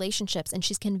family relationships and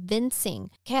she's convincing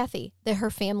Kathy that her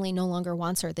family no longer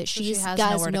wants her, that she has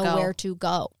nowhere to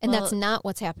go. And that's not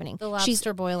what's happening. The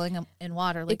lobster boiling in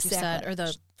water, like you said, or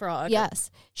the frog.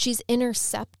 Yes. She's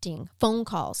intercepting phone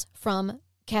calls from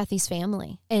Kathy's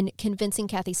family and convincing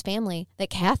Kathy's family that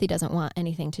Kathy doesn't want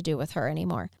anything to do with her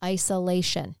anymore.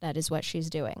 Isolation. That is what she's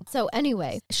doing. So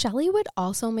anyway, Shelley would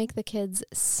also make the kids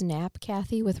snap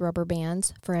Kathy with rubber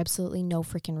bands for absolutely no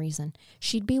freaking reason.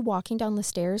 She'd be walking down the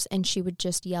stairs and she would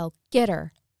just yell, "Get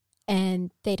her."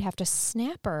 And they'd have to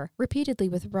snap her repeatedly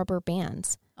with rubber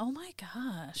bands. Oh my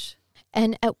gosh.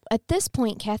 And at this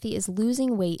point, Kathy is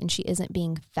losing weight and she isn't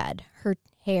being fed. Her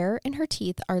hair and her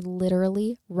teeth are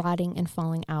literally rotting and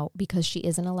falling out because she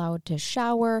isn't allowed to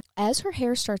shower. As her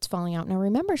hair starts falling out, now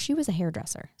remember, she was a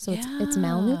hairdresser, so it's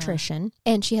malnutrition.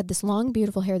 And she had this long,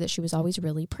 beautiful hair that she was always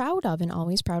really proud of and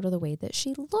always proud of the way that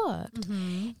she looked.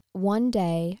 Mm-hmm. One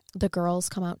day, the girls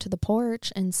come out to the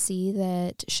porch and see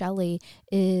that Shelley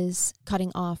is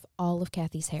cutting off all of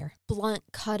Kathy's hair. Blunt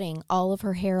cutting all of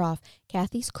her hair off.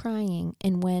 Kathy's crying,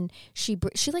 and when she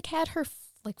like had her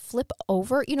flip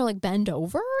over, like bend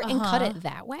over and cut it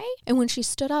that way. And when she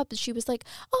stood up, she was like,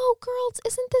 "Oh, girls,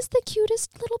 isn't this the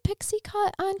cutest little pixie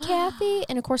cut on Kathy?"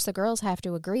 And of course the girls have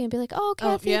to agree and be like, "Oh,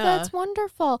 Kathy, that's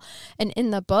wonderful." And in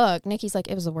the book, Nikki's like,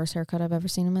 "It was the worst haircut I've ever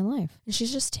seen in my life." And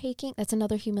she's just that's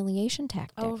another humiliation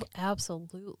tactic. Oh,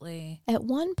 absolutely. At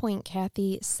one point,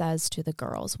 Kathy says to the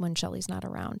girls when Shelley's not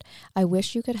around, "I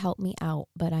wish you could help me out,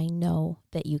 but I know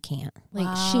that you can't."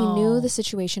 Like, she knew the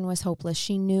situation was hopeless.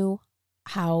 She knew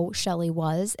how Shelley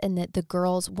was and that the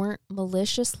girls weren't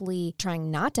maliciously trying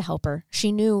not to help her.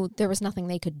 She knew there was nothing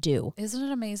they could do. Isn't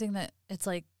it amazing that it's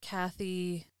like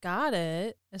Kathy got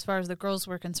it as far as the girls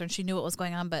were concerned? She knew what was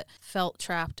going on, but felt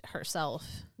trapped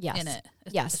herself in it.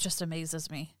 It just amazes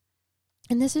me.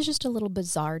 And this is just a little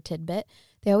bizarre tidbit.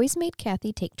 They always made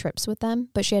Kathy take trips with them,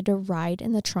 but she had to ride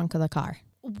in the trunk of the car.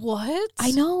 What? I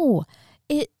know.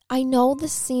 I know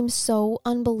this seems so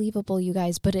unbelievable, you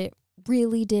guys, but it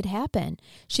really did happen.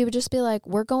 She would just be like,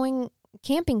 "We're going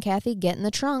camping, Kathy, get in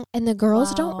the trunk." And the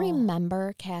girls don't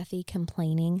remember Kathy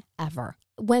complaining ever.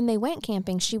 When they went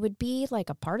camping, she would be like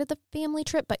a part of the family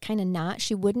trip, but kind of not.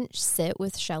 She wouldn't sit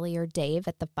with Shelley or Dave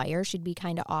at the fire. She'd be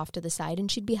kind of off to the side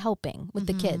and she'd be helping with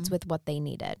the kids with what they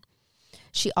needed.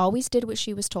 She always did what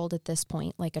she was told at this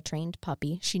point, like a trained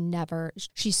puppy.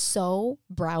 She's so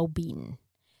browbeaten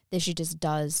that she just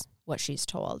does what she's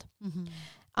told. Mm-hmm.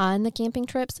 On the camping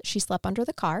trips, she slept under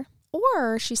the car,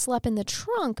 or she slept in the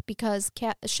trunk because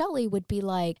Shelley would be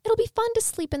like, "It'll be fun to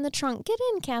sleep in the trunk. Get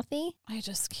in, Kathy." I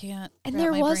just can't wrap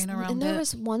my brain around it. And there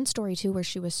was one story, too, where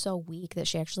she was so weak that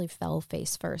she actually fell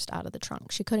face first out of the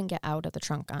trunk. She couldn't get out of the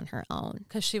trunk on her own.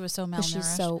 Because she was so malnourished.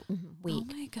 She's so weak.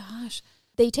 Oh, my gosh.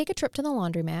 They take a trip to the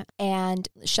laundromat, and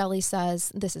Shelley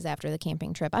says, this is after the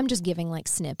camping trip. I'm just giving like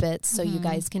snippets so you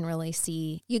guys can really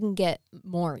see. You can get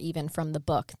more even from the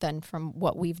book than from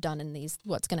what we've done in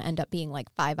what's going to end up being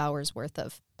like 5 hours worth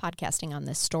of podcasting on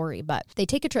this story. But they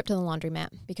take a trip to the laundromat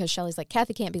because Shelley's like,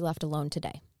 Kathy can't be left alone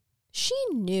today. She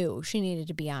knew she needed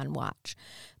to be on watch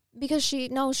because she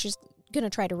knows she's going to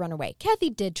try to run away. Kathy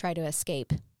did try to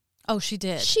escape. Oh, she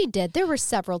did. She did. There were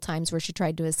several times where she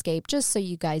tried to escape, just so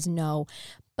you guys know.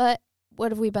 But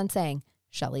what have we been saying?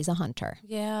 Shelley's a hunter.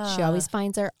 Yeah. She always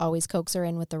finds her, always coaxes her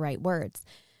in with the right words.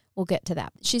 We'll get to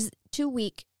that. She's too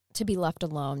weak to be left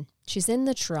alone. She's in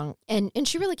the trunk, and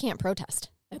she really can't protest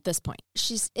at this point.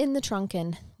 She's in the trunk,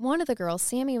 and one of the girls,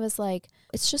 Sammy, was like,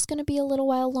 "It's just going to be a little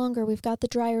while longer. We've got the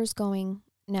dryers going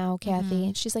now, Kathy."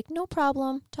 And she's like, "No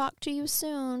problem. Talk to you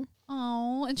soon."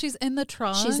 Oh, and she's in the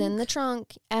trunk. She's in the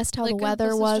trunk. Asked how the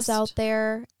weather was out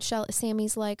there.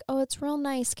 Sammy's like, "Oh, it's real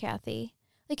nice, Kathy."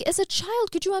 Like, as a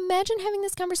child, could you imagine having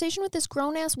this conversation with this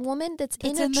grown-ass woman that's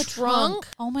in the trunk?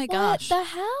 Oh, my gosh. What the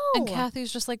hell? And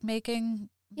Kathy's just, like, making,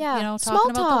 small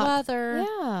talking talk about the weather.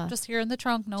 Yeah. Just here in the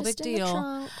trunk. No big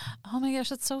deal. Oh, my gosh.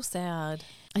 That's so sad.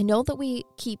 I know that we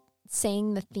keep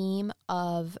saying the theme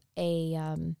of a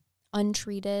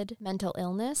untreated mental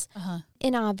illness.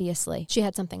 And obviously she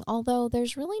had something, although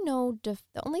there's really no, the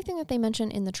only thing that they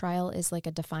mention in the trial is like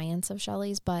a defiance of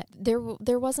Shelley's, but there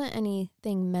wasn't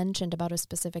anything mentioned about a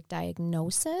specific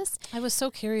diagnosis. I was so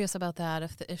curious about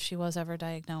that, if she was ever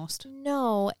diagnosed.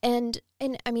 No. And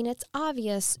I mean, it's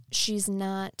obvious she's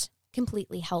not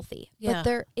completely healthy, but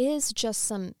there is just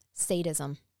some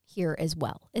sadism here as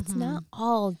well. It's not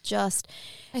all just,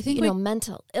 I think,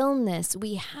 mental illness.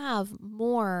 We have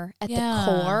more at the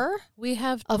core. We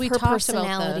have of her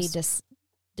personality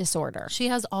disorder. She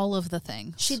has all of the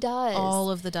things. She does all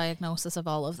of the diagnosis of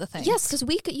all of the things. Yes, because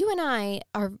you and I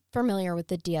are familiar with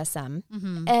the DSM,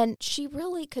 and she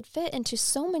really could fit into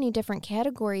so many different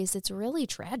categories. It's really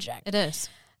tragic. It is,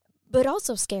 but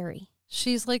also scary.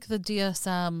 She's like the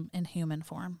DSM in human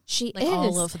form. She is.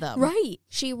 All of them. Right.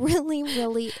 She really,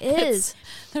 really is.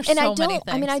 There's so many things.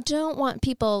 I mean, I don't want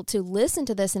people to listen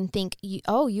to this and think,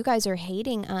 you guys are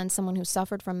hating on someone who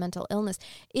suffered from mental illness.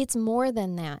 It's more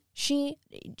than that. She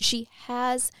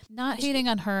has... Not hating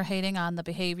on her, hating on the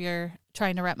behavior,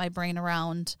 trying to wrap my brain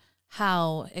around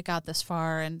how it got this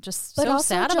far, and just so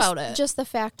sad about it. Just the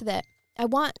fact that I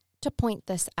want to point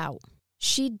this out.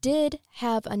 She did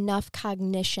have enough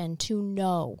cognition to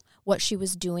know what she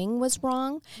was doing was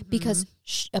wrong, because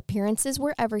appearances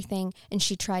were everything, and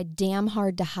she tried damn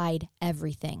hard to hide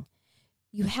everything.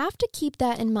 You have to keep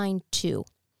that in mind too.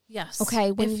 Yes.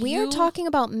 Okay, when we are talking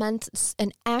about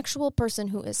an actual person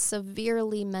who is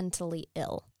severely mentally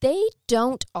ill, they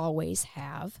don't always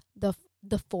have the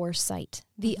foresight,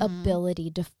 the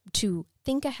ability to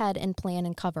think ahead and plan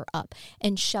and cover up.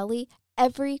 And Shelley,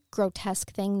 every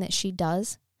grotesque thing that she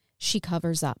does, she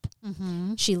covers up.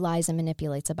 She lies and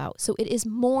manipulates about. So it is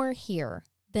more here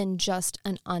than just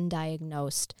an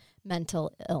undiagnosed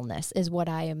mental illness, is what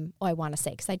I want to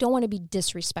say, because I don't want to be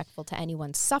disrespectful to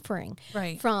anyone suffering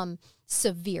from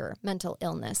severe mental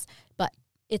illness. But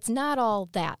it's not all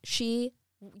that.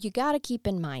 You got to keep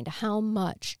in mind how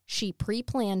much she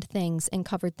pre-planned things and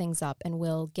covered things up, and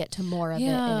we'll get to more of it in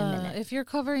a minute. If you're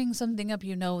covering something up,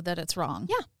 you know that it's wrong.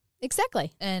 Yeah.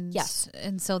 Exactly. And yes.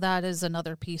 And so that is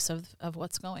another piece of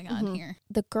what's going on here.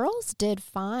 The girls did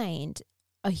find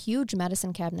a huge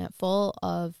medicine cabinet full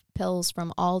of pills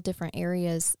from all different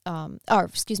areas,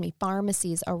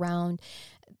 pharmacies around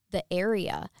the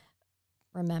area.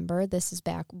 Remember, this is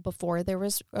back before there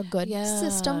was a good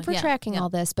system for tracking all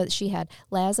this, but she had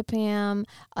Lazepam,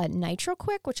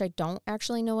 NitroQuick, which I don't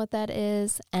actually know what that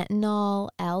is, Entanol,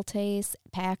 Altace,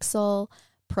 Paxil,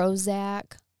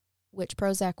 Prozac, which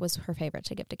Prozac was her favorite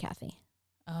to give to Kathy.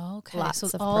 Okay. Lots so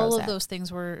of all Prozac. Of those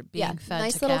things were being fed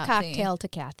nice to Kathy. Nice little cocktail to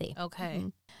Kathy. Okay.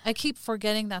 I keep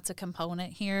forgetting that's a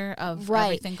component here of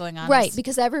everything going on. Right,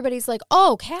 because everybody's like,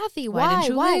 oh, Kathy, why?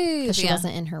 Because she Yeah.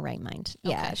 wasn't in her right mind.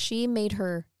 Okay. Yeah, she made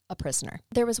her a prisoner.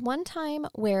 There was one time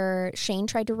where Shane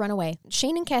tried to run away.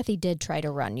 Shane and Kathy did try to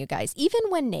run, you guys, even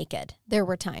when naked. There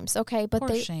were times, okay? But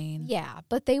Poor Shane. Yeah,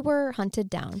 but they were hunted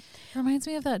down. Reminds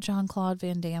me of that Jean-Claude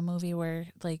Van Damme movie where,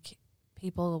 like,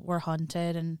 people were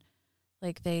hunted and,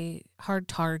 like, they hard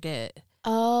target.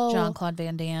 Oh, Jean-Claude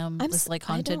Van Damme was, like,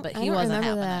 hunted, but he wasn't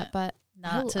having that, it. But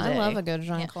not today. I love a good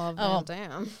Jean-Claude Van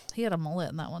Damme. He had a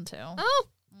mullet in that one, too. Oh,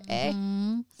 okay.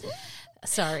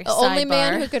 Sorry. The only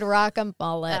man who could rock a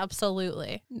mullet.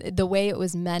 Absolutely. The way it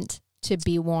was meant to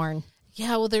be worn.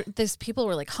 Yeah, well, these people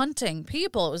were, like, hunting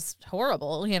people. It was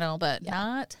horrible, but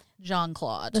not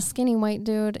Jean-Claude. The skinny white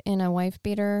dude in a wife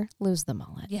beater, lose the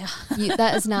mullet. Yeah.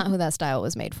 That is not who that style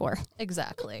was made for.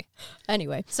 Exactly.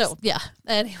 Anyway. So, yeah.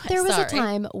 Anyway, there was a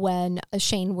time when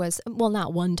Shane was, well,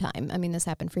 not one time. I mean, this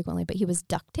happened frequently, but he was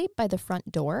duct taped by the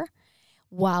front door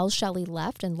while Shelley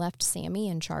left and left Sammy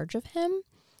in charge of him.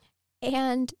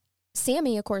 And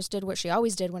Sammy, of course, did what she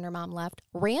always did when her mom left,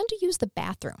 ran to use the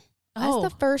bathroom. That's the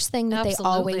first thing that they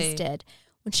always did.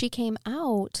 When she came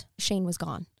out, Shane was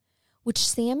gone. Which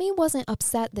Sammy wasn't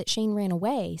upset that Shane ran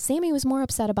away. Sammy was more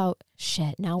upset about,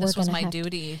 shit, now we're going to This was my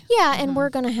duty. Yeah, and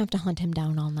we're going to have to hunt him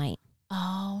down all night.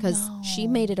 Oh, because she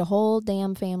made it a whole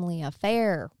damn family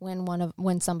affair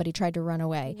when somebody tried to run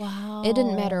away. Wow. It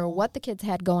didn't matter what the kids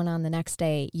had going on the next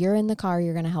day. You're in the car,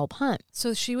 you're going to help hunt.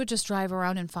 So she would just drive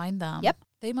around and find them. Yep.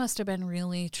 They must have been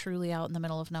really, truly out in the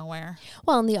middle of nowhere.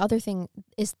 Well, and the other thing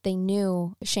is they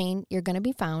knew, Shane, you're going to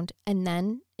be found, and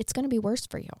then it's going to be worse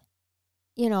for you.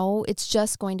 It's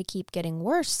just going to keep getting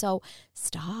worse. So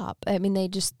stop. I mean,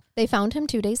 they found him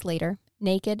 2 days later,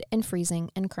 naked and freezing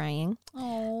and crying.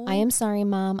 Oh. I am sorry,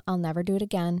 Mom. I'll never do it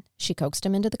again. She coaxed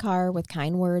him into the car with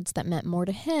kind words that meant more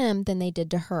to him than they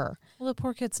did to her. Well, the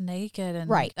poor kid's naked, and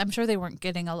right. I'm sure they weren't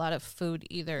getting a lot of food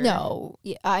either. No,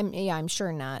 I'm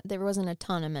sure not. There wasn't a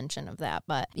ton of mention of that,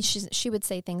 but she would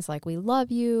say things like, "We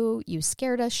love you. You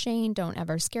scared us, Shane. Don't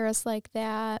ever scare us like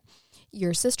that.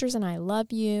 Your sisters and I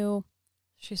love you."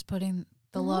 She's putting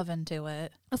the love into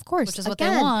it. Of course. Which is what they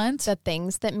want. The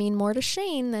things that mean more to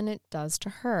Shane than it does to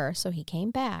her. So he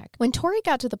came back. When Tori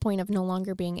got to the point of no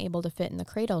longer being able to fit in the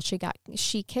cradle,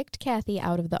 she kicked Kathy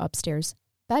out of the upstairs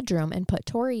bedroom and put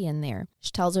Tori in there.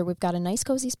 She tells her, "We've got a nice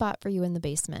cozy spot for you in the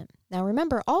basement." Now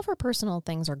remember, all of her personal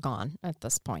things are gone at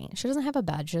this point. She doesn't have a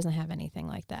bed. She doesn't have anything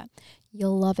like that.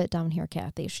 "You'll love it down here,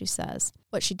 Kathy," she says.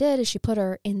 What she did is she put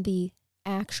her in the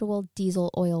actual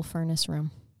diesel oil furnace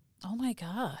room. Oh my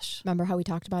gosh. Remember how we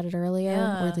talked about it earlier?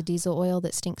 Yeah. Or the diesel oil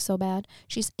that stinks so bad?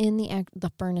 She's in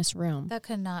the furnace room. That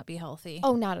could not be healthy.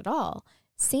 Oh, not at all.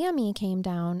 Sammy came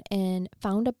down and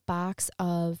found a box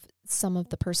of some of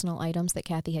the personal items that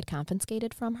Kathy had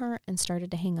confiscated from her and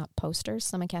started to hang up posters,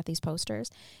 some of Kathy's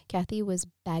posters. Kathy was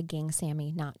begging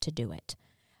Sammy not to do it,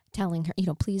 telling her,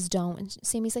 please don't. And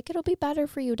Sammy's like, "It'll be better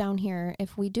for you down here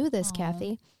if we do this,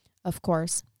 Kathy." Of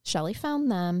course, Shelley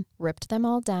found them, ripped them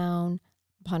all down,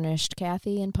 punished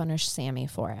Kathy and punished Sammy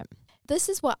for it. This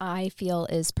is what I feel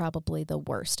is probably the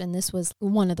worst, and this was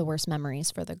one of the worst memories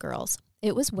for the girls.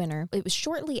 It was winter. It was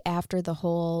shortly after the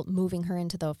whole moving her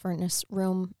into the furnace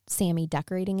room, Sammy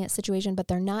decorating it situation, but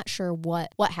they're not sure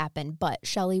what happened. But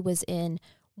Shelley was in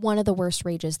one of the worst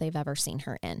rages they've ever seen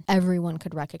her in. Everyone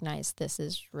could recognize this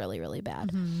is really, really bad.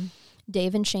 Mm-hmm.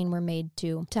 Dave and Shane were made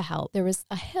to help. There was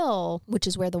a hill, which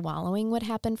is where the wallowing would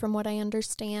happen from what I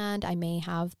understand. I may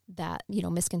have that,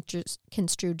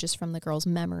 misconstrued just from the girls'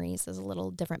 memories as a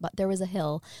little different, but there was a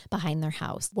hill behind their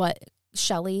house. What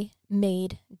Shelley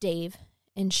made Dave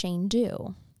and Shane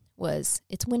do was,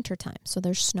 it's wintertime, so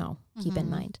there's snow, keep in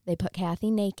mind. They put Kathy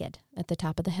naked at the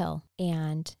top of the hill,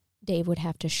 and Dave would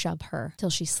have to shove her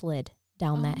till she slid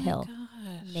down that hill.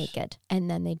 Naked. And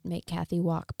then they'd make Kathy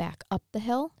walk back up the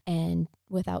hill, and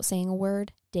without saying a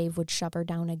word, Dave would shove her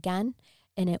down again,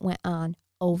 and it went on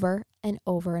over and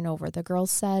over and over. The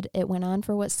girls said it went on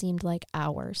for what seemed like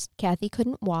hours. Kathy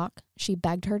couldn't walk. She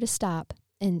begged her to stop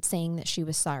and saying that she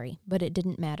was sorry, but it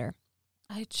didn't matter.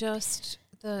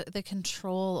 The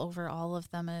control over all of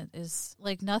them is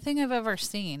like nothing I've ever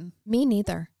seen. Me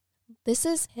neither. This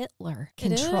is Hitler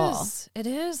control. It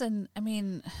is. And I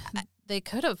mean, they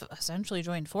could have essentially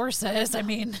joined forces. I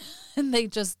mean, and they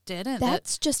just didn't.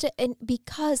 That's just it. And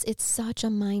because it's such a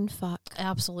mind fuck.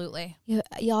 Absolutely.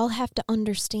 Y'all have to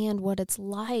understand what it's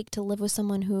like to live with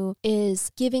someone who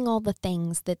is giving all the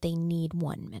things that they need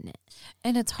 1 minute.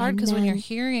 And it's hard because when you're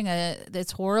hearing it,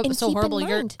 it's horrible. So horrible.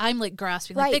 I'm like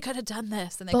grasping. Right. Like, they could have done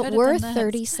this and they could have done this. But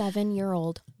we're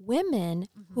 37-year-old women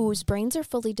whose brains are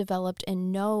fully developed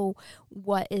and know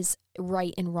what is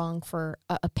right and wrong for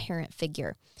a parent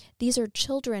figure. These are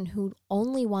children who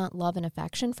only want love and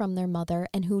affection from their mother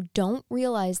and who don't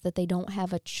realize that they don't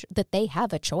have that they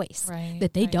have a choice,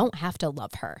 that they don't have to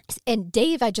love her. And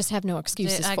Dave, I just have no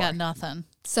excuses for. I got nothing.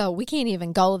 So we can't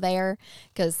even go there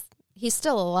because he's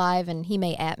still alive and he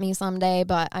may at me someday,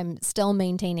 but I'm still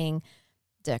maintaining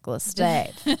Dickless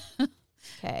Dave.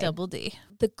 Okay. Double D.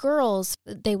 The girls,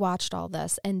 they watched all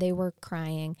this and they were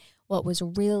crying. What was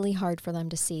really hard for them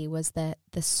to see was that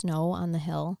the snow on the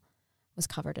hill was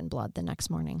covered in blood the next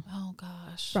morning. Oh,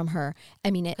 gosh. From her.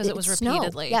 I mean, because it was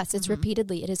repeatedly. Yes, it's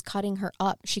repeatedly. It is cutting her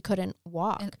up. She couldn't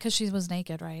walk. Because she was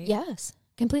naked, right? Yes,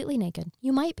 completely naked.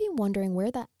 You might be wondering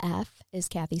where the F is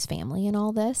Kathy's family in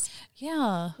all this.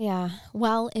 Yeah. Yeah.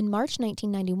 Well, in March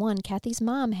 1991, Kathy's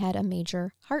mom had a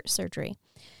major heart surgery.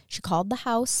 She called the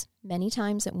house many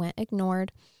times. It went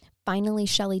ignored. Finally,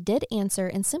 Shelley did answer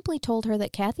and simply told her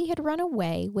that Kathy had run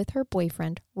away with her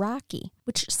boyfriend, Rocky,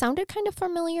 which sounded kind of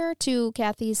familiar to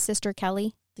Kathy's sister,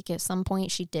 Kelly. I think at some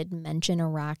point she did mention a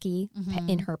Rocky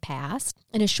in her past.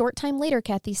 And a short time later,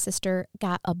 Kathy's sister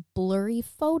got a blurry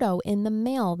photo in the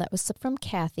mail that was from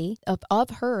Kathy of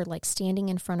her like standing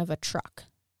in front of a truck.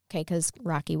 Okay, because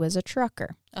Rocky was a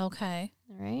trucker. Okay.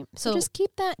 All right. So just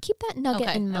keep that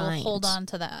nugget in mind. I'll hold on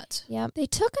to that. Yeah. They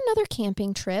took another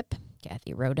camping trip.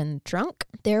 Kathy rode in the trunk.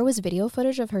 There was video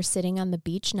footage of her sitting on the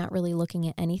beach, not really looking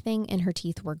at anything, and her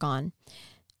teeth were gone.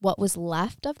 What was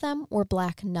left of them were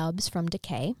black nubs from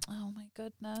decay. Oh, my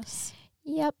goodness.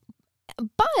 Yep.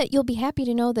 But you'll be happy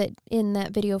to know that in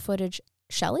that video footage,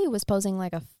 Shelley was posing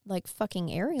like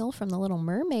fucking Ariel from The Little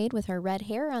Mermaid with her red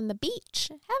hair on the beach,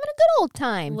 having a good old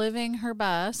time. Living her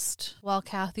best while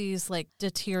Kathy's like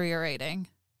deteriorating.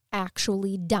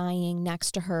 Actually dying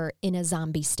next to her in a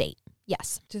zombie state.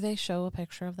 Yes. Do they show a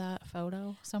picture of that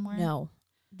photo somewhere? No.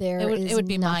 It would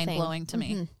be nothing. mind-blowing to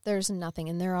me. There's nothing.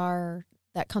 And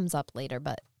that comes up later,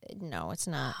 but no, it's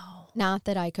not. Wow. Not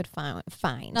that I could find.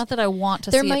 Not that I want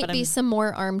to there see might it, but be some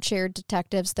more armchair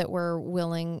detectives that were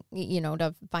willing,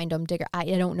 to find them. I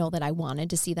don't know that I wanted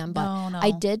to see them, but no.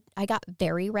 I got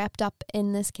very wrapped up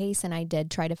in this case, and I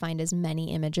did try to find as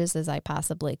many images as I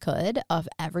possibly could of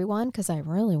everyone because I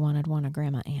really wanted one of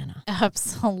Grandma Anna.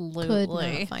 Absolutely. Could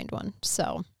not find one.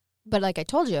 So, but like I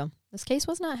told you, this case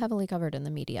was not heavily covered in the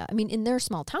media. I mean, in their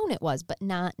small town it was, but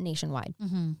not nationwide.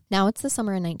 Mm-hmm. Now it's the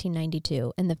summer of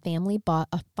 1992, and the family bought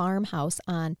a farmhouse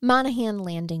on Monaghan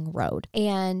Landing Road.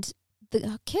 And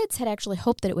the kids had actually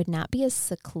hoped that it would not be as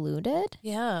secluded.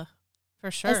 Yeah, for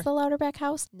sure. As the Louderback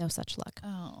house. No such luck.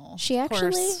 Oh, she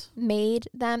actually made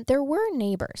them. There were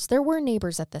neighbors. There were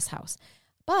neighbors at this house.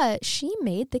 But she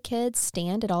made the kids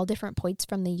stand at all different points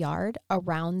from the yard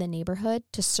around the neighborhood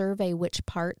to survey which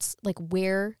parts, like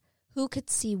who could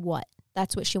see what.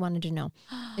 That's what she wanted to know.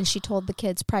 And she told the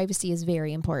kids privacy is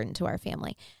very important to our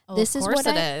family. Oh, this is what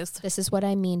it is. This is what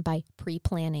I mean by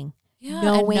pre-planning. Yeah,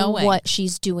 knowing what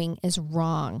she's doing is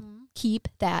wrong. Mm-hmm. Keep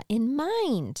that in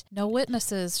mind. No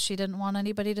witnesses. She didn't want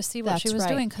anybody to see what she was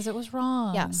doing because it was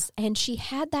wrong. Yes. And she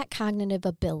had that cognitive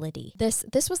ability.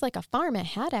 This was like a farm. It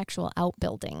had actual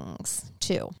outbuildings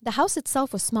too. The house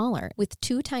itself was smaller with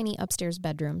 2 tiny upstairs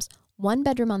bedrooms, 1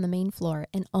 bedroom on the main floor,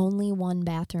 and only 1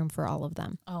 bathroom for all of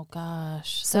them. Oh,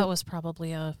 gosh. So that was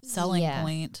probably a selling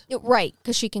point. Right,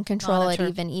 because she can control it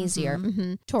even easier. Mm-hmm.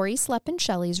 Mm-hmm. Tori slept in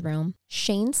Shelley's room.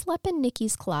 Shane slept in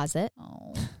Nikki's closet.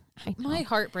 Oh, my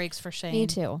heart breaks for Shane. Me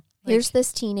too. Here's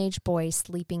this teenage boy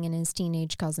sleeping in his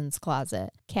teenage cousin's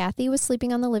closet. Kathy was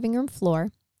sleeping on the living room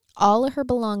floor. All of her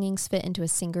belongings fit into a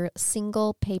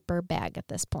single paper bag at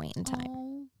this point in time.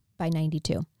 Oh. By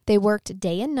 92. They worked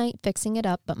day and night fixing it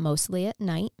up, but mostly at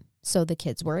night. So the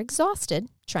kids were exhausted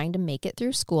trying to make it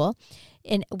through school.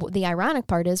 And the ironic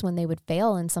part is when they would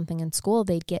fail in something in school,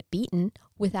 they'd get beaten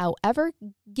without ever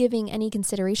giving any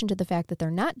consideration to the fact that they're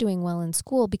not doing well in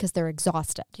school because they're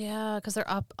exhausted. Yeah, because they're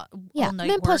up all night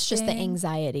working. And plus just the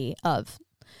anxiety of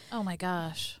oh my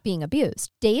gosh, being abused.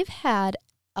 Dave had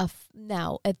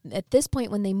now at this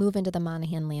point when they move into the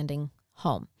Monaghan Landing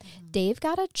home, Dave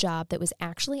got a job that was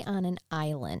actually on an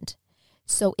island.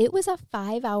 So it was a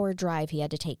 5-hour drive. He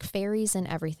had to take ferries and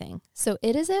everything. So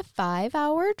it is a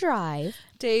 5-hour drive.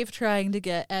 Dave trying to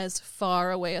get as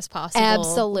far away as possible.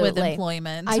 Absolutely. With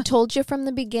employment. I told you from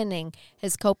the beginning,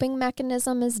 his coping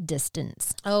mechanism is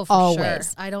distance. Oh, for sure.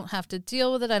 I don't have to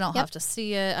deal with it. I don't have to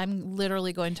see it. I'm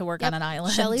literally going to work on an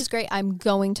island. Shelley's great. I'm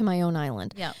going to my own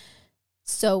island. Yeah.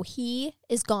 So he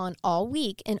is gone all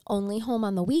week and only home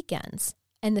on the weekends.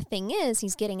 And the thing is,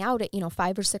 he's getting out at,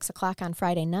 5 or 6 o'clock on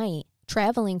Friday night,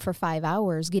 traveling for 5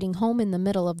 hours, getting home in the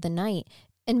middle of the night,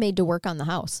 and made to work on the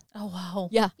house. Oh, wow.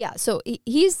 Yeah. Yeah. So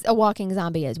he's a walking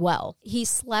zombie as well. He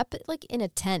slept like in a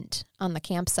tent on the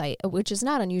campsite, which is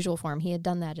not unusual for him. He had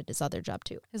done that at his other job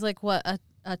too. He's like, what,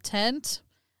 a tent?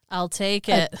 I'll take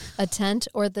it. A tent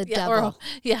or the devil?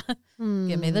 Give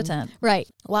me the tent. Right.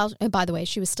 Well, by the way,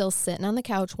 she was still sitting on the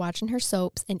couch watching her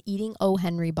soaps and eating O.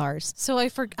 Henry bars. So I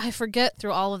forget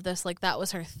through all of this, like that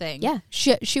was her thing. Yeah.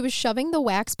 She was shoving the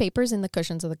wax papers in the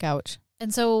cushions of the couch.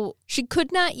 And so she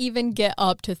could not even get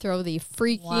up to throw the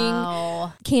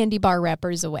freaking candy bar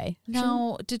wrappers away.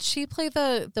 No, did she play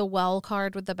the well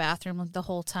card with the bathroom the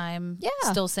whole time? Yeah.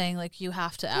 Still saying like, you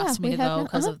have to ask me to go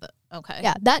because of the... Okay.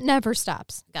 Yeah, that never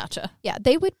stops. Gotcha. Yeah,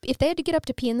 they would, if they had to get up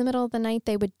to pee in the middle of the night,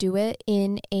 they would do it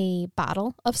in a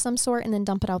bottle of some sort and then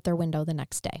dump it out their window the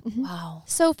next day. Mm-hmm. Wow.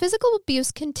 So physical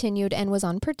abuse continued and was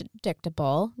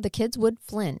unpredictable. The kids would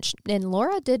flinch. And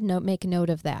Laura did make note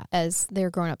of that as they're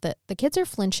growing up, that the kids are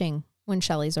flinching when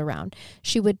Shelley's around.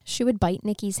 She would bite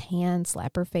Nikki's hand,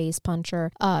 slap her face, punch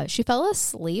her. She fell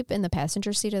asleep in the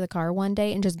passenger seat of the car one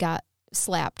day and just got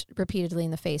slapped repeatedly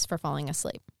in the face for falling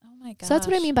asleep. My gosh. So that's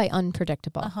what I mean by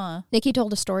unpredictable. Uh-huh. Nikki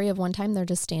told a story of one time they're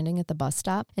just standing at the bus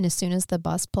stop, and as soon as the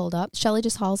bus pulled up, Shelley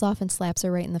just hauls off and slaps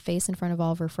her right in the face in front of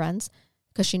all of her friends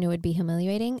because she knew it'd be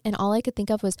humiliating. And all I could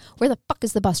think of was, where the fuck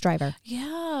is the bus driver?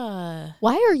 Yeah.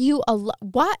 Why are you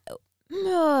what?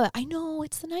 I know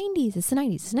it's the 90s. It's the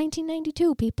 90s. It's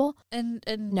 1992, people. And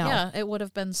no. Yeah, it would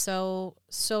have been so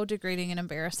degrading and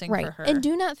embarrassing for her. And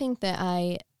do not think that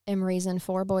I am raising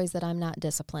 4 boys that I'm not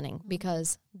disciplining,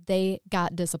 because they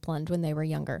got disciplined when they were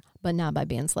younger, but not by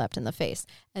being slapped in the face.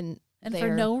 And for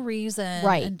no reason.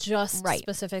 Right. And just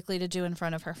specifically to do in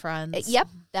front of her friends. Yep.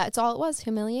 That's all it was.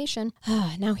 Humiliation.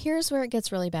 Now here's where it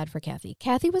gets really bad for Kathy.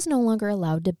 Kathy was no longer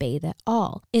allowed to bathe at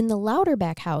all. In the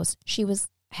Louderback house, she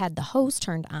had the hose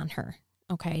turned on her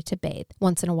okay, to bathe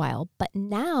once in a while. But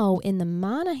now in the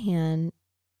Monaghan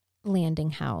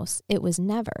landing house, it was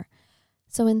never.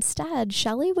 So instead,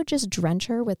 Shelley would just drench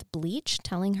her with bleach,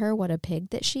 telling her what a pig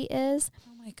that she is.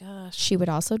 Oh my gosh. She would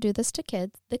also do this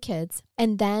to the kids.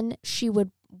 And then she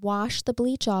would wash the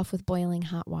bleach off with boiling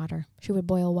hot water. She would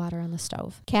boil water on the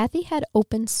stove. Kathy had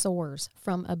open sores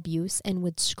from abuse and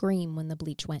would scream when the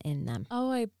bleach went in them.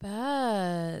 Oh, I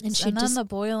bet. And then the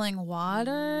boiling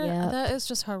water? Yep. That is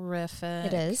just horrific.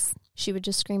 It is. She would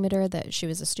just scream at her that she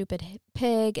was a stupid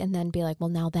pig and then be like, well,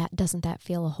 now doesn't that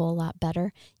feel a whole lot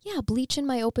better? Yeah, bleach in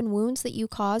my open wounds that you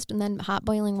caused and then hot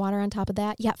boiling water on top of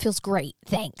that. Yeah, it feels great.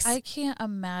 Thanks. I can't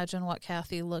imagine what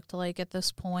Kathy looked like at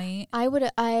this point. I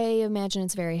imagine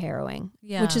it's very harrowing.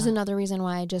 Yeah. Which is another reason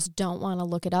why I just don't want to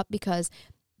look it up, because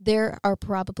there are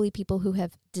probably people who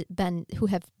have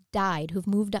died,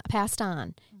 who've passed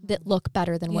on, that look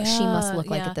better than what she must look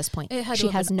like at this point. She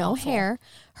has no hair.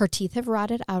 Her teeth have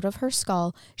rotted out of her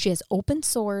skull. She has open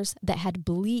sores that had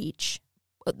bleach,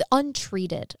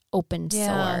 untreated open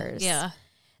sores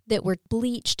that were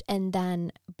bleached and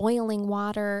then boiling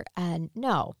water.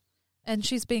 And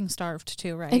she's being starved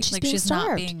too, right? And she's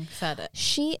starved. Not being fed it.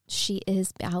 She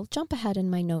is. I'll jump ahead in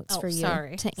my notes for you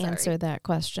to answer that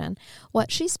question.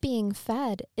 What she's being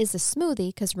fed is a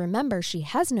smoothie, because remember, she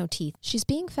has no teeth. She's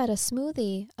being fed a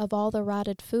smoothie of all the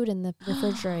rotted food in the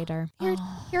refrigerator.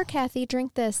 Here, Kathy,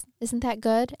 drink this. Isn't that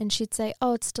good? And she'd say,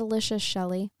 oh, it's delicious,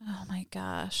 Shelley. Oh my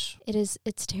gosh.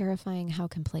 It's terrifying how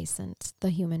complacent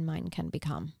the human mind can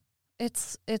become.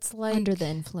 It's like under the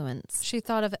influence. She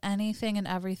thought of anything and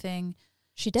everything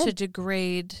she did to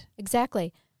degrade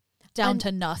down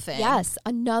to nothing. Yes.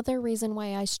 Another reason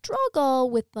why I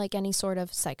struggle with like any sort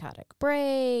of psychotic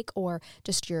break or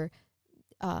just your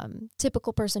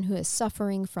typical person who is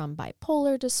suffering from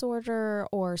bipolar disorder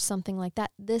or something like that.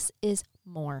 This is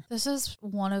more. This is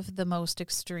one of the most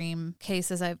extreme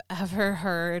cases I've ever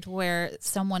heard where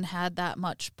someone had that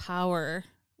much power.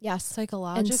 Yes.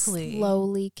 Psychologically. And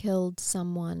slowly killed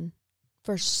someone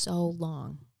for so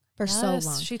long. So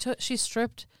long. She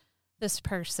stripped this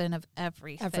person of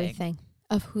everything. Everything.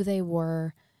 Of who they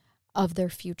were, of their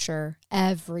future,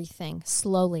 everything.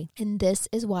 Slowly. And this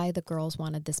is why the girls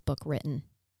wanted this book written.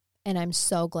 And I'm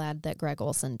so glad that Greg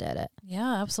Olson did it.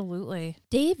 Yeah, absolutely.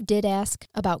 Dave did ask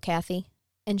about Kathy.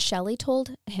 And Shelley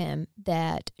told him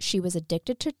that she was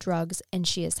addicted to drugs and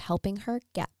she is helping her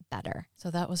get better. So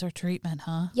that was her treatment,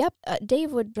 huh? Yep.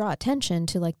 Dave would draw attention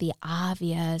to like the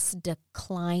obvious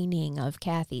declining of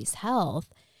Kathy's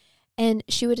health. And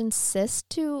she would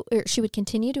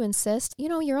continue to insist,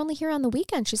 you're only here on the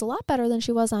weekend. She's a lot better than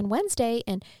she was on Wednesday,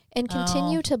 and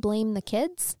continue to blame the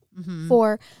kids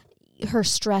for her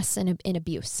stress and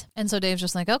abuse. And so Dave's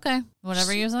just like, okay,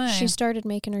 whatever you say. She started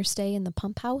making her stay in the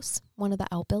pump house, one of the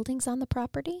outbuildings on the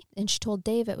property. And she told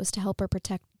Dave it was to help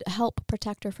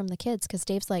protect her from the kids. Because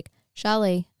Dave's like,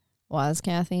 Shelley, was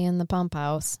Kathy in the pump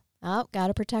house? Oh, got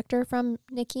to protect her from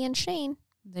Nikki and Shane.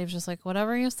 Dave's just like,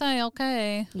 whatever you say,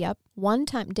 okay. Yep. One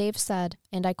time, Dave said,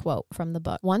 and I quote from the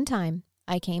book, one time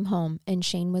I came home and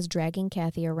Shane was dragging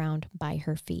Kathy around by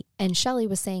her feet. And Shelley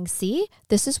was saying, see,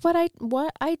 this is what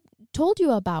I told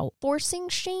you about, forcing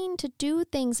Shane to do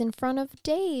things in front of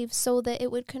Dave so that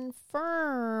it would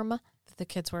confirm that the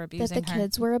kids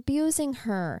were abusing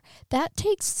her. That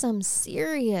takes some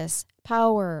serious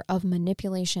power of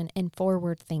manipulation and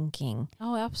forward thinking.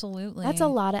 Oh, absolutely. That's a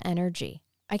lot of energy.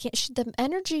 The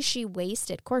energy she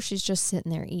wasted, of course, she's just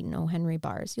sitting there eating O. Henry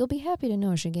bars. You'll be happy to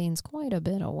know she gains quite a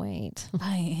bit of weight.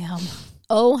 I am.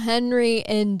 O. Henry,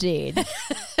 indeed.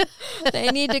 They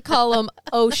need to call them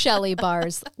O. Shelley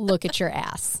bars. Look at your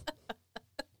ass.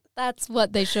 That's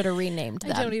what they should have renamed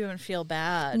them. I don't even feel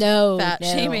bad.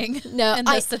 Shaming in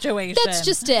this situation. That's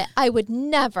just it. I would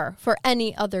never, for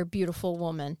any other beautiful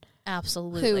woman,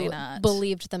 absolutely who not,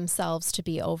 believed themselves to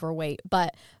be overweight.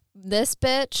 But this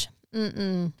bitch,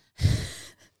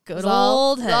 Good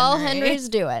old Henry. All Henry's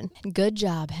doing. Good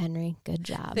job, Henry. Good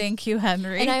job. Thank you,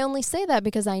 Henry. And I only say that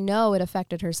because I know it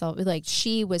affected herself. Like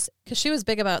because she was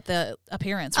big about the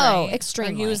appearance, right? Oh,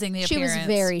 extremely. Or using the appearance. She was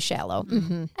very shallow.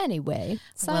 Mm-hmm. Anyway.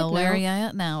 Where are you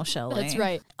at now, Shelley? That's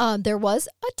right. There was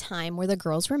a time where the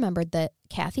girls remembered that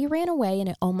Kathy ran away and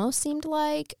it almost seemed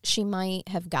like she might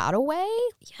have got away.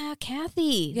 Yeah,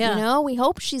 Kathy. Yeah. We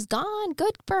hope she's gone.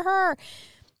 Good for her.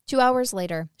 2 hours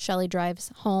later, Shelley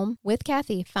drives home with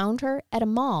Kathy, found her at a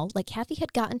mall. Like Kathy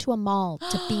had gotten to a mall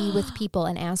to be with people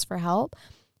and ask for help.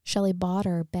 Shelley bought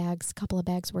her a couple of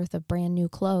bags worth of brand new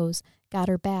clothes, got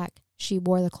her back. She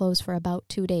wore the clothes for about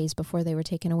 2 days before they were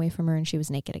taken away from her and she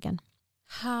was naked again.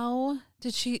 How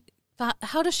did she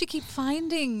how does she keep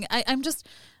finding? I'm just,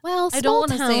 well, I don't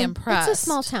want to say impressed. It's a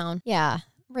small town. Yeah.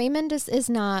 Raymond is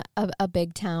not a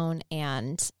big town,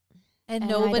 and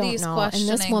nobody's questioning.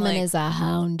 And this woman is a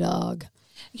hound dog.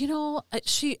 You know,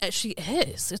 she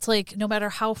is. It's like no matter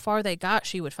how far they got,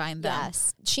 she would find them.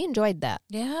 Yes. She enjoyed that.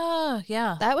 Yeah,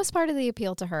 yeah. That was part of the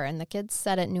appeal to her, and the kids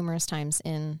said it numerous times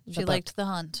in the book. Liked the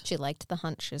hunt. She liked the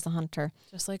hunt. She's a hunter.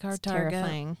 Just like our target.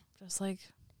 Terrifying. Just like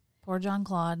poor John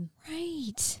Claude.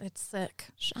 Right. It's sick.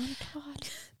 Jean Claude.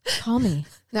 Call me.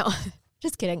 No.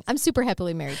 Just kidding. I'm super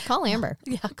happily married. Call Amber.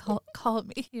 Yeah, call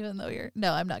me, even though you're...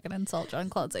 No, I'm not going to insult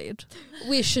John Claude's age.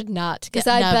 We should not, because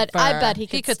I bet he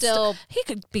could still... He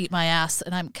could beat my ass,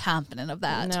 and I'm confident of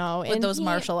that. No. With those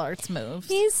martial arts moves.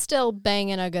 He's still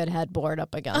banging a good headboard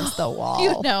up against the wall.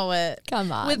 You know it.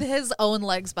 Come on. With his own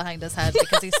legs behind his head,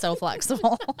 because he's so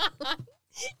flexible.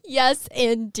 Yes,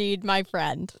 indeed, my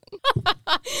friend.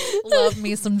 Love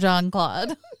me some John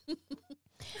Claude.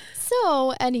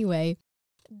 So, anyway...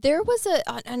 There was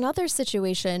another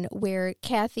situation where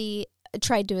Kathy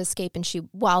tried to escape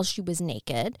while she was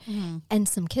naked, and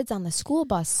some kids on the school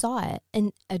bus saw it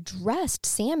and addressed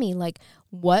Sammy like,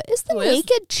 what is the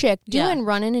naked chick doing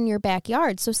running in your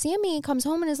backyard? So Sammy comes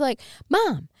home and is like,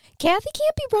 Mom, Kathy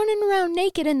can't be running around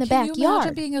naked in the backyard. Can you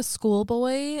imagine being a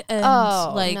schoolboy and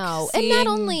no. And not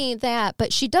only that,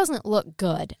 but she doesn't look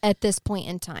good at this point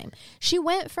in time. She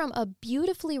went from a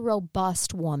beautifully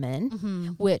robust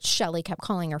woman, which Shelley kept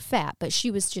calling her fat, but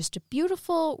she was just a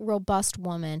beautiful, robust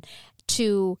woman,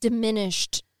 to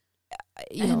diminished,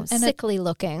 sickly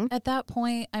looking. At that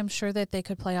point, I'm sure that they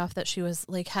could play off that she was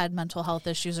had mental health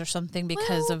issues or something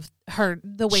because of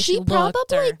the way she looked. She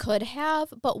probably could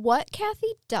have, but what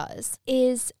Kathy does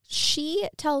is she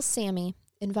tells Sammy,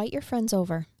 invite your friends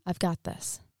over. I've got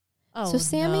this. Oh, so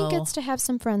Sammy gets to have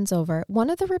some friends over. One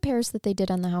of the repairs that they did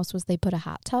on the house was they put a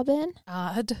hot tub in.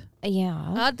 Odd. Yeah.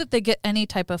 Odd that they get any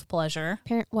type of pleasure.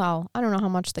 Well, I don't know how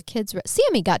much the kids...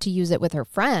 Sammy got to use it with her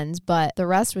friends, but the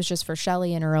rest was just for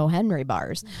Shelley and her O. Henry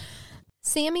bars.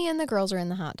 Sammy and the girls are in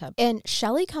the hot tub, and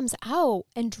Shelley comes out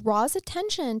and draws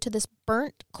attention to this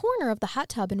burnt corner of the hot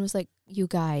tub and was like, you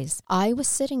guys, I was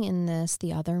sitting in this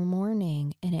the other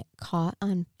morning, and it caught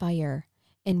on fire.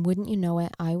 And wouldn't you know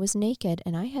it, I was naked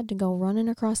and I had to go running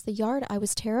across the yard. I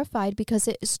was terrified because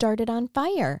it started on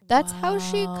fire. That's how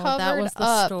she covered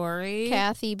up story.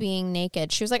 Kathy being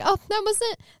naked. She was like, oh, that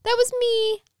wasn't, that was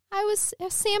me. I was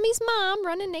Sammy's mom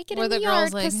running naked in the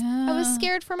yard because I was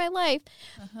scared for my life.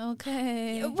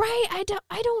 Okay. Right. I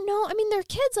don't know. I mean, they're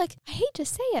kids. Like, I hate to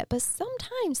say it, but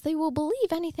sometimes they will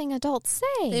believe anything adults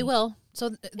say. They will. So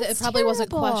it probably terrible. Wasn't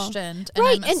questioned. And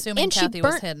right. I'm assuming Kathy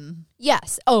was hidden.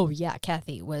 Yes. Oh, yeah.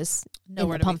 Kathy was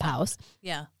nowhere in the pump house.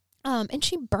 Yeah. And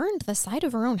she burned the side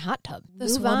of her own hot tub.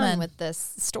 Move on with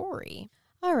this story.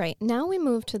 All right. Now we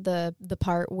move to the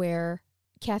part where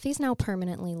Kathy's now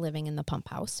permanently living in the pump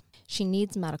house. She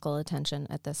needs medical attention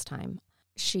at this time.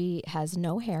 She has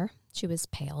no hair. She was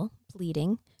pale,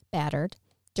 bleeding, battered,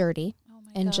 dirty,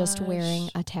 and just wearing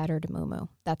a tattered muumuu.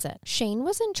 That's it. Shane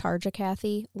was in charge of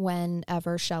Kathy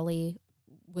whenever Shelley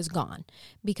was gone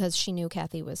because she knew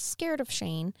Kathy was scared of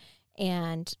Shane.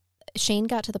 And Shane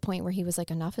got to the point where he was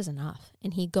like, enough is enough.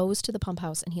 And he goes to the pump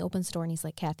house and he opens the door and he's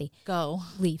like, Kathy, go.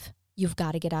 Leave. You've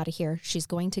got to get out of here. She's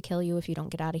going to kill you if you don't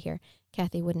get out of here.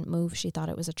 Kathy wouldn't move. She thought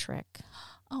it was a trick.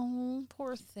 Oh,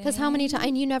 poor thing. Because how many times,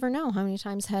 and you never know how many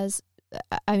times has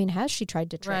she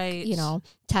tried to trick,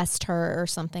 test her or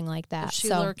something like that? Is she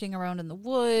lurking around in the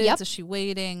woods? Yep. Is she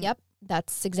waiting? Yep.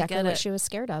 That's exactly what she was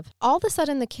scared of. All of a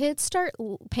sudden, the kids start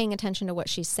paying attention to what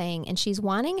she's saying, and she's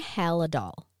wanting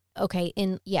Halidol. Okay,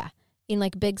 in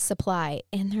like big supply.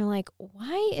 And they're like,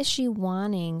 why is she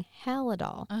wanting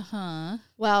Halidol? Uh-huh.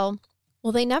 Well,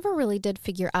 they never really did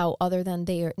figure out, other than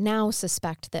they now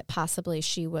suspect that possibly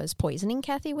she was poisoning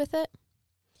Kathy with it.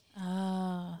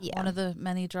 One of the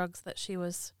many drugs that she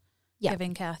was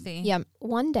giving Kathy. Yeah.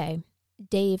 One day,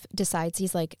 Dave decides,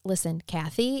 he's like, listen,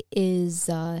 Kathy is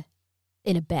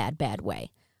in a bad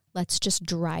way. Let's just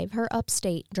drive her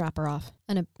upstate, drop her off,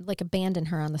 and abandon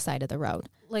her on the side of the road.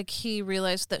 Like he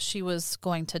realized that she was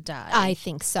going to die. I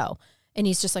think so. And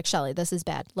he's just like, Shelley, this is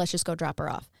bad. Let's just go drop her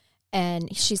off.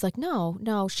 And she's like, no,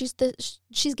 she's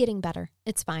getting better.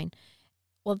 It's fine.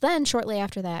 Well, then shortly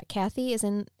after that, Kathy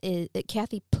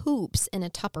poops in a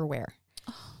Tupperware.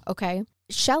 Okay.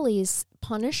 Shelley's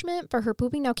punishment for her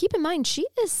pooping. Now, keep in mind, she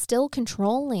is still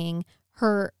controlling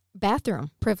her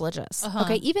bathroom privileges. Uh-huh.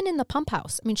 Okay. Even in the pump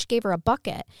house. I mean, she gave her a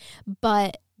bucket,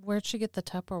 but where'd she get the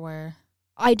Tupperware?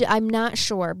 I'm not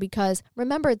sure, because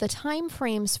remember, the time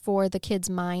frames for the kids'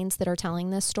 minds that are telling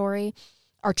this story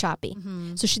are choppy.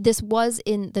 Mm-hmm. So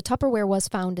the Tupperware was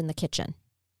found in the kitchen.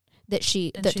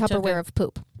 the Tupperware of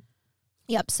poop.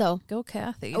 Yep. So go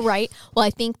Kathy. Right. Well, I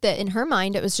think that in her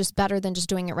mind, it was just better than just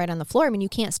doing it right on the floor. I mean, you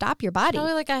can't stop your body.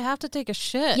 Probably like, I have to take a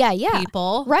shit. Yeah.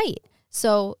 People. Right.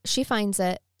 So she finds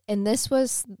it. And this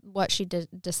was what she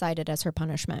decided as her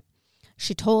punishment.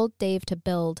 She told Dave to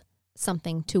build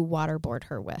something to waterboard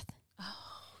her with.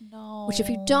 Oh, no. Which, if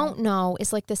you don't know,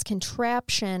 is like this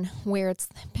contraption where it's,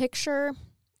 picture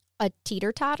a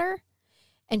teeter-totter,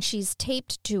 and she's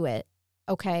taped to it,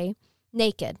 okay,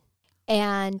 naked.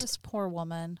 And this poor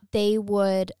woman. They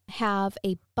would have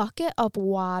a bucket of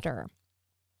water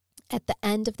at the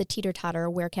end of the teeter-totter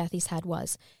where Kathy's head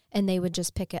was. And they would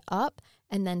just pick it up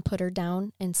and then put her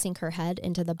down and sink her head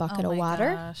into the bucket of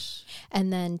water. Gosh.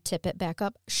 And then tip it back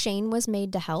up. Shane was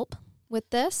made to help with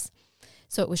this.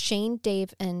 So it was Shane,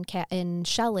 Dave, and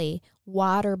Shelley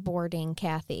waterboarding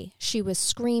Kathy. She was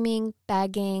screaming,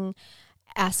 begging,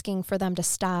 asking for them to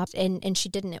stop, and she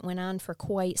didn't. It went on for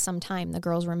quite some time. The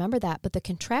girls remember that, but the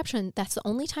contraption, that's the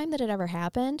only time that it ever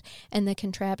happened, and the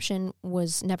contraption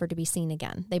was never to be seen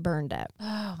again. They burned it.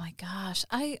 Oh my gosh.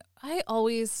 I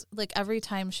always, like, every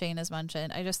time Shane is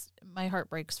mentioned, my heart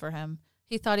breaks for him.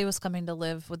 He thought he was coming to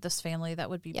live with this family that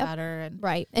would be better. And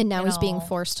right. And now he's being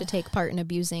forced to take part in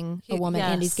abusing a woman,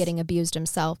 and he's getting abused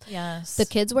himself. Yes. The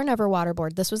kids were never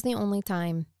waterboarded. This was the only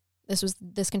time.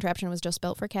 This contraption was just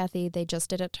built for Kathy. They just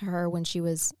did it to her when she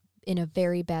was in a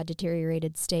very bad,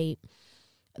 deteriorated state.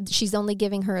 She's only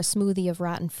giving her a smoothie of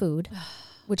rotten food,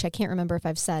 which I can't remember if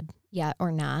I've said yet or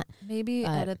not. Maybe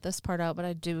edit this part out, but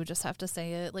I do just have to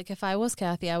say it. Like, if I was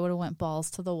Kathy, I would have went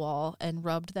balls to the wall and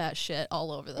rubbed that shit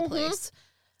all over the place.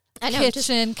 I know,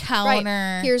 kitchen, counter.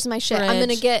 Right. Here's my shit. Fridge. I'm going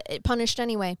to get punished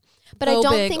anyway. But I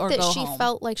don't think that she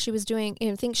felt like she was doing,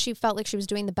 I think she felt like she was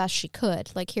doing the best she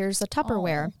could. Like, here's a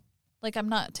Tupperware. Oh. Like, I'm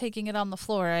not taking it on the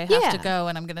floor. I have to go,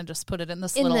 and I'm going to just put it in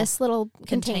this little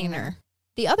container.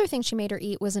 The other thing she made her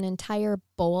eat was an entire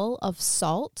bowl of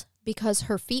salt because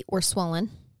her feet were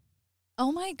swollen.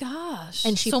 Oh, my gosh.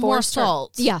 And she forced more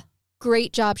salt. Yeah.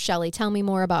 Great job, Shelley. Tell me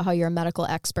more about how you're a medical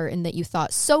expert and that you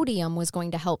thought sodium was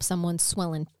going to help someone's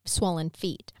swollen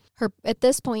feet. At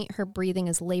this point, her breathing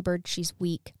is labored. She's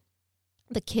weak.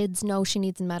 The kids know she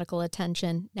needs medical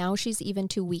attention. Now she's even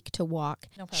too weak to walk.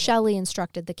 No problem. Shelley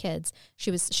instructed the kids.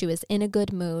 She was in a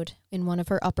good mood, in one of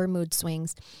her upper mood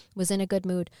swings, was in a good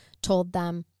mood, told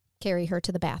them, carry her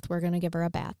to the bath. We're going to give her a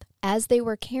bath. As they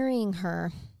were carrying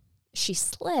her, she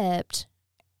slipped,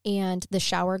 and the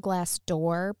shower glass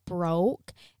door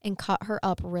broke and cut her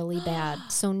up really bad.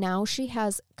 So now she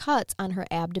has cuts on her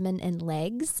abdomen and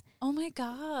legs. Oh, my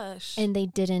gosh. And they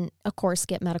didn't, of course,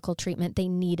 get medical treatment. They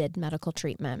needed medical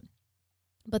treatment.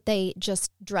 But they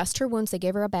just dressed her wounds. They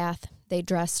gave her a bath. They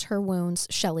dressed her wounds.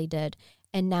 Shelley did.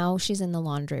 And now she's in the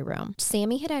laundry room.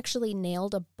 Sammy had actually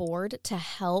nailed a board to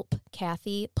help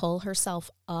Kathy pull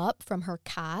herself up from her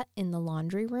cot in the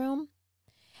laundry room.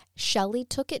 Shelley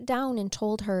took it down and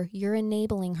told her, "You're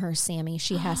enabling her, Sammy.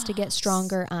 She has to get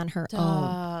stronger on her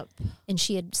own." And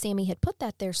Sammy had put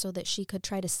that there so that she could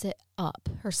try to sit up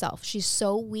herself. She's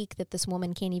so weak that this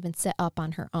woman can't even sit up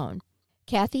on her own.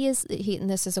 Kathy is, and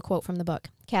this is a quote from the book,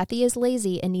 "Kathy is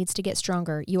lazy and needs to get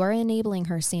stronger. You are enabling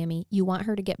her, Sammy. You want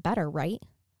her to get better, right?"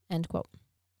 End quote.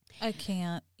 I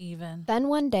can't even. Then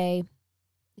one day,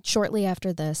 shortly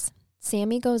after this,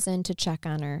 Sammy goes in to check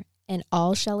on her, and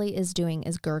all Shelley is doing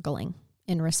is gurgling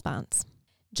in response.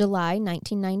 July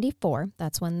 1994,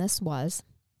 that's when this was.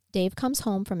 Dave comes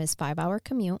home from his 5-hour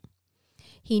commute.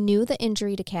 He knew the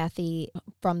injury to Kathy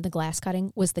from the glass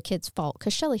cutting was the kid's fault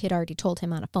because Shelley had already told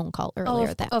him on a phone call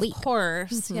earlier that week. Of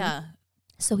course, yeah.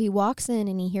 So he walks in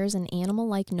and he hears an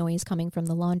animal-like noise coming from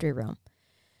the laundry room.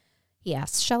 He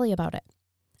asks Shelley about it.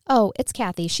 "Oh, it's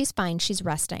Kathy. She's fine. She's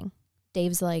resting."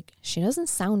 Dave's like, "She doesn't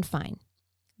sound fine."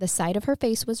 The side of her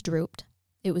face was drooped.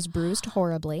 It was bruised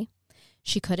horribly.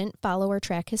 She couldn't follow or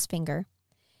track his finger.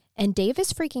 And Dave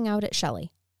is freaking out at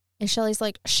Shelley. And Shelley's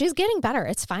like, "She's getting better.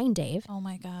 It's fine, Dave." Oh,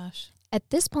 my gosh. At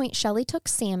this point, Shelley took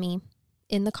Sammy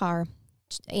in the car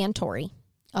and Tori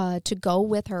to go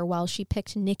with her while she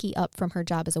picked Nikki up from her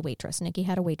job as a waitress. Nikki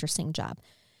had a waitressing job.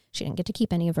 She didn't get to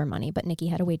keep any of her money, but Nikki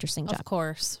had a waitressing job. Of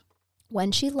course.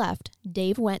 When she left,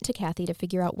 Dave went to Kathy to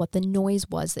figure out what the noise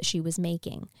was that she was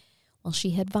making. Well,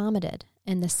 she had vomited,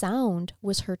 and the sound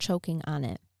was her choking on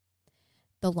it.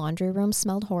 The laundry room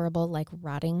smelled horrible, like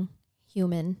rotting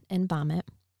human and vomit,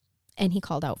 and he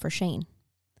called out for Shane.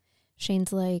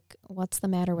 Shane's like, "What's the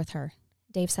matter with her?"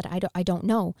 Dave said, I don't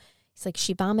know. He's like,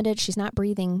 "She vomited. She's not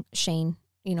breathing, Shane."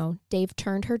 Dave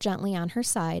turned her gently on her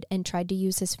side and tried to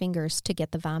use his fingers to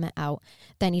get the vomit out.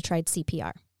 Then he tried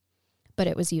CPR, but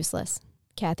it was useless.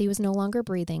 Kathy was no longer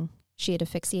breathing. She had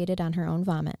asphyxiated on her own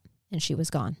vomit, and she was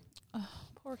gone. Oh,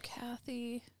 poor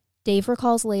Kathy. Dave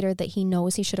recalls later that he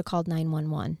knows he should have called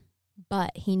 911,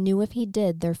 but he knew if he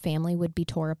did, their family would be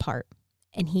tore apart,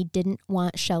 and he didn't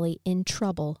want Shelley in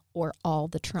trouble or all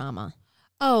the trauma.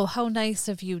 Oh, how nice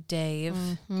of you, Dave.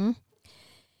 Mm-hmm.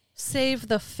 Save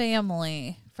the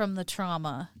family from the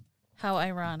trauma. How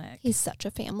ironic. He's such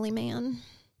a family man.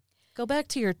 Go back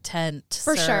to your tent,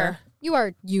 For sir. sure. You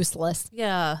are useless.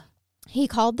 Yeah. He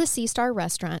called the Sea Star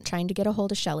restaurant trying to get a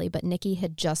hold of Shelley, but Nikki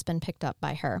had just been picked up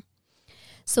by her.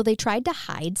 So they tried to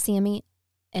hide Sammy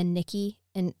and Nikki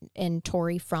and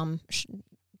Tori from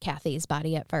Kathy's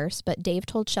body at first, but Dave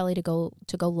told Shelley to go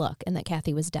look and that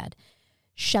Kathy was dead.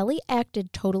 Shelley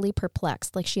acted totally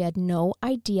perplexed, like she had no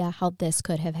idea how this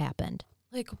could have happened.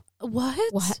 Like,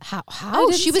 what? How? I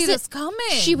didn't see this coming.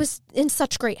 She was in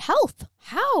such great health.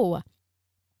 How?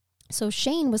 So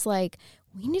Shane was like,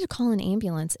 we need to call an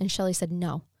ambulance. And Shelley said,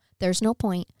 no, there's no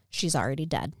point. She's already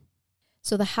dead.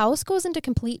 So the house goes into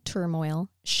complete turmoil.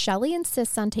 Shelley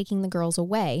insists on taking the girls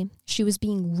away. She was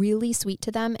being really sweet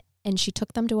to them, and she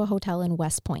took them to a hotel in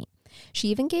West Point. She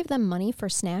even gave them money for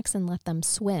snacks and let them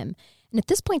swim. And at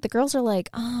this point, the girls are like,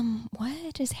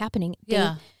 what is happening?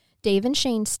 Yeah. Dave and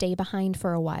Shane stay behind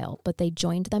for a while, but they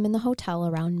joined them in the hotel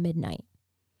around midnight.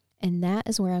 And that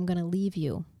is where I'm going to leave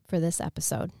you for this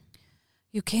episode.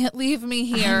 You can't leave me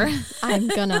here. I'm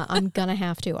gonna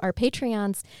have to. Our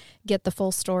Patreons get the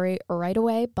full story right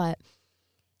away, but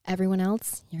everyone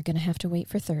else, you're gonna have to wait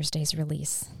for Thursday's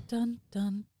release. Dun,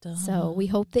 dun, dun. So we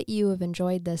hope that you have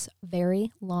enjoyed this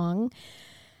very long,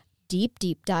 deep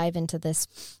dive into this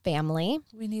family.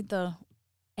 We need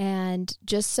And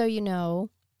just so you know,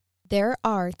 there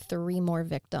are 3 more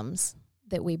victims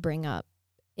that we bring up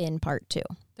in part 2.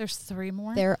 There's 3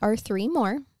 more? There are 3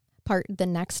 more. The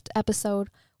next episode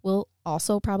will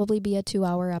also probably be a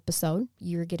 2-hour episode.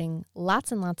 You're getting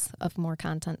lots and lots of more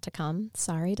content to come.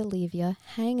 Sorry to leave you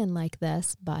hanging like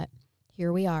this, but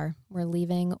here we are. We're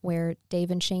leaving where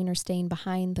Dave and Shane are staying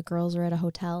behind. The girls are at a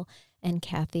hotel, and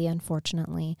Kathy,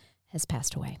 unfortunately, has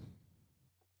passed away.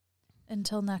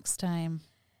 Until next time.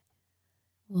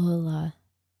 We'll,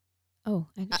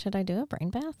 should I do a brain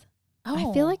bath?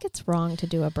 Oh. I feel like it's wrong to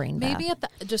do a brain bath. Maybe at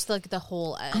just like the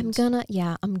whole end.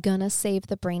 I'm gonna save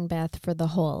the brain bath for the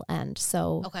whole end.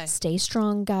 So Stay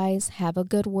strong, guys. Have a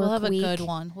good work week. We'll have a good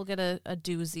one. We'll get a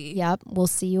doozy. Yep. We'll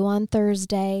see you on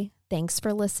Thursday. Thanks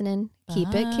for listening.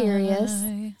 Keep it curious.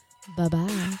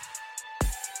 Bye-bye.